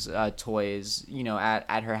Bonnie's toys,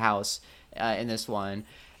 at her house in this one,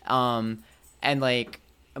 and like,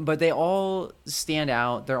 but they all stand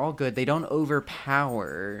out. They're all good. They don't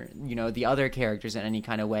overpower the other characters in any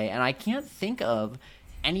kind of way. And I can't think of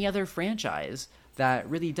any other franchise that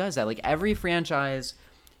really does that. Like, every franchise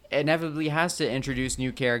inevitably has to introduce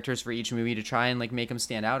new characters for each movie to try and like make them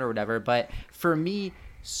stand out or whatever. But for me,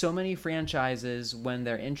 so many franchises, when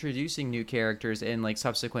they're introducing new characters in like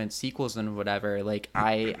subsequent sequels and whatever, like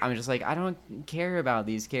I'm just like, I don't care about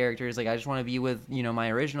these characters. Like, I just want to be with my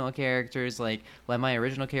original characters. Like, let my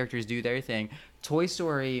original characters do their thing. Toy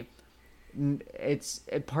Story, it's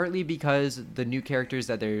partly because the new characters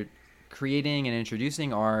that they're creating and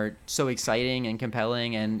introducing are so exciting and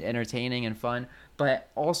compelling and entertaining and fun, but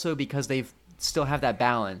also because they still have that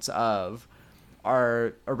balance of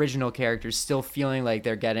our original characters still feeling like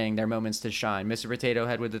they're getting their moments to shine. Mr. Potato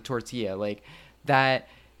Head with the tortilla, like, that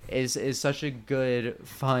is such a good,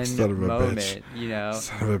 fun moment,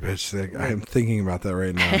 Son of a bitch. I'm thinking about that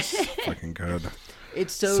right now. It's fucking good.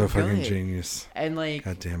 It's so good. Fucking genius. And like,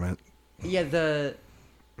 God damn it. Yeah, the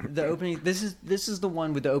opening, this is the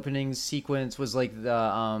one with the opening sequence was like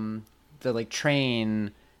the like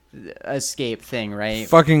train escape thing, right?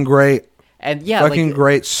 Fucking great. And yeah, fucking like,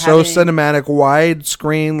 great. So cinematic,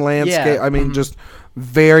 widescreen landscape. I mean, just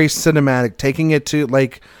very cinematic.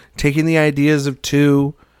 Taking the ideas of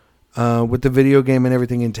 2 with the video game and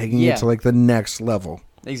everything, and taking it to like the next level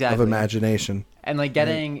of imagination. And like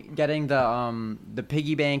getting the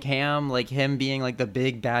piggy bank ham, like him being like the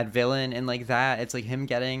big bad villain, and like that, it's like him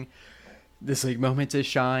getting this like moment to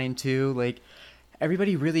shine too. Like,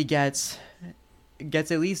 everybody really gets at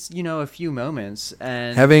least a few moments.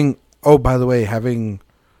 And having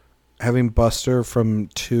having Buster from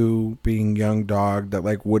 2 being young dog that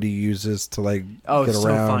like Woody uses to like get so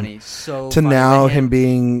around. Funny. So to funny. now him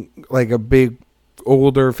being like a big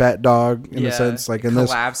older fat dog in a sense, like in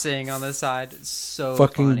collapsing on the side. So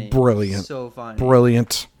fucking funny. brilliant. So funny.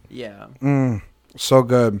 Brilliant. Yeah. So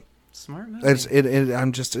good. Smart movie.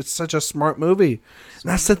 It's such a smart movie.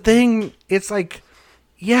 And that's the thing. It's like,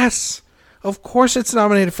 yes, of course it's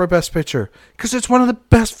nominated for Best Picture because it's one of the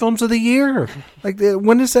best films of the year. Like,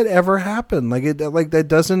 when does that ever happen? Like that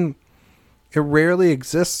doesn't. It rarely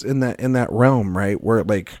exists in that realm, right? Where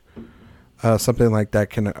like something like that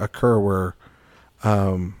can occur,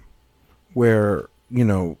 where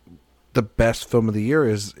the best film of the year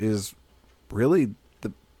is really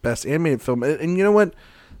the best animated film. And you know what?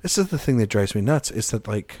 This is the thing that drives me nuts. Is that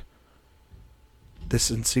like this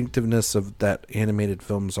instinctiveness of that animated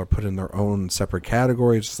films are put in their own separate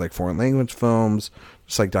categories, just like foreign language films,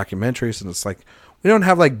 just like documentaries, and it's like we don't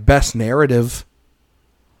have like best narrative.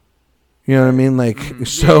 You know what I mean? Like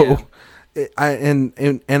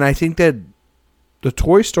I think that the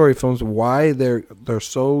Toy Story films, why they're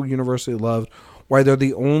so universally loved, why they're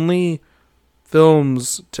the only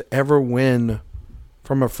films to ever win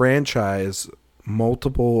from a franchise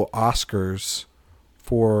multiple Oscars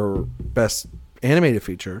for best animated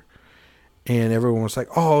feature, and everyone was like,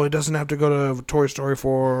 "Oh, it doesn't have to go to Toy Story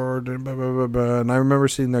 4." Blah, blah, blah, blah. And I remember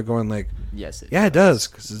sitting there going, "Like, yes, it does,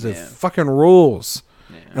 because it fucking rules."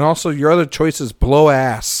 Yeah. And also, your other choices blow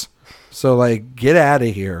ass. So, like, get out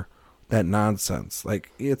of here. That nonsense.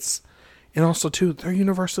 Like, and also too, they're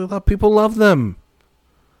universally loved. People love them.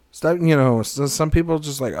 Stop, some people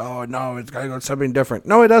just like, "Oh no, it's gotta go something different."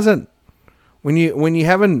 No, it doesn't.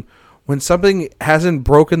 When something hasn't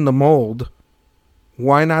broken the mold,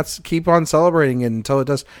 why not keep on celebrating it until it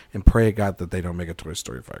does? And pray to God that they don't make a Toy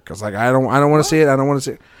Story 5, because like I don't want to see it. I don't want to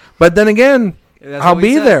see it. But then again, I'll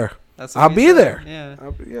be there. I'll be there. Yeah.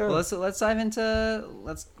 Well,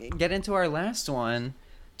 let's get into our last one.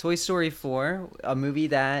 Toy Story 4, a movie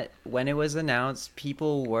that, when it was announced,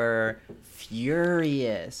 people were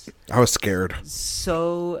furious. I was scared.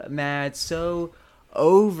 So mad, so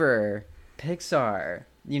over Pixar.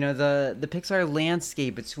 The Pixar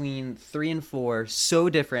landscape between 3 and 4, so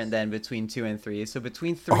different than between 2 and 3. So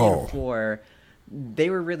between 3 and 4, they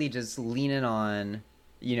were really just leaning on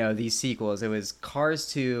these sequels. It was Cars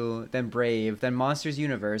 2, then Brave, then Monsters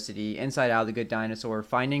University, Inside Out, The Good Dinosaur,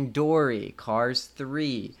 Finding Dory, Cars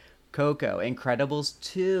 3, Coco, Incredibles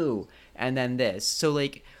 2, and then this. So,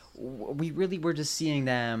 like, we really were just seeing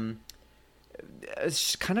them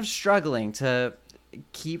kind of struggling to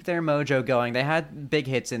keep their mojo going. They had big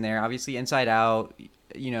hits in there. Obviously, Inside Out,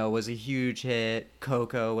 was a huge hit.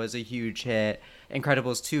 Coco was a huge hit.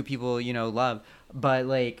 Incredibles 2, people, love. But,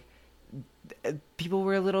 like, people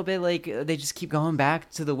were a little bit like, they just keep going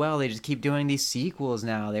back to the well. They just keep doing these sequels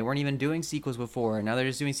now. They weren't even doing sequels before. Now they're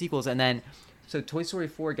just doing sequels. And then, so Toy Story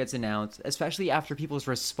 4 gets announced, especially after people's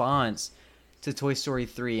response to Toy Story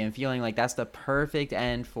 3 and feeling like that's the perfect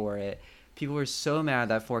end for it. People were so mad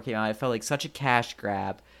that 4 came out. It felt like such a cash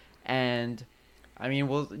grab. And, I mean,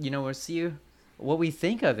 we'll see what we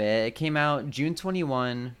think of it. It came out June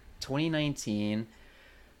 21, 2019.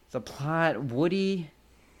 The plot, Woody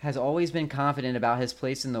has always been confident about his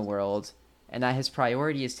place in the world and that his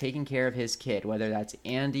priority is taking care of his kid, whether that's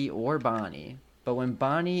Andy or Bonnie. But when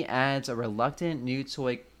Bonnie adds a reluctant new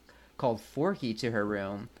toy called Forky to her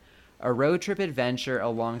room, a road trip adventure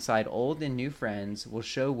alongside old and new friends will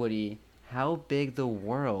show Woody how big the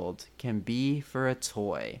world can be for a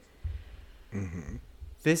toy. Mm-hmm.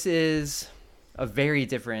 This is a very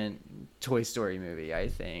different Toy Story movie, I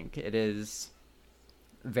think. It is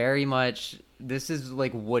very much, this is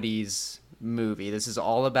like Woody's movie. This is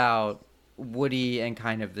all about Woody and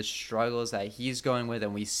kind of the struggles that he's going with,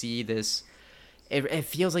 and we see this, it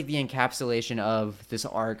feels like the encapsulation of this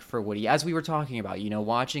arc for Woody, as we were talking about,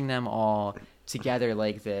 watching them all together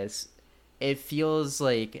like this. It feels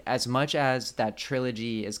like, as much as that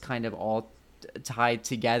trilogy is kind of all tied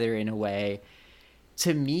together in a way,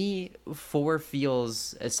 to me, 4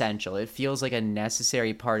 feels essential. It feels like a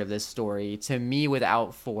necessary part of this story. To me,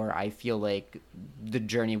 without 4, I feel like the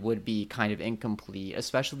journey would be kind of incomplete,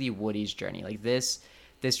 especially Woody's journey. Like, this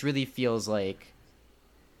really feels like,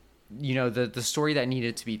 the story that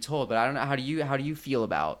needed to be told. But I don't know, how do you feel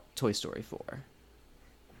about Toy Story 4?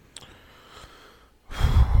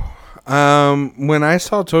 When I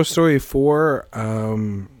saw Toy Story 4,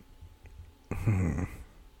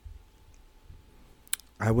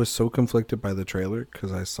 I was so conflicted by the trailer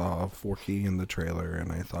because I saw Forky in the trailer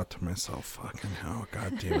and I thought to myself, "Fucking hell,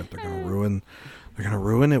 God damn it! They're gonna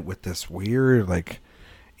ruin it with this weird, like,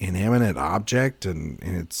 inanimate object, and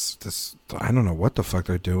it's this, I don't know what the fuck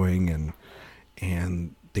they're doing,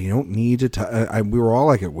 and they don't need to touch. We were all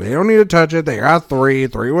like, we don't need to touch it. They got 3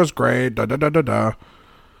 was great, da da da da da.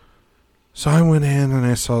 So I went in and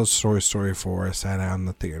I saw Story 4. I sat down in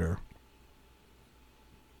the theater.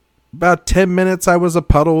 About 10 minutes I was a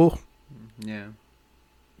puddle. Yeah.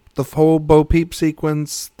 The whole Bo Peep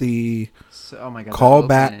sequence, oh my god,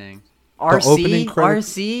 callback, RC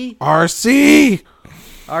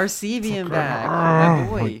being back, my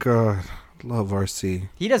boy. Oh my god, love RC.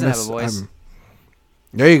 He doesn't have a voice.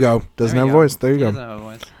 There you go. Doesn't have a voice. There you go. Doesn't have a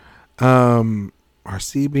voice.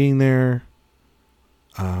 RC being there.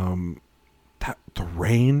 The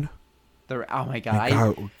rain. Oh my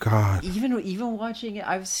god! God. Even watching it,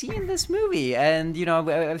 I've seen this movie, and you know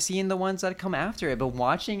I've seen the ones that come after it. But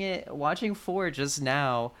watching 4 just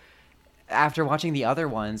now, after watching the other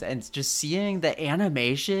ones, and just seeing the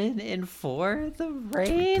animation in 4, the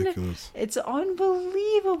rain, it's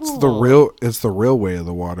unbelievable. It's the real way of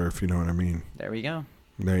the water, if you know what I mean. There we go.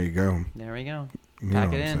 There you go.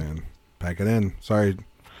 Pack it in. Saying. Pack it in. Sorry,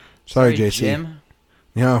 JC. Jim.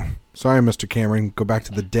 Yeah. Sorry, Mr. Cameron. Go back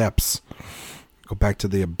to the depths. Go back to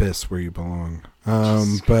the abyss where you belong.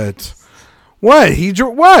 But what?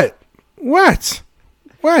 What?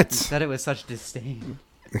 You said it with such disdain.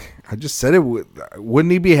 I just said it.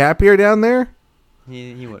 Wouldn't he be happier down there?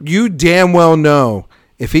 He would. You damn well know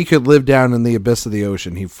if he could live down in the abyss of the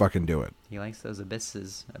ocean, he'd fucking do it. He likes those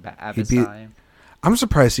abysses. Abyssi. I'm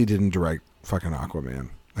surprised he didn't direct fucking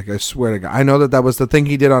Aquaman. Like, I swear to God. I know that was the thing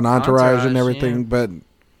he did on Entourage and everything, yeah. But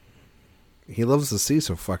he loves the sea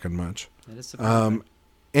so fucking much. It is surprising.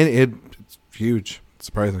 And it's huge. It's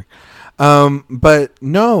surprising. But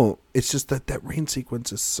no, it's just that rain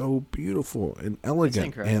sequence is so beautiful and elegant. It's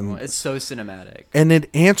incredible. And it's so cinematic. And it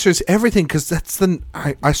answers everything, because that's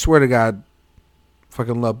I swear to God,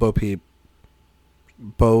 fucking love Bo Peep.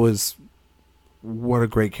 Bo is, what a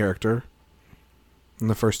great character in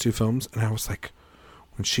the first 2 films. And I was like,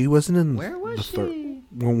 when she wasn't in Where was the third, she?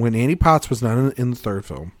 when Annie Potts was not in the third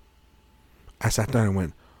film, I sat down and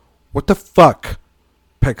went, what the fuck,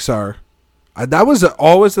 Pixar? That was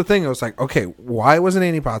always the thing. I was like, okay, why wasn't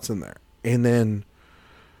Annie Potts in there? And then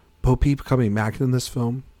Bo Peep coming back in this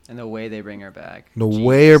film. And the way they bring her back. The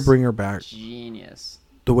way they bring her back. Genius.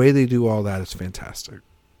 The way they do all that is fantastic.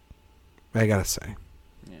 I gotta say.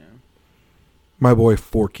 Yeah. My boy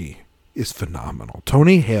Forky is phenomenal.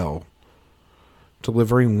 Tony Hale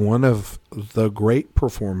delivering one of the great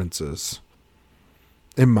performances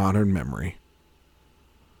in modern memory.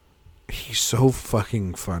 He's so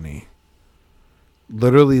fucking funny.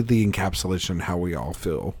 Literally the encapsulation of how we all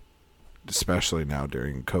feel, especially now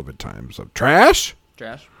during COVID times, of trash.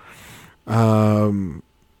 Literally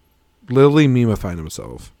meme-ified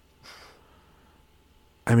himself.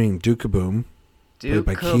 I mean, Duke-a-Boom. Played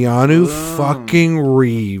by Keanu fucking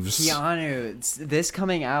Reeves. Keanu, this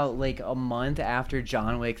coming out like a month after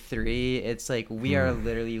John Wick 3. It's like we are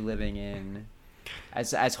literally living in,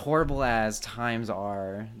 as horrible as times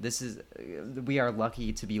are, we are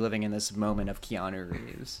lucky to be living in this moment of Keanu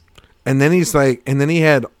Reeves. And then he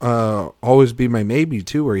had Always Be My Maybe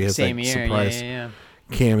too, where he has Same like year, surprise yeah.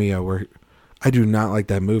 cameo. Where I do not like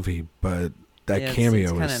that movie, but that cameo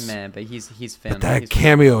it's kind is of meh, but he's but that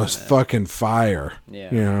cameo is fucking fire.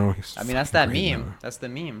 Yeah, you know. I mean, that's that meme. That's the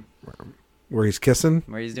meme where he's kissing.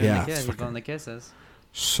 Where he's doing the kiss. He's blowing the kisses.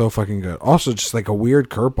 So fucking good. Also, just like a weird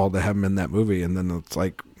curveball to have him in that movie, and then it's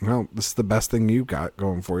like, well, this is the best thing you got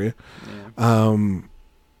going for you. Yeah.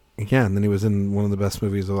 Yeah, and then he was in one of the best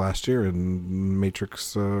movies of last year in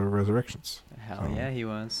Matrix Resurrections. Hell yeah, he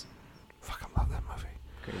was. Fucking love that movie.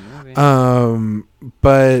 Great movie.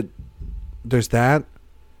 But there's that.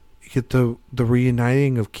 You get the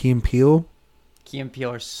reuniting of Key and Peele. Key and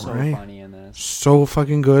Peele are so funny in this. So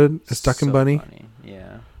fucking good as Duck and Bunny. Funny.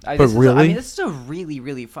 Yeah. This is a really,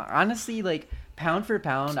 really fun. Honestly, like, pound for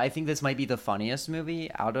pound, I think this might be the funniest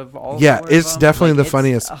movie out of all. Yeah, it's definitely the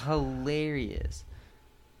funniest. Hilarious.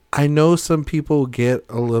 I know some people get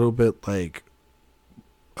a little bit like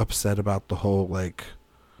upset about the whole like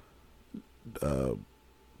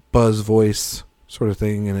Buzz voice sort of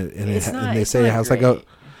thing, and they say it has great.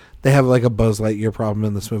 They have like a Buzz Lightyear problem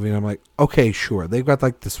in this movie, and I'm like, okay, sure, they've got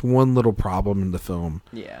like this one little problem in the film.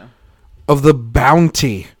 Yeah. Of the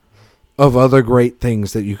bounty of other great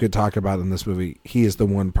things that you could talk about in this movie, he is the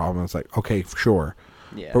one problem. It's like, okay, sure.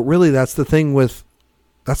 Yeah. But really, that's the thing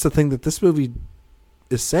that this movie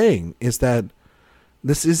is saying, is that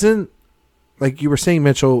this isn't, like you were saying,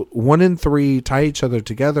 Mitchell, 1 and 3 tie each other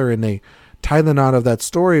together, and they tie the knot of that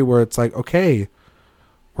story where it's like, okay,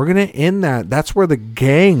 we're going to end that. That's where the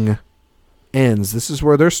gang ends. This is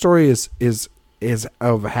where their story is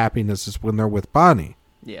of happiness, is when they're with Bonnie.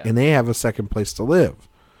 Yeah. And they have a second place to live.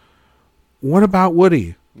 What about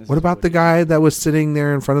Woody? What about the guy that was sitting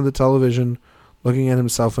there in front of the television looking at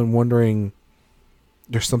himself and wondering,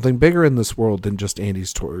 there's something bigger in this world than just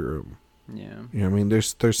Andy's toy room? Yeah. You know what I mean?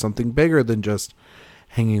 There's something bigger than just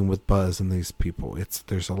hanging with Buzz and these people.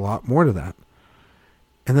 There's a lot more to that.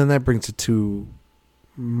 And then that brings it to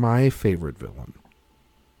my favorite villain.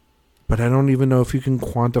 But I don't even know if you can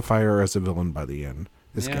quantify her as a villain by the end.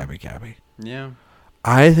 Is Gabby Gabby. Yeah.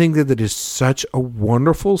 I think that is such a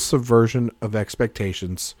wonderful subversion of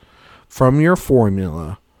expectations from your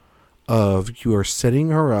formula of you are setting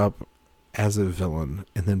her up as a villain,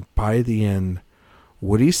 and then by the end,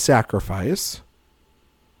 Woody's sacrifice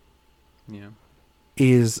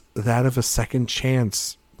is that of a second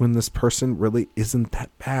chance when this person really isn't that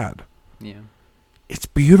bad. Yeah. It's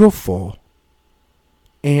beautiful.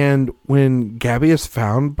 And when Gabby is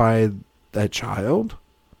found by that child,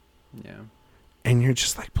 and you're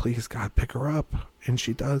just like, please, God, pick her up. And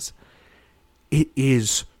she does. It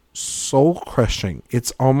is soul crushing.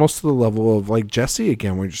 It's almost to the level of like Jesse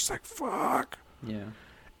again, where you're just like, fuck. Yeah.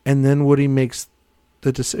 And then Woody makes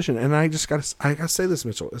the decision. And I gotta say this,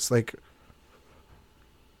 Mitchell. It's like,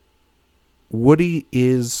 Woody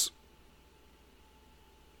is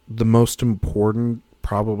the most important,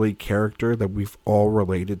 probably, character that we've all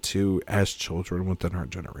related to as children within our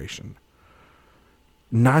generation.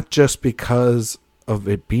 Not just because of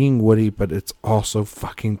it being Woody, but it's also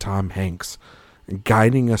fucking Tom Hanks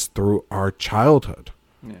guiding us through our childhood.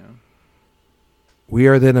 Yeah. We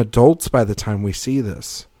are then adults by the time we see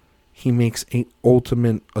this. He makes an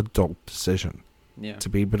ultimate adult decision to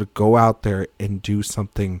be able to go out there and do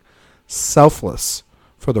something selfless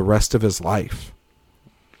for the rest of his life.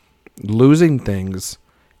 Losing things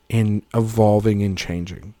and evolving and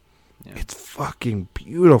changing. Yeah. It's fucking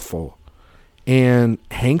beautiful. And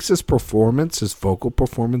Hanks's performance, his vocal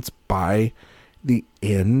performance by the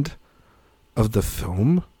end of the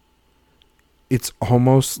film, it's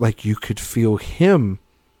almost like you could feel him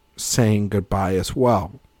saying goodbye as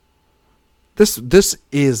well. This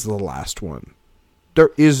is the last one.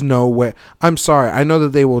 There is no way. I'm sorry. I know that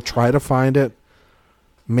they will try to find it.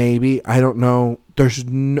 Maybe. I don't know.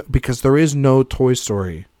 Because there is no Toy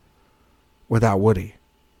Story without Woody.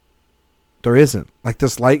 There isn't. Like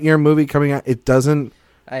this Lightyear movie coming out, it doesn't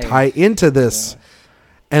tie into this. Yeah.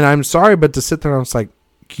 And I'm sorry, but to sit there, I was like,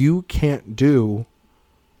 you can't do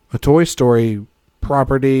a Toy Story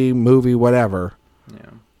property, movie, whatever,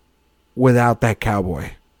 without that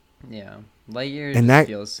cowboy. Yeah. Lightyear and that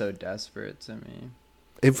feels so desperate to me.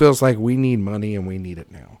 It feels like we need money and we need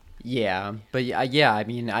it now. Yeah. But yeah, I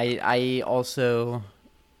mean, I also...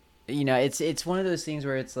 You know, it's one of those things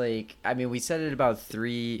where it's like, I mean, we said it about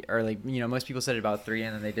 3, or like, you know, most people said it about 3,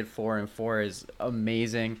 and then they did 4, and 4 is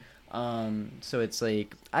amazing. So it's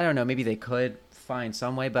like, I don't know, maybe they could find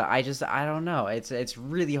some way, but I don't know. It's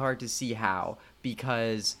really hard to see how,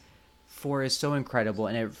 because 4 is so incredible,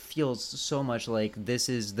 and it feels so much like this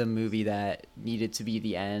is the movie that needed to be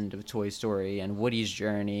the end of Toy Story and Woody's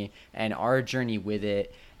journey and our journey with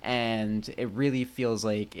it, and it really feels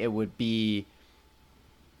like it would be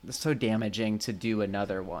so damaging to do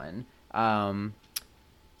another one.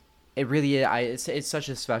 It really it's such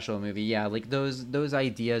a special movie. Yeah, like those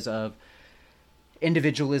ideas of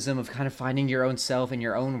individualism, of kind of finding your own self and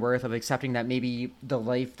your own worth, of accepting that maybe the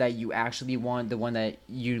life that you actually want, the one that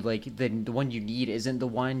you like, the one you need, isn't the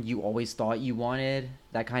one you always thought you wanted.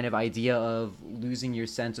 That kind of idea of losing your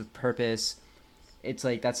sense of purpose. It's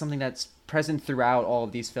like that's something that's present throughout all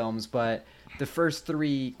of these films, but the first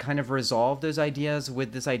 3 kind of resolve those ideas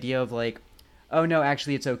with this idea of like, oh no,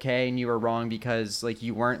 actually it's okay, and you were wrong because like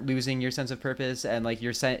you weren't losing your sense of purpose, and like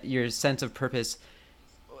your sense of purpose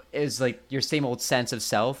is like your same old sense of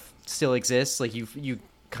self still exists. Like you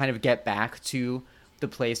kind of get back to the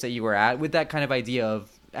place that you were at with that kind of idea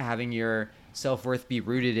of having your self-worth be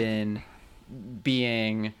rooted in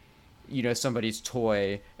being, you know, somebody's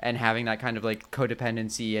toy, and having that kind of like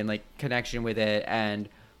codependency and like connection with it, and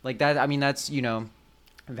like that. I mean, that's, you know,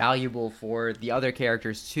 valuable for the other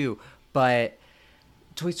characters too, but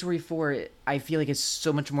Toy Story 4, I feel like it's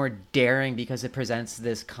so much more daring because it presents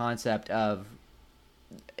this concept of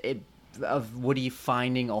Woody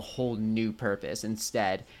finding a whole new purpose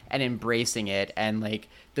instead and embracing it, and like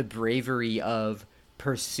the bravery of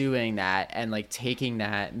pursuing that and like taking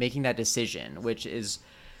that, making that decision, which is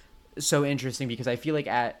so interesting because I feel like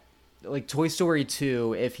at like Toy Story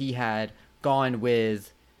 2, if he had gone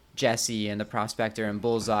with Jesse and the Prospector and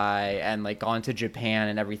Bullseye and like gone to Japan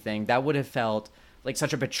and everything, that would have felt like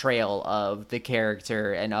such a betrayal of the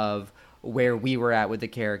character and of where we were at with the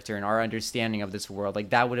character and our understanding of this world.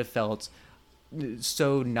 Like, that would have felt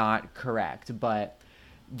so not correct. But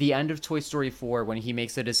the end of Toy Story 4, when he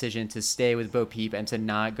makes the decision to stay with Bo Peep and to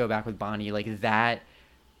not go back with Bonnie, like, that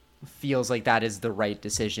feels like that is the right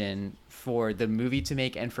decision for the movie to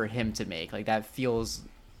make and for him to make. Like, that feels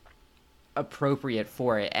appropriate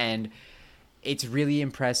for it. And it's really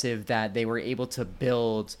impressive that they were able to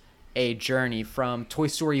build a journey from Toy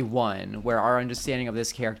Story 1, where our understanding of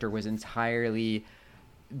this character was entirely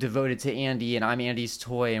devoted to Andy, and I'm Andy's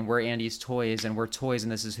toy, and we're Andy's toys, and we're toys,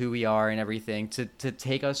 and this is who we are, and everything, to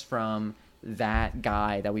take us from that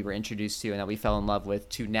guy that we were introduced to and that we fell in love with,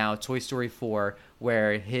 to now Toy Story 4,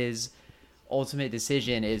 where his ultimate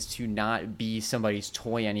decision is to not be somebody's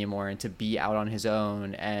toy anymore and to be out on his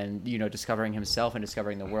own and, you know, discovering himself and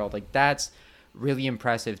discovering the world. Like, that's really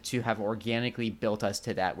impressive to have organically built us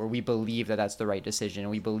to that, where we believe that that's the right decision, and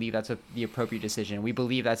we believe that's the appropriate decision, and we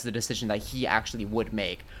believe that's the decision that he actually would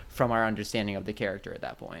make from our understanding of the character at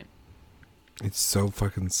that point. It's so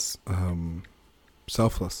fucking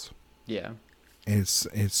selfless. Yeah. It's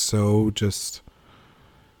so just...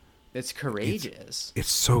 It's courageous. It's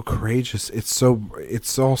so courageous.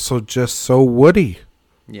 It's also just so Woody.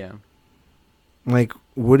 Yeah. Like,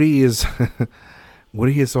 Woody is...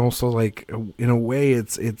 Woody is also, like, in a way,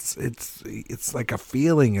 it's like a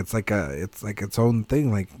feeling. It's like its own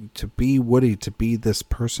thing. Like, to be Woody, to be this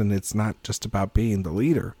person, it's not just about being the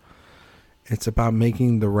leader. It's about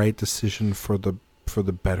making the right decision for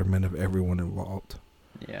the betterment of everyone involved.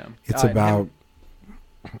 Yeah. It's about...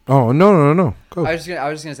 Oh, no. Go. I was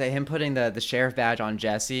just gonna say, him putting the sheriff badge on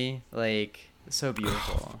Jesse, like, so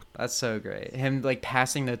beautiful. That's so great. Him, like,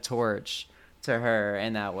 passing the torch to her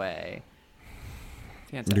in that way.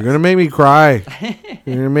 Fantastic. You're gonna make me cry.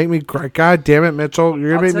 You're gonna make me cry. God damn it, Mitchell!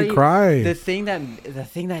 You're gonna make me cry. The thing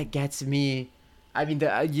that gets me, I mean,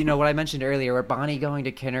 you know what I mentioned earlier, where Bonnie going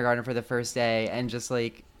to kindergarten for the first day and just,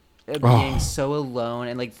 like, being so alone,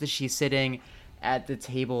 and, like, she's sitting at the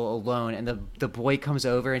table alone, and the boy comes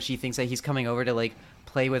over, and she thinks that he's coming over to, like,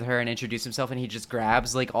 play with her and introduce himself, and he just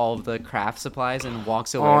grabs, like, all of the craft supplies and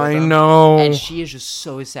walks away. I with them. know. And she is just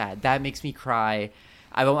so sad. That makes me cry.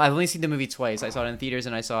 I've only seen the movie twice. I saw it in theaters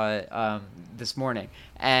and I saw it this morning,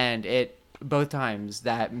 and both times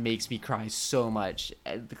that makes me cry so much.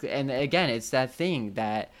 And again, it's that thing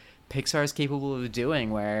that Pixar is capable of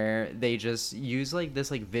doing, where they just use, like,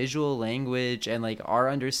 this, like, visual language and, like, our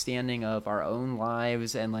understanding of our own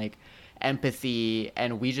lives and, like, empathy,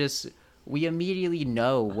 and we immediately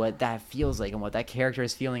know what that feels like and what that character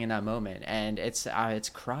is feeling in that moment, and it's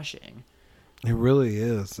crushing. It really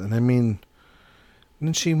is. And I mean,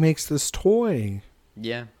 then she makes this toy.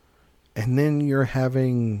 Yeah. And then you're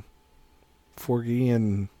having Forky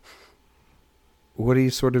and Woody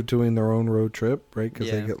sort of doing their own road trip, right?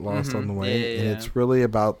 Because they get lost on the way. And it's really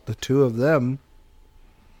about the two of them.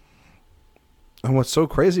 And what's so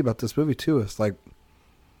crazy about this movie, too, is, like,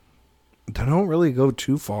 they don't really go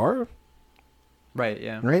too far. Right,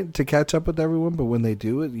 yeah. Right? To catch up with everyone. But when they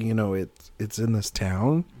do it, you know, it's in this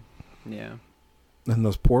town. Yeah. And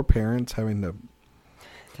those poor parents having to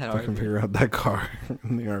that fucking RV. figure out that car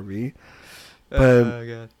in the RV.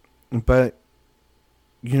 God. But,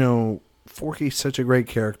 you know, Forky's such a great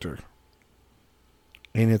character.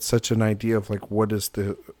 And it's such an idea of, like, what is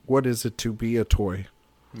it to be a toy?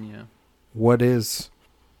 Yeah. What is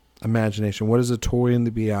imagination? What is a toy in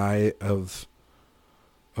the eye of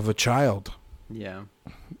a child? Yeah.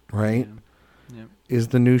 Right? Yeah. Is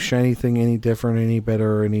the new shiny thing any different, any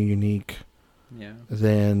better, or any unique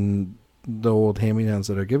than the old hand-me-downs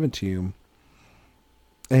that are given to you?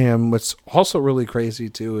 And what's also really crazy,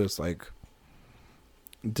 too, is, like,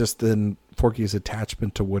 just then Forky's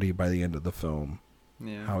attachment to Woody by the end of the film.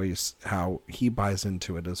 Yeah. How he buys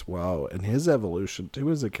into it as well, and his evolution too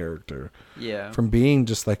as a character. Yeah. From being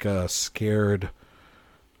just like a scared,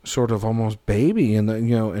 sort of almost baby, and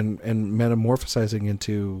and metamorphosizing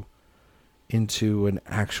into an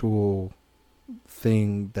actual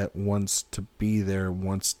thing that wants to be there,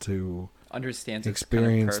 wants to understands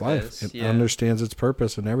experience its kind of purpose. life. It understands its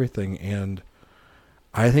purpose and everything, and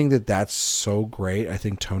I think that that's so great. I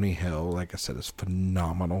think Tony Hill, like I said, is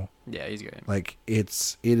phenomenal. Yeah, he's great. Like,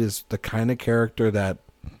 it is the kind of character that,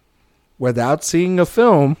 without seeing a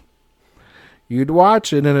film, you'd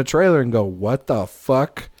watch it in a trailer and go, what the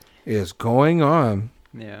fuck is going on?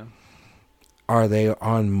 Yeah. Are they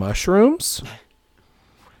on mushrooms?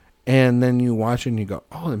 And then you watch it and you go,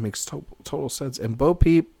 oh, that makes total sense. And Bo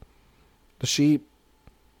Peep, the sheep,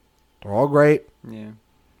 they're all great. Yeah.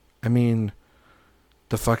 I mean,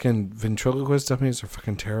 the fucking ventriloquist dummies are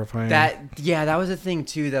fucking terrifying. That was a thing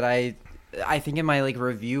too that I I think in my like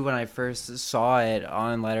review when I first saw it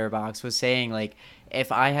on Letterboxd was saying like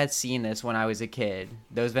if I had seen this when I was a kid,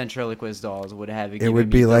 those ventriloquist dolls would have given would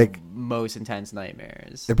me be the like most intense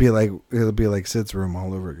nightmares. it'd be like Sid's room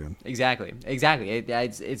all over again. Exactly.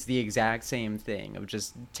 It's the exact same thing of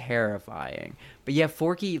just terrifying. But yeah,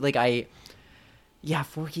 Forky, Forky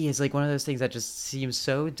is like one of those things that just seems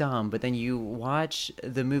so dumb, but then you watch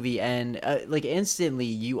the movie and like instantly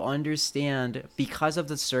you understand because of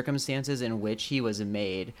the circumstances in which he was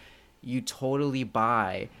made, you totally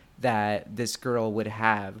buy that this girl would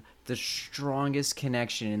have the strongest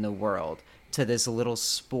connection in the world to this little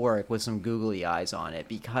spork with some googly eyes on it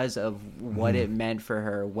because of what it meant for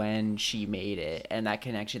her when she made it and that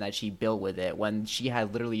connection that she built with it when she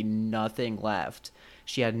had literally nothing left.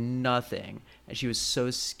 She had nothing and she was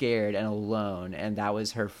so scared and alone, and that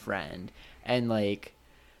was her friend. And like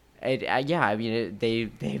they made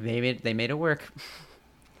it work.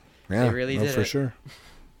 Yeah, they really did for it. sure.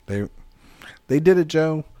 They did it,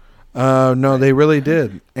 Joe. No, they really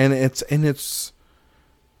did. And it's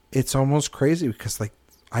almost crazy because like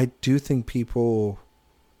I do think people,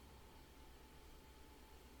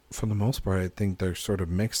 for the most part, I think they're sort of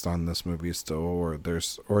mixed on this movie still, or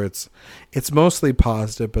it's mostly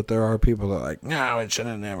positive, but there are people that are like, no, it should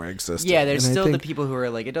have never existed. Yeah, there's and still the people who are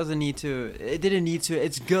like, it didn't need to,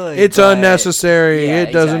 it's good. It's unnecessary. Yeah,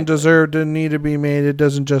 it doesn't exactly. deserve to need to be made. It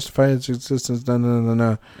doesn't justify its existence.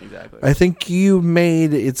 No. Exactly. I think you've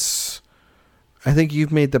made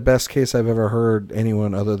the best case I've ever heard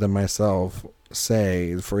anyone other than myself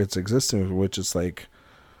say for its existence, which is like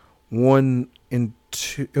 1 and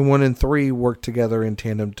 2 and 1 and 3 work together in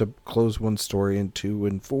tandem to close one story, and 2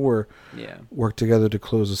 and 4 work together to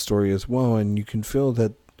close a story as well. And you can feel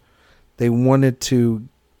that they wanted to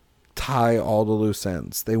tie all the loose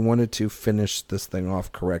ends. They wanted to finish this thing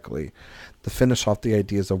off correctly, to finish off the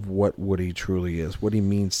ideas of what Woody truly is, what he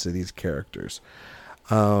means to these characters.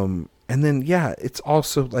 And then, it's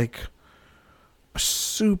also like a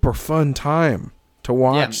super fun time to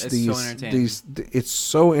watch these. It's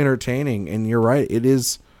so entertaining, and you're right. It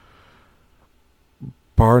is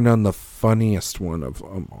bar none the funniest one of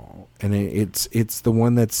them all, and it's the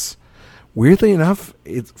one that's weirdly enough,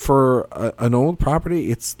 it's for an old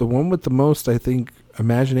property. It's the one with the most, I think,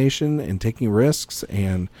 imagination and taking risks,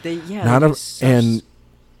 and and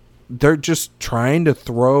they're just trying to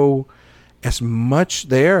throw as much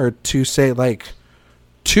there to say like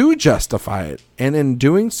to justify it, and in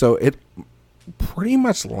doing so, it pretty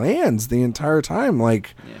much lands the entire time.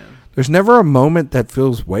 Like there's never a moment that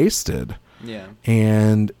feels wasted.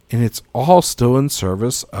 And it's all still in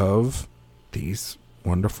service of these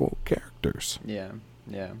wonderful characters. The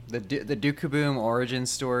Duke Kaboom origin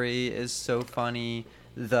story is so funny,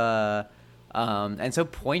 and so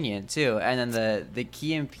poignant too. And then the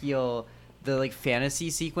Key and Peele, the like fantasy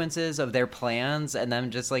sequences of their plans, and then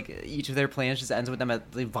just like each of their plans just ends with them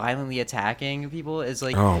like, violently attacking people is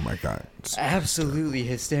like, oh my god, it's absolutely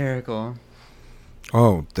hysterical.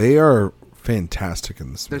 Oh, they are fantastic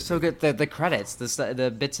in this movie. They're so good. The credits,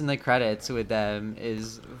 the bits in the credits with them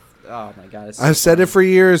is, oh my god. I've said it for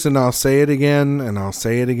years, and I'll say it again, and I'll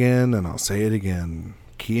say it again, and I'll say it again.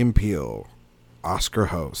 Key and Peele, Oscar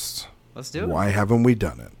host. Let's do it. Why haven't we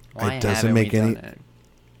done it? It doesn't make any.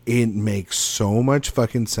 It makes so much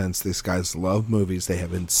fucking sense. These guys love movies. They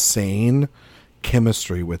have insane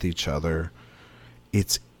chemistry with each other.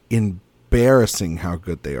 It's embarrassing how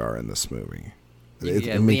good they are in this movie.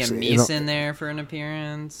 Liam Neeson there for an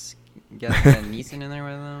appearance. Get Neeson in there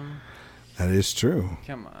with them. That is true.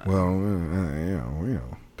 Come on. Well,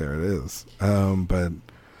 there it is. But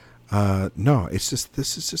no, it's just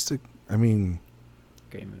this is just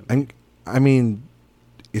great movie. I mean,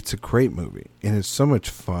 it's a great movie, and it's so much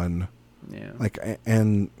fun. Yeah. Like,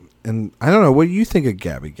 and I don't know. What do you think of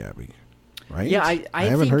Gabby Gabby? Right? Yeah, I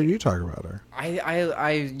haven't heard you talk about her.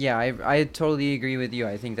 I totally agree with you.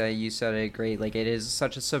 I think that you said it great. Like, it is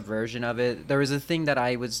such a subversion of it. There was a thing that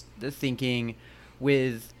I was thinking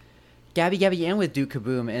with Gabby Gabby and with Duke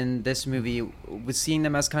Kaboom in this movie, was seeing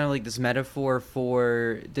them as kind of like this metaphor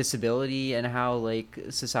for disability and how like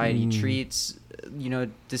society treats,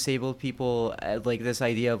 disabled people, like this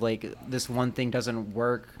idea of like this one thing doesn't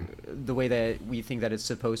work the way that we think that it's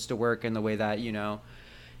supposed to work, and the way that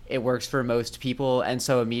it works for most people, and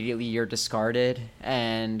so immediately you're discarded,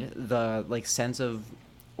 and the like sense of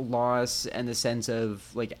loss and the sense of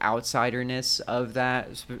like outsiderness of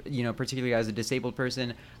that, particularly as a disabled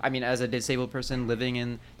person. I mean, as a disabled person living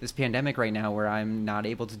in this pandemic right now, where I'm not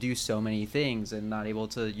able to do so many things and not able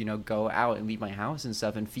to go out and leave my house and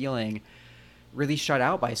stuff, and feeling really shut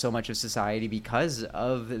out by so much of society because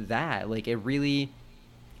of that. Like, it really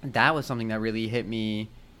that was something that really hit me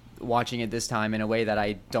watching it this time in a way that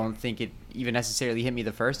I don't think it even necessarily hit me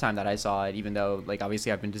the first time that I saw it, even though, like,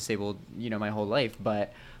 obviously I've been disabled, my whole life.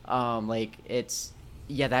 But, like,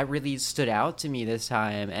 that really stood out to me this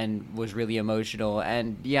time and was really emotional.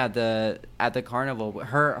 And, yeah, at the carnival,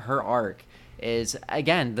 her arc is,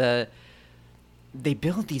 again, they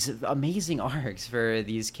build these amazing arcs for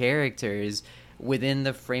these characters within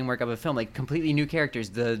the framework of a film, like completely new characters,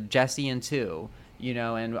 the Jesse and Two,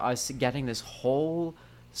 and us getting this whole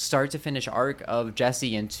start to finish arc of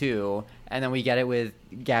Jesse and Two, and then we get it with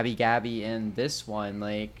Gabby in this one.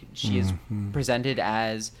 Like, she is presented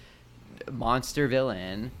as monster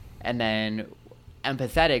villain, and then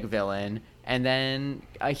empathetic villain, and then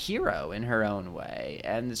a hero in her own way,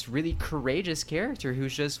 and this really courageous character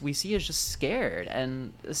who's we see is just scared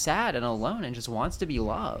and sad and alone and just wants to be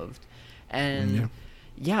loved. And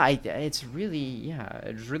it's really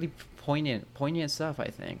poignant stuff, I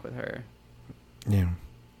think, with her. Yeah,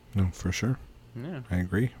 no, for sure. Yeah, I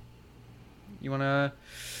agree. You wanna?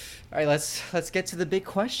 All right, let's get to the big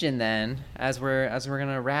question then. As we're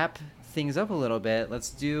gonna wrap things up a little bit, let's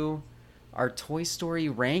do our Toy Story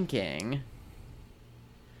ranking.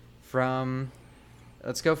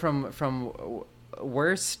 Let's go from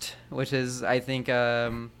worst, which is, I think,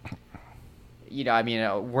 worst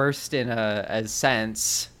in a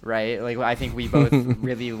sense, right? Like, I think we both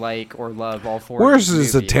really like or love all four. Worst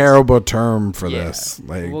is a terrible term for this.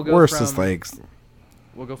 Like, worst is like.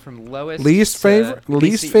 We'll go from lowest, least favorite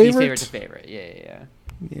to favorite. Yeah.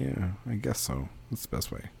 Yeah, I guess so. That's the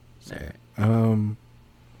best way to say it.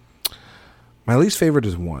 My least favorite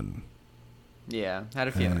is 1. Yeah, had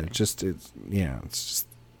a feeling. It's just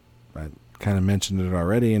I kind of mentioned it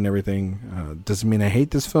already and everything. Doesn't mean I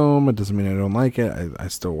hate this film. It doesn't mean I don't like it. I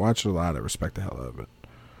still watch it a lot. I respect the hell out of it.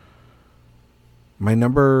 My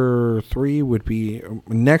number 3 would be 4.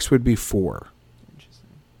 Interesting.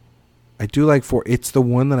 I do like 4. It's the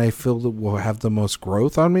one that I feel that will have the most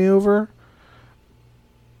growth on me over.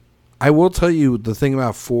 I will tell you the thing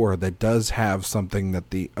about 4 that does have something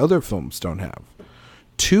that the other films don't have.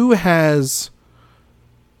 2 has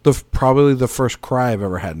probably the first cry I've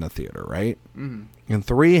ever had in a theater, right? Mm-hmm. And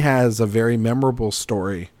 3 has a very memorable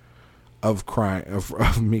story of crying,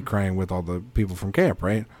 of me crying with all the people from camp,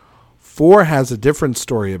 right? 4 has a different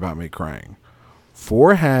story about me crying.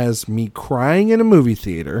 4 has me crying in a movie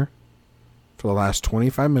theater for the last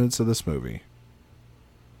 25 minutes of this movie,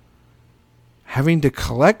 having to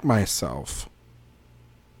collect myself,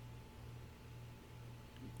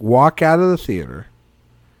 walk out of the theater,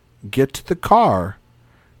 get to the car,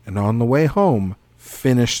 and on the way home,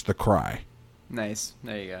 finish the cry. Nice.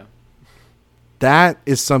 There you go. That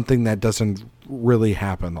is something that doesn't really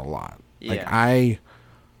happen a lot. Yeah. Like, I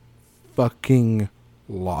fucking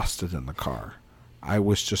lost it in the car. I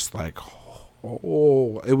was just like,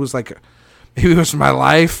 oh, it was like, maybe it was my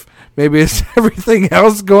life. Maybe it's everything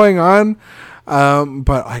else going on.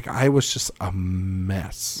 But like, I was just a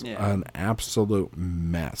mess, an absolute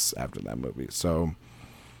mess after that movie. So,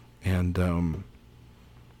 and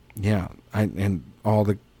and all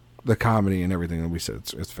the comedy and everything that we said,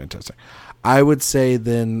 it's fantastic. I would say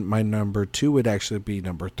then my number 2 would actually be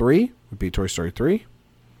number 3, would be Toy Story 3.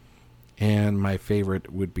 And my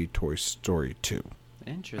favorite would be Toy Story 2.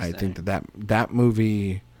 Interesting. I think that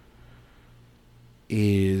movie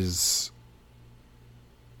is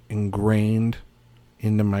ingrained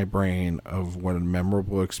into my brain of what a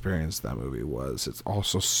memorable experience that movie was. It's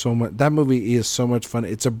also so much. That movie is so much fun.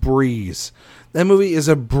 It's a breeze. That movie is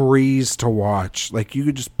a breeze to watch. Like, you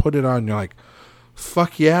could just put it on and you're like,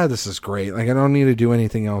 fuck yeah, this is great. Like, I don't need to do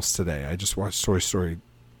anything else today. I just watched Toy Story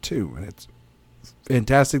 2 and it's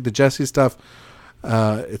fantastic. The Jessie stuff,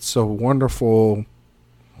 it's so wonderful.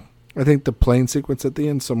 I think the plane sequence at the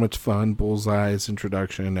end, so much fun. Bullseye's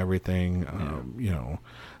introduction, everything.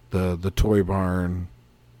 The toy barn,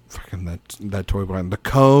 fucking that toy barn. The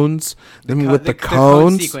cones. The cones. The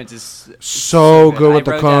cone sequence is so good with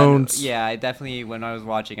the cones. I definitely, when I was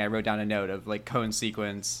watching, I wrote down a note of like cone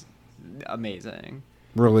sequence, amazing.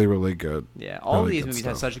 Really, really good. Yeah, all really of these movies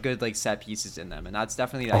have such good like set pieces in them, and that's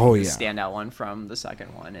definitely the standout one from the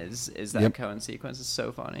second one is that cone sequence is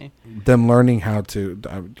so funny. Them learning how to,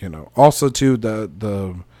 also too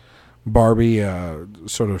the Barbie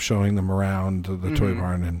sort of showing them around the toy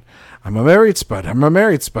barn, and I'm a married spud.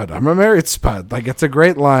 Like, it's a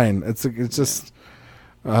great line. It's just,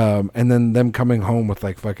 and then them coming home with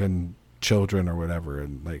like fucking children or whatever,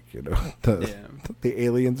 and like, the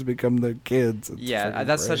aliens become the kids.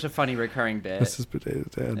 That's such a funny recurring bit. Mrs. Potato's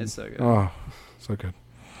Dad. It's so good. Oh, so good.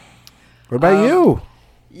 What about you?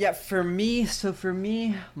 Yeah, for me,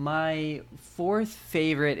 my fourth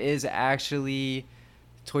favorite is actually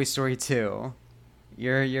Toy Story 2.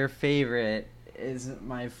 Your favorite is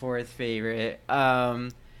my fourth favorite.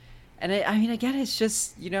 And I mean, again, it's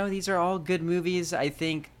just, these are all good movies. I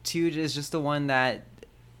think 2 is just the one that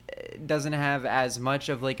doesn't have as much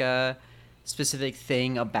of like a specific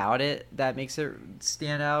thing about it that makes it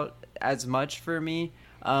stand out as much for me.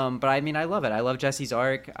 But I mean, I love it. I love Jesse's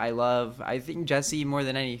arc. I think Jesse more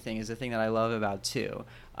than anything is the thing that I love about 2.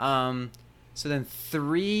 So then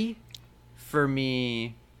 3 for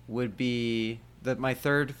me would be my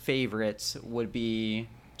third favorite would be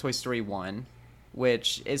Toy Story 1,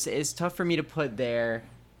 which is tough for me to put there.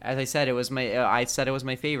 As I said, I said it was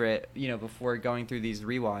my favorite, before going through these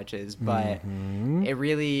rewatches, but it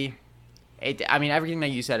really, I mean, everything that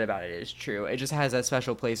you said about it is true. It just has that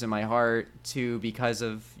special place in my heart too, because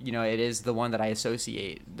of, it is the one that I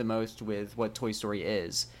associate the most with what Toy Story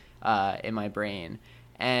is, in my brain.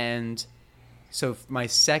 And so my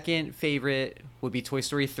second favorite would be Toy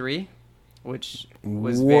Story 3, which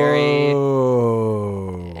was very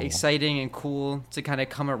exciting and cool to kind of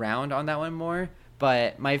come around on that one more.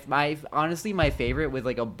 But my honestly, my favorite with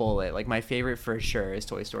like a bullet, like my favorite for sure is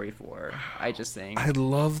Toy Story 4. I just think I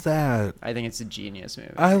love that. I think it's a genius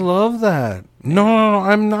movie. I love that. No,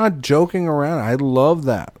 I'm not joking around. I love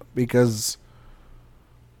that because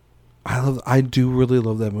I do really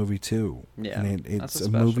love that movie too. Yeah, and it's a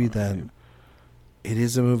movie that it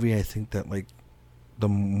is a movie. I think that like the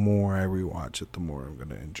more I rewatch it, the more I'm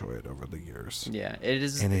gonna enjoy it over the years. Yeah, it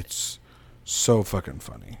is, and it's so fucking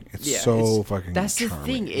funny. It's fucking. That's charming. The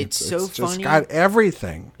thing. It's so funny. It's got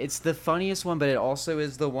everything. It's the funniest one, but it also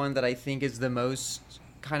is the one that I think is the most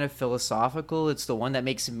kind of philosophical. It's the one that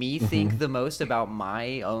makes me think the most about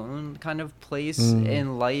my own kind of place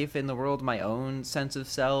in life, in the world, my own sense of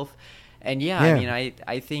self. And I mean,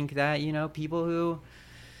 I think that, people who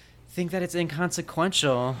think that it's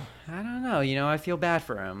inconsequential, I don't know, I feel bad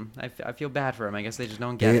for them. I feel bad for them. I guess they just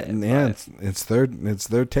don't get it. Yeah, it's their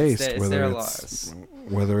taste. It's their loss.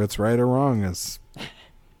 Whether it's right or wrong is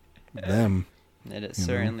them. It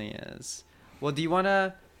certainly is. Well, do you want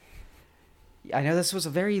to... I know this was a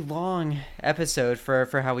very long episode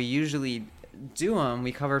for how we usually do them.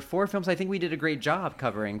 We covered 4 films. I think we did a great job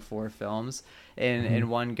covering 4 films in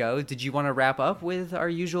one go. Did you want to wrap up with our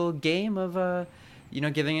usual game of...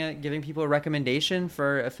 giving people a recommendation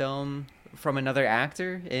for a film from another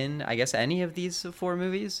actor in, I guess, any of these 4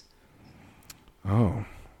 movies? Oh,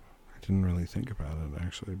 I didn't really think about it,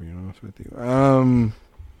 actually, to be honest with you.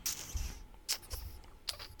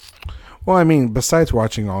 Well, I mean, besides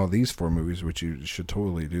watching all of these 4 movies, which you should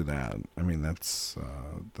totally do that. I mean, that's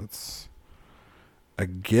a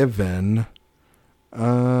given.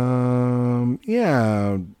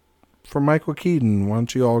 Yeah, for Michael Keaton, why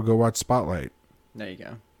don't you all go watch Spotlight? There you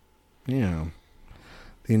go. Yeah.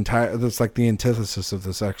 That's like the antithesis of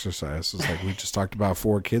this exercise. It's like we just talked about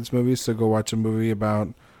 4 kids movies, so go watch a movie about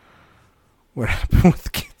what happened with the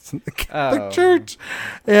kids in the Catholic Church.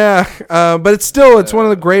 Yeah. But it's one of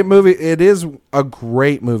the great movies. It is a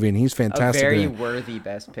great movie, and he's fantastic. A very worthy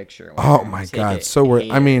Best Picture. Oh my God. So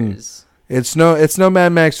worthy. I mean, it's no Mad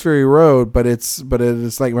Max Fury Road, but it's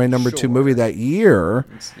like my number 2 movie that year.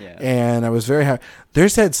 And I was very happy.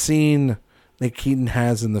 There's that scene that Keaton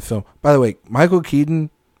has in the film. By the way, Michael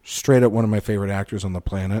Keaton, straight up one of my favorite actors on the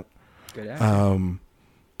planet. Good actor.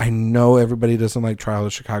 I know everybody doesn't like Trial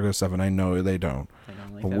of Chicago 7. I know they don't.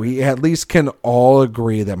 But we at least can all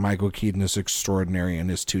agree that Michael Keaton is extraordinary in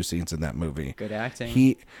his 2 scenes in that movie. Good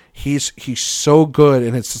acting. He's so good,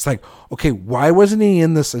 and it's just like, okay, why wasn't he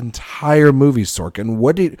in this entire movie, Sorkin?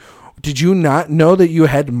 What did you not know that you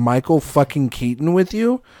had Michael fucking Keaton with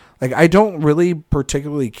you? Like, I don't really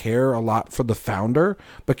particularly care a lot for The Founder,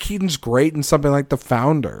 but Keaton's great in something like The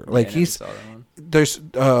Founder. Like, there's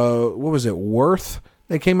what was it, Worth?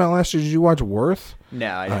 That came out last year. Did you watch Worth?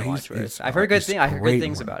 No, I didn't watch Worth. I've heard good things. I heard good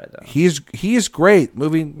things about it though. He's great.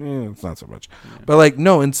 Movie, it's not so much. Yeah. But like,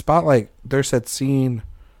 no, in Spotlight, there's that scene.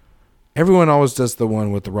 Everyone always does the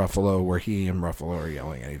one with the Ruffalo where he and Ruffalo are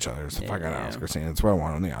yelling at each other. It's a fucking Oscar scene. It's what I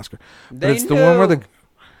want on the Oscar. But it's the one where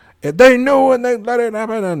they knew and they let it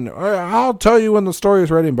happen, and I'll tell you when the story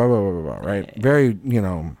is ready. Blah blah blah blah. Right? Very,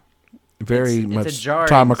 very much it's a jarring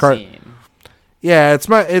Tom McCarthy. Scene. Yeah,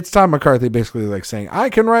 it's Tom McCarthy basically like saying, I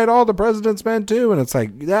can write all the President's Men too, and it's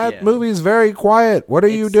like, that movie's very quiet. What are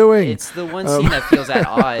you doing? It's the one scene that feels at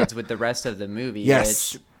odds with the rest of the movie.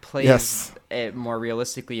 Yes. Which plays it more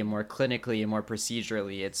realistically and more clinically and more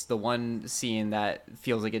procedurally. It's the one scene that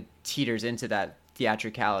feels like it teeters into that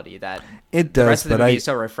theatricality that it does, the rest of the movie is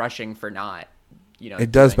so refreshing for not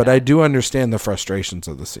it does, but I do understand the frustrations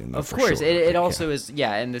of the scene. Of course, sure. It also is,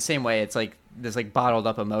 in the same way, it's like this like bottled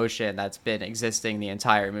up emotion that's been existing the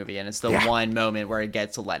entire movie, and it's the one moment where it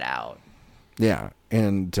gets let out. Yeah,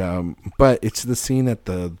 and but it's the scene at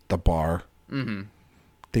the bar,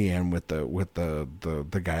 the end with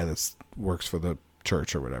the guy that works for the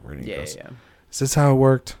church or whatever, and he goes, "Is this how it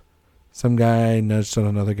worked? Some guy nudged on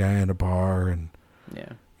another guy in a bar, and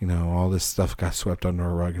all this stuff got swept under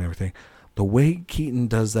a rug and everything." The way Keaton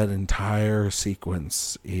does that entire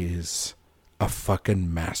sequence is a fucking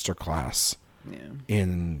masterclass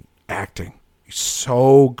in acting. He's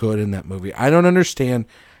so good in that movie. I don't understand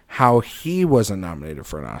how he wasn't nominated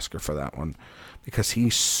for an Oscar for that one, because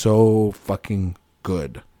he's so fucking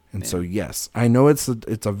good. And so yes, I know it's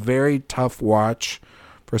a very tough watch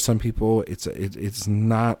for some people. It's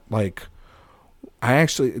not like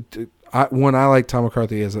when I like Tom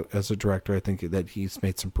McCarthy as a director, I think that he's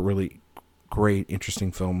made some really great,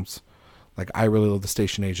 interesting films. Like I really love The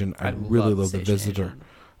Station Agent. I really love The Visitor.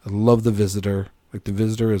 I love The Visitor. Like The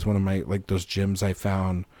Visitor is one of my those gems I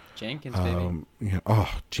found. Jenkins, baby.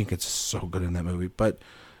 Jenkins is so good in that movie. But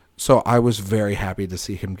so I was very happy to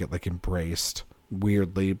see him get embraced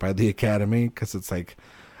weirdly by the Academy, because it's like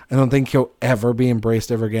I don't think he'll ever be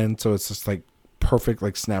embraced ever again. So it's just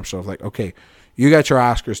perfect snapshot of okay, you got your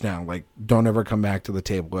Oscars now. Don't ever come back to the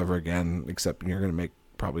table ever again, except you're gonna make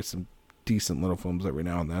probably some decent little films every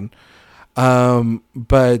now and then.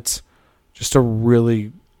 But just a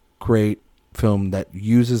really great film that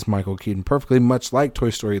uses Michael Keaton perfectly, much like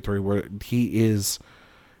Toy Story 3, where he is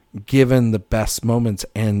given the best moments,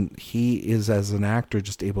 and he is, as an actor,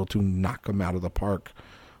 just able to knock them out of the park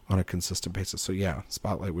on a consistent basis. So yeah,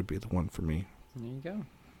 Spotlight would be the one for me. There you go.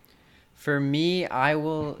 For me, I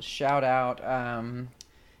will shout out,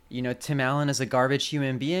 Tim Allen is a garbage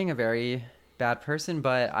human being, a very bad person,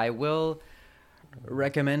 but I will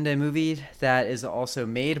recommend a movie that is also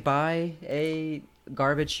made by a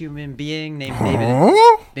garbage human being named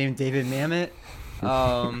David Mamet.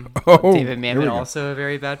 David Mamet, also a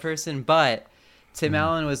very bad person, but Tim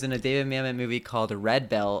Allen was in a David Mamet movie called Red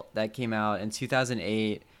Belt that came out in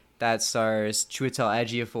 2008 that stars Chiwetel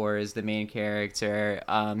Ejiofor as the main character.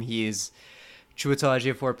 Chiwetel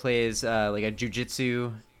Ejiofor plays a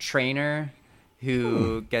jiu-jitsu trainer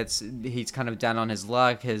who he's kind of down on his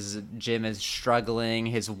luck. His gym is struggling.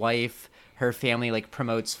 His wife, her family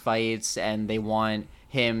promotes fights, and they want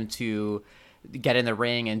him to get in the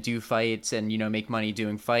ring and do fights and make money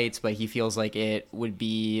doing fights, but he feels like it would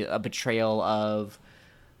be a betrayal of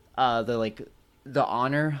the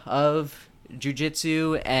honor of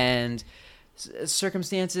jiu-jitsu, and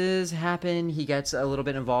circumstances happen. He gets a little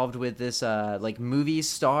bit involved with this movie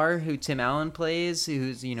star who Tim Allen plays,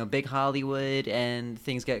 who's big Hollywood, and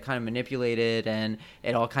things get kind of manipulated, and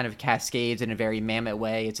it all kind of cascades in a very Mamet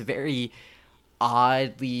way. It's a very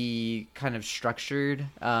oddly kind of structured,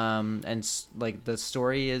 and the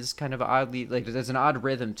story is kind of oddly there's an odd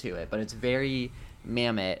rhythm to it, but it's very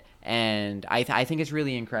Mamet, and I think it's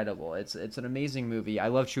really incredible. It's an amazing movie. I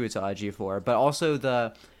love Chiwetel Ejiofor, but also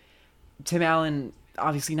Tim Allen,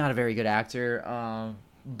 obviously not a very good actor,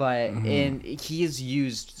 but he is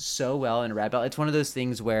used so well in Red Belt. It's one of those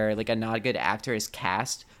things where a not good actor is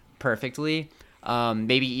cast perfectly,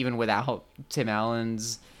 maybe even without Tim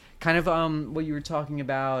Allen's kind of what you were talking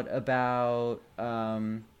about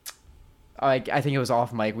I think it was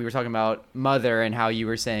off mic. We were talking about Mother and how you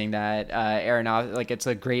were saying that Aronofsky, it's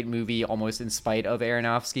a great movie almost in spite of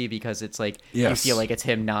Aronofsky, because it's you feel like it's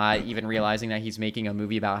him not even realizing that he's making a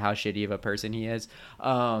movie about how shitty of a person he is.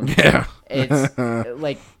 It's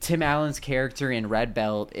Tim Allen's character in Red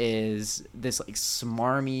Belt is this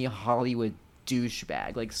smarmy Hollywood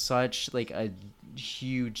douchebag, such a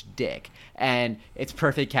huge dick, and it's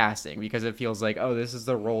perfect casting because it feels this is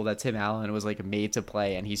the role that Tim Allen was made to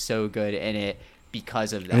play, and he's so good in it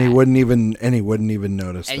because of that. And he wouldn't even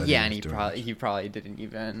notice. And he probably didn't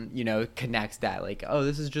even connect that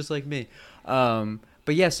this is just like me.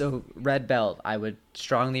 But yeah, so Red Belt, I would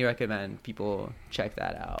strongly recommend people check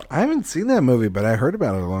that out. I haven't seen that movie, but I heard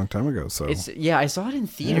about it a long time ago. So I saw it in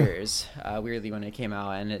theaters weirdly when it came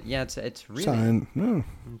out, and it's really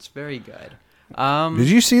it's very good. Did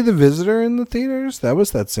you see The Visitor in the theaters? That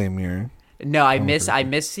was that same year. No, I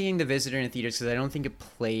missed seeing The Visitor in the theaters because I don't think it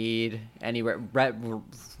played anywhere.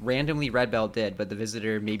 Randomly, Red Belt did, but The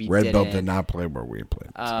Visitor maybe didn't. Red Belt did not play where we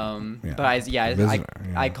played. But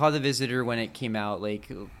I caught The Visitor when it came out,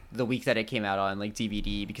 the week that it came out on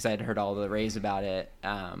DVD, because I had heard all the raves about it.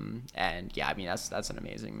 And yeah, I mean that's an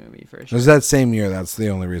amazing movie for sure. It was that same year. That's the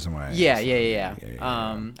only reason why. Yeah.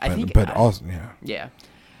 I think, also. Yeah.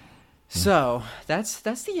 So that's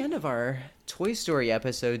the end of our Toy Story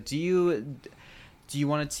episode. Do you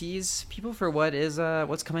want to tease people for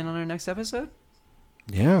what's coming on our next episode?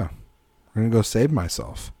 Yeah, we're gonna go save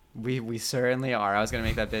myself. We certainly are. I was gonna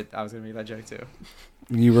make that joke too.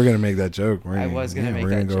 You were gonna make that joke. I was gonna make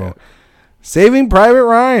that joke. Saving Private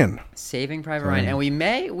Ryan. Saving Private Ryan, and we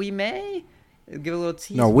may give a little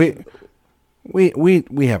tease. No, we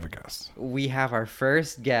have a guest. We have our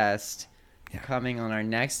first guest coming on our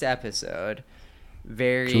next episode.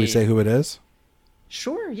 Should we say who it is?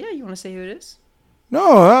 Sure. Yeah, you want to say who it is?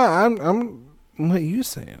 No, I'm let you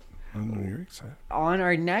say it. I know you're excited. On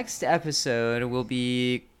our next episode, we'll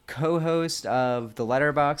be co-host of the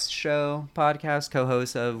Letterboxd Show podcast,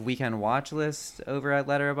 co-host of Weekend Watch List over at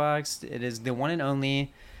Letterboxd. It is the one and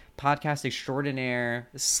only podcast extraordinaire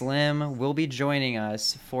Slim will be joining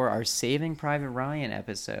us for our Saving Private Ryan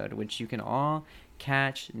episode, which you can all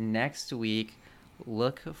catch next week.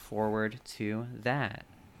 Look forward to that.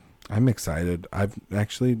 I'm excited. I've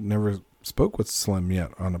actually never spoke with Slim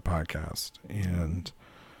yet on a podcast, and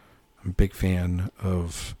I'm a big fan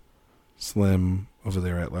of Slim over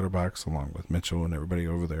there at Letterboxd, along with Mitchell and everybody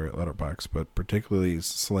over there at Letterboxd, but particularly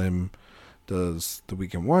Slim does the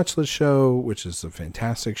Weekend Watch List show, which is a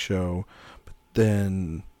fantastic show, but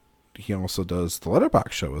then he also does the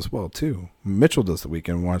Letterboxd show as well too. Mitchell does the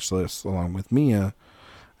Weekend Watch List along with Mia,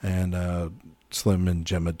 and Slim and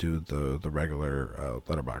Gemma do the regular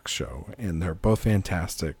Letterboxd show, and they're both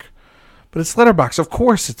fantastic. But it's Letterboxd, of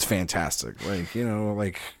course it's fantastic. Like, you know,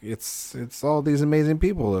 like it's all these amazing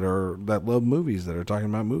people that love movies, that are talking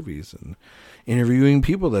about movies and interviewing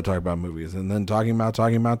people that talk about movies, and then talking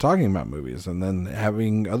about movies, and then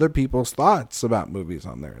having other people's thoughts about movies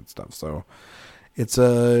on there and stuff. So it's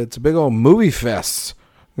a big old movie fest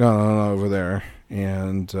going on over there.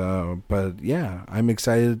 And but yeah, I'm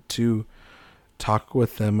excited to talk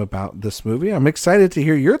with them about this movie. I'm excited to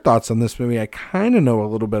hear your thoughts on this movie. I kind of know a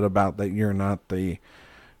little bit about that. You're not the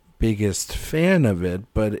biggest fan of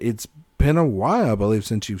it, but it's been a while, I believe,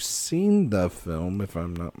 since you've seen the film, if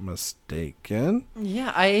I'm not mistaken.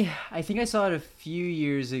 Yeah, I think I saw it a few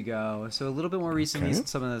years ago, so a little bit more recently than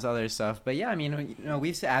some of those other stuff. But yeah, I mean, you know,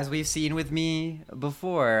 we've seen with me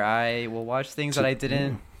before, I will watch things that I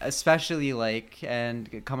didn't especially like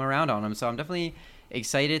and come around on them. So I'm definitely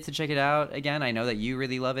excited to check it out again. I know that you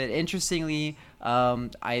really love it. Interestingly,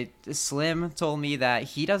 Slim told me that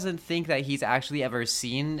he doesn't think that he's actually ever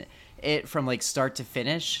seen it from like start to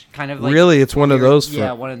finish. Kind of like, really, it's one of those.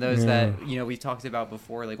 One of those that, you know, we talked about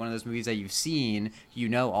before, like one of those movies that you've seen, you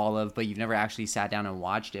know, all of, but you've never actually sat down and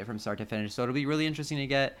watched it from start to finish. So it'll be really interesting to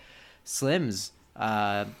get Slim's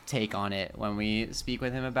take on it when we speak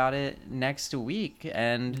with him about it next week.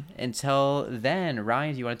 And until then,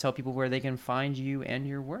 Ryan, do you want to tell people where they can find you and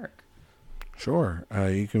your work? Sure.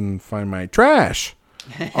 You can find my trash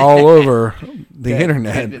all over the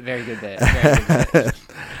internet. Very good bit. Very good bit.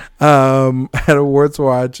 At Awards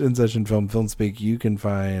Watch, In Session Film, Film Speak, you can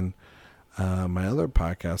find my other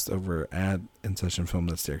podcast over at In Session Film.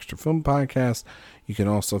 That's the Extra Film Podcast. You can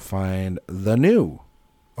also find the new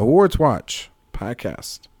Awards Watch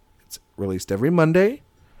podcast. It's released every Monday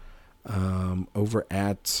over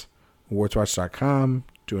at awardswatch.com,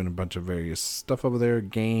 doing a bunch of various stuff over there,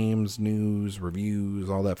 games, news, reviews,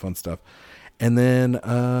 all that fun stuff. And then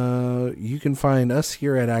you can find us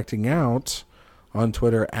here at Acting Out on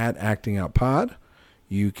Twitter at actingoutpod.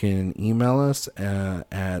 You can email us at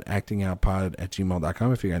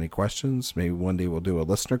actingoutpod@gmail.com if you got any questions. Maybe one day we'll do a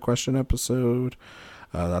listener question episode.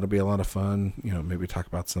 That'll be a lot of fun. You know, maybe talk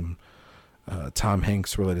about some Tom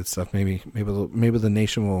Hanks related stuff. Maybe the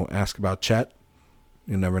nation will ask about Chet.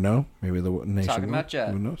 You never know. Maybe the nation talking about Chet.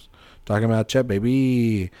 Who knows? Talking about Chet,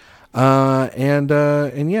 baby. And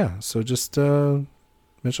yeah. So just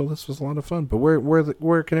Mitchell, this was a lot of fun. But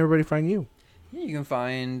where can everybody find you? Yeah, you can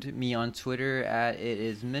find me on Twitter at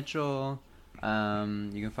itismitchell.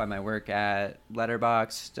 You can find my work at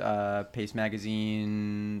Letterboxd, Paste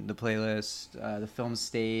Magazine, The Playlist, The Film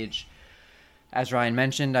Stage. As Ryan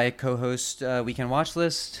mentioned, I co-host Weekend Watch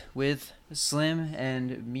List with Slim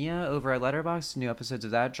and Mia over at Letterboxd. New episodes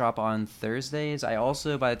of that drop on Thursdays. I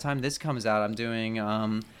also, by the time this comes out, I'm doing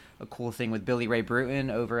a cool thing with Billy Ray Bruton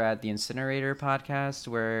over at the Incinerator podcast,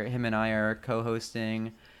 where him and I are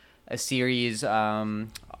co-hosting a series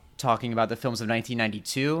talking about the films of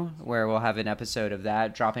 1992, where we'll have an episode of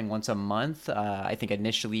that dropping once a month. I think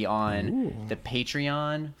initially on the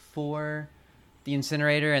Patreon for the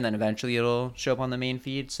Incinerator, and then eventually it'll show up on the main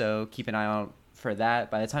feed. So keep an eye out for that.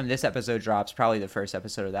 By the time this episode drops, probably the first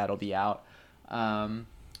episode of that will be out.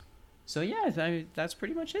 So yeah, that's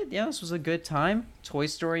pretty much it. Yeah, this was a good time Toy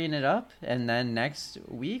Storying it up, and then next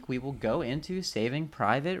week we will go into Saving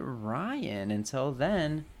Private Ryan. Until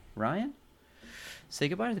then, Ryan, say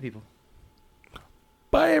goodbye to the people.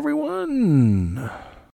 Bye, everyone.